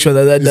way to make sure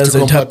that to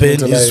doesn't happen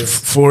is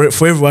compartmentalize.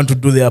 for everyone to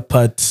do their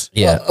part.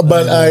 Yeah.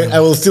 But I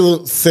will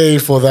still say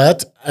for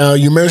that,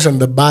 you mentioned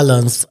the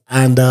balance.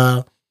 And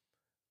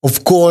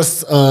of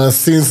course,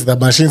 since the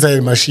machine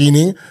started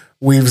machining,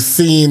 we've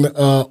seen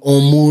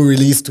Omu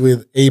released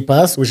with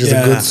APAS, which is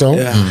a good song.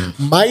 yeah.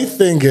 My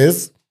thing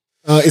is,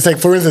 it's like,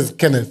 for instance,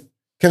 Kenneth.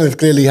 Kenneth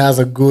clearly has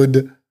a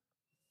good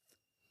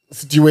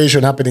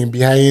situation happening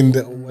behind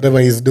whatever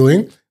he's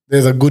doing.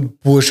 There's a good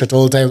push at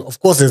all times. Of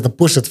course, there's the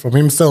push that's from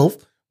himself,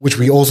 which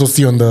we also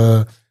see on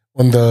the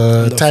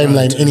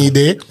timeline any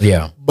day.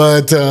 Yeah.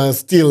 But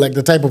still, like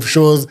the type of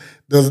shows,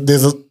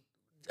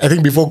 I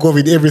think before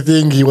COVID,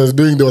 everything he was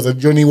doing, there was a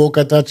Johnny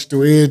Walker touch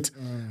to it.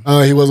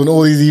 He was on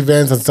all these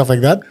events and stuff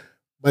like that.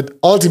 But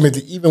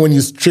ultimately, even when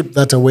you strip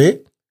that away,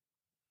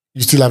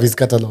 you still have his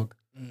catalog.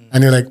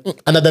 And you're like,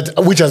 and that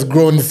which has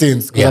grown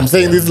since. Because I'm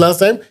saying this last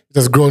time, it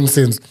has grown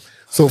since.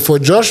 So for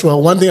Joshua,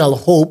 one thing I'll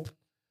hope,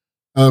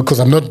 because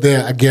I'm not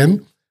there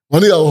again,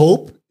 one thing I'll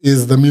hope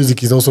is the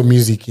music is also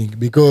musicking,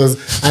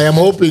 because I am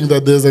hoping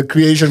that there's a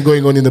creation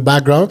going on in the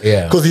background.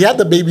 Yeah. Because he had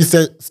the Baby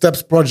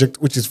Steps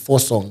project, which is 4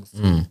 songs.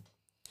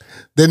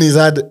 Then he's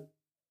had,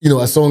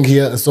 a song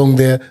here, a song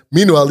there.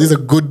 Meanwhile, these are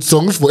good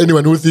songs for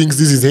anyone who thinks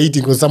this is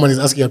hating because someone is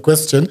asking a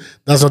question.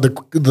 That's not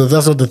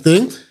the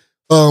thing.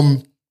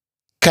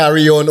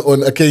 Carry On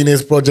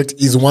Akane's project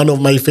is one of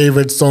my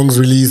favorite songs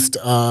released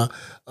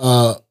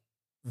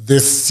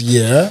this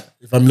year.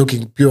 If I'm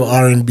looking pure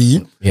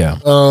R&B, Yeah.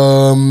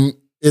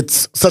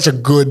 it's such a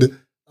good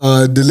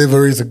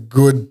delivery. It's a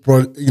good,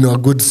 a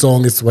good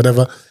song. It's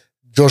whatever.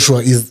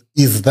 Joshua is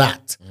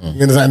that.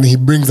 You understand? He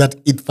brings that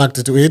it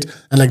factor to it.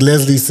 And like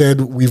Leslie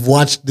said, we've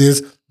watched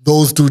this.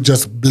 Those two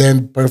just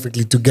blend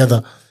perfectly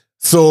together.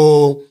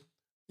 So,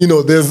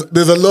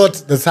 there's a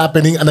lot that's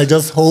happening, and I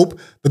just hope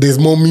that there's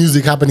more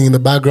music happening in the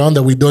background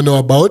that we don't know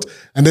about.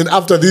 And then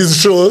after these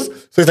shows,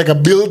 so it's like a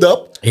build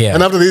up. Yeah.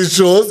 And after these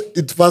shows,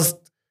 it first,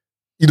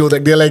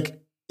 like they're like,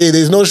 hey,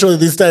 there's no show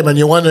this time, and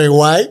you're wondering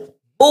why.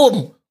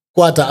 Boom,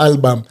 quarter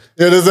album.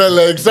 You understand?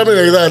 Like something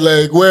like that,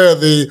 like where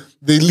they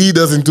lead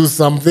us into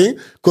something.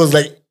 Because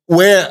like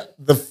where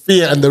the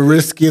fear and the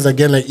risk is,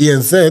 again, like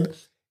Ian said,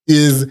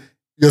 is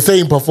you're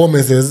saying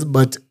performances,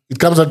 but it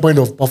comes at the point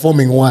of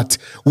performing what?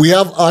 We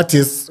have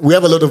artists, we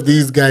have a lot of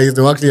these guys.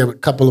 There were actually a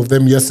couple of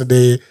them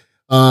yesterday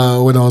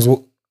when I was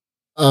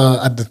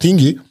at the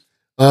thingy.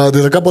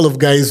 There's a couple of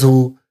guys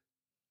who,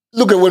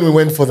 look at when we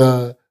went for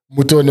the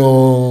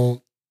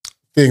Mutono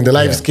thing, the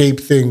Livescape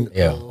thing,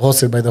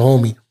 hosted by the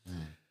homie.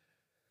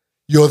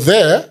 You're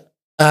there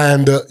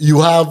and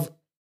you have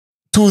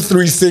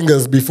 2-3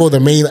 singers before the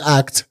main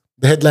act,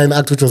 the headline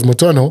act, which was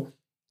Mutono.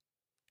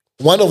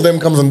 One of them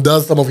comes and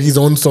does some of his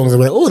own songs. And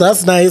we're like, oh,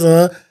 that's nice.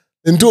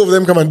 Then 2 of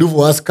them come and do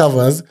for us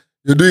covers.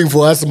 You're doing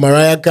for us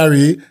Mariah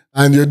Carey,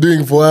 and you're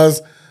doing for us.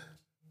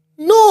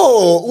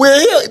 No, we're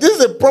here. This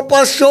is a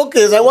proper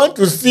showcase. I want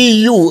to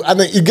see you. And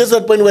then it gets to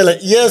that point where,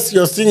 like, yes,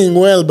 you're singing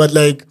well, but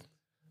like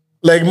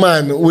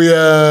man,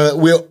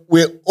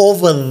 we're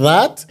over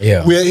that.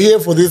 Yeah. We're here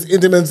for this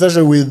intimate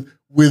session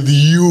with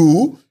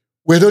you.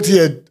 We're not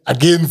here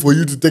again for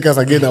you to take us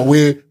again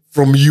away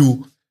from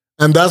you.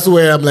 And that's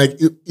where I'm like,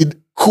 it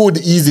could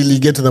easily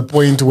get to the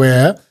point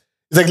where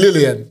it's like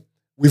Lillian.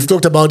 We've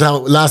talked about how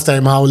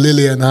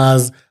Lillian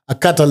has a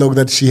catalog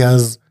that she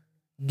has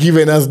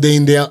given us day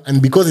in, day out. And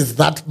because it's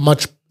that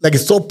much, like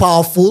it's so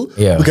powerful,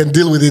 we can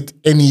deal with it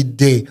any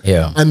day.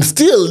 Yeah. And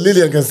still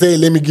Lillian can say,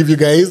 let me give you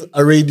guys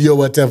a radio,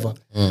 whatever.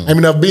 I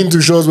mean, I've been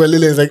to shows where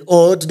Lillian's like,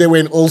 oh, today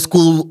we're in old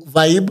school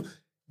vibe.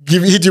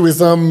 Hit you with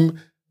some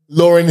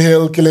Lauryn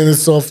Hill, Killing It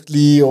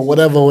Softly, or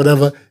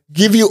whatever.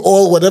 Give you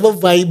all whatever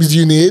vibes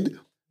you need,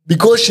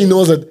 because she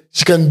knows that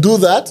she can do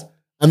that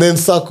and then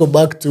circle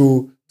back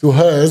to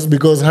hers,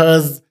 because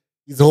hers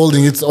is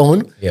holding its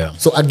own. Yeah.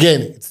 So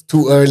again, it's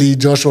too early.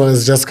 Joshua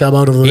has just come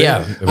out of the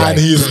right. and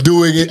he's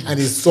doing it, and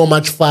he's so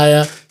much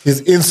fire.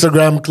 His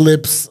Instagram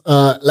clips,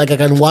 like I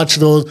can watch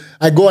those.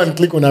 I go and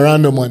click on a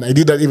random one. I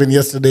did that even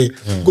yesterday.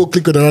 Go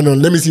click on a random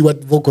one. Let me see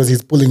what vocals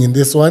he's pulling in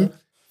this one.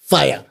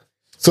 Fire.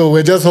 So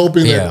we're just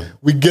hoping that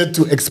we get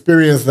to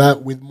experience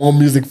that with more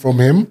music from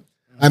him.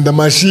 And the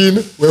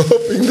machine, we're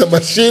hoping the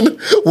machine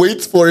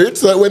waits for it,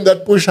 so that when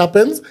that push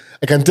happens,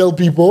 I can tell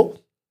people,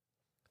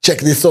 check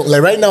this song.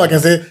 Like right now, I can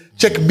say,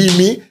 check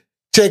Bimi,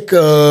 check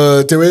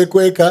Tewe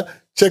Kweka,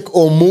 check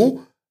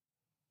Omu.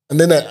 And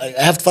then I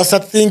have to first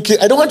start thinking.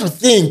 I don't want to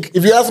think.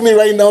 If you ask me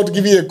right now to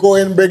give you a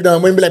Cohen breakdown,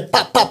 I'm going to be like,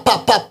 pa, pa,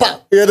 pa, pa,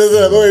 pa. Yeah,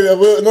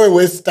 no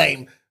waste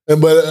time.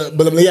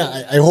 But I'm like,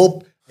 I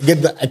hope I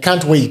get that. I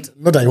can't wait.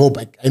 Not I hope.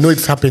 I know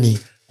it's happening.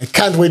 I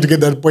can't wait to get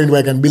that point where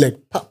I can be like,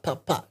 pa, pa,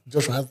 pa.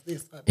 Joshua has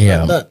this,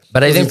 that.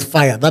 But I think it's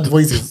fire. That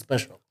voice is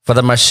special. For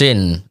the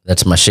machine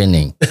that's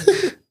machining,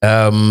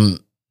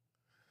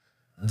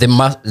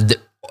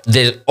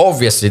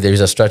 obviously there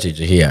is a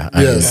strategy here.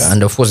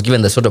 And of course,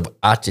 given the sort of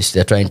artists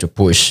they're trying to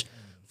push,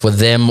 for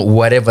them,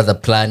 whatever the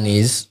plan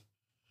is,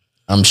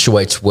 I'm sure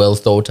it's well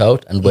thought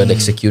out and well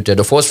executed.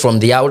 Of course, from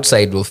the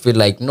outside, we'll feel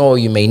like, no,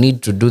 you may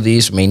need to do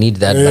this, you may need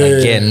that. But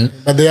again,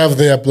 but they have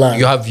their plan.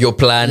 You have your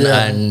plan,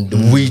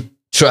 and we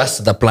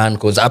trust the plan,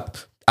 because up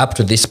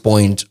to this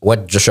point,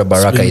 what Joshua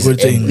Baraka is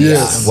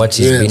what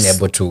he's been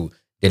able to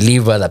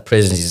deliver, the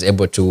presence he's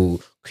able to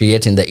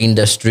create in the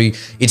industry.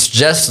 It's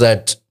just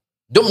that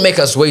don't make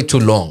us wait too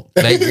long.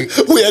 Like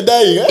we are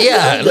dying.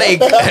 Yeah, like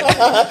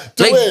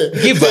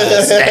give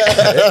us.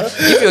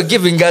 If you're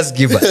giving us,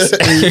 give us.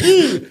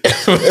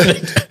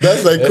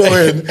 That's like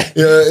Cohen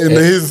in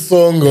his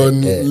song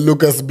on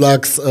Lucas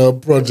Black's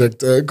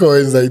project.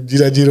 Cohen's like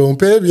Jira Jiro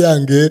Mpe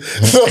Biange.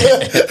 So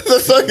the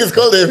song is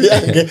called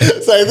Biange.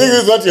 So I think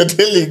this is what you're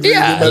telling me.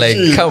 Yeah, like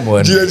come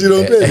on. Jira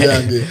Jiro Mpe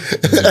Biange.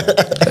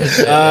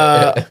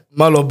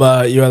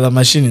 Maloba, you are the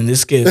machine in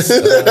this case.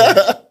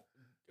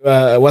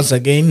 Once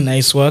again,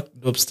 nice work,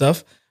 dope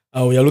stuff.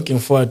 We are looking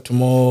forward to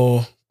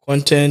more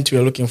content. We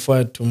are looking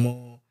forward to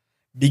more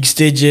big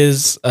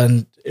stages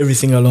and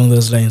everything along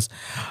those lines.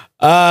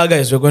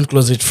 Guys, we're going to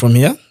close it from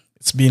here.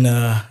 It's been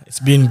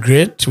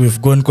great. We've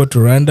gone to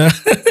Rwanda.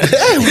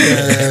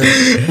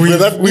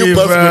 That new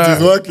passport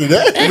is working.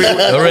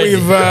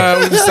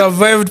 We've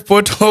survived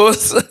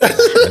potholes.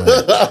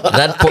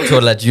 That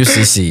pothole at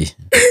UCC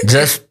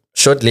just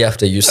shortly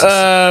after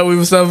UCC.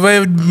 We've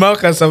survived.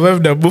 Mark has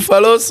survived the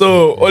Buffalo.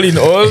 So all in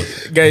all,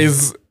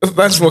 guys,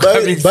 thanks for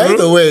coming By through.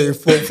 the way,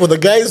 for the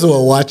guys who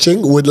are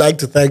watching, would like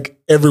to thank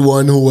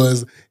everyone who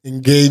was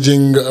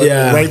engaging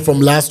right from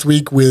last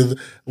week with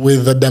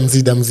the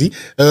Damsey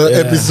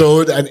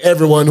episode, and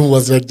everyone who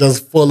was like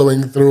just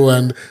following through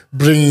and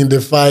bringing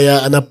the fire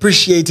and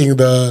appreciating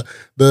the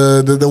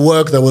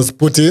work that was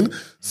put in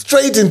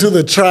straight into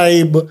the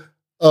tribe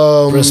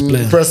press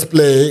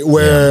play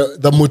where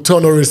the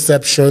Mutono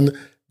reception,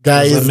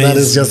 guys, that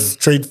is just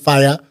straight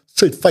fire,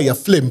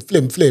 flame.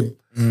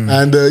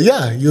 And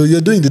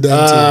you're doing the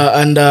damn thing.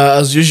 And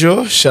as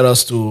usual, shout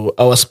outs to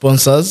our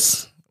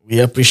sponsors. We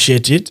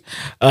appreciate it.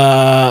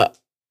 I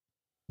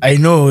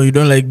know you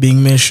don't like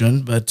being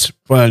mentioned, but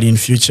probably in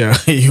future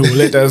you will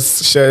let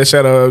us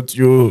shout out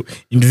you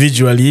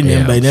individually,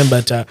 name by name.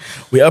 But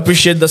we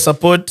appreciate the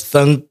support.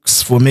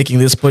 Thanks for making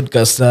this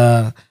podcast.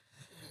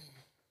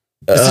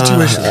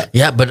 Situation.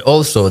 But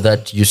also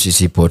that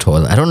UCC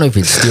pothole. I don't know if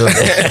it's still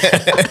there.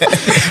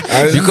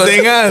 Because I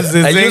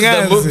use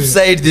the move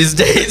side these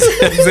days.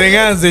 So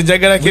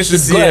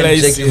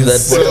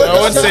I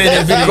won't say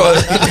anything.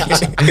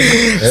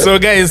 So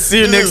guys, see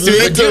you next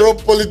week. Literal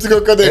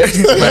political connect.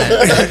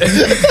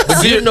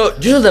 do you know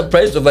the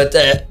price of a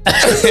tire?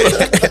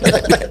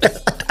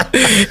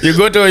 You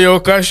go to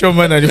your cash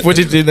man and you put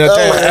it in the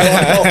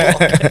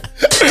tire.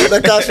 The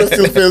cash will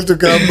still fail to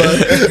come back.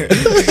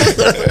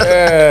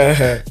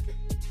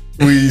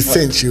 We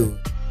sent you.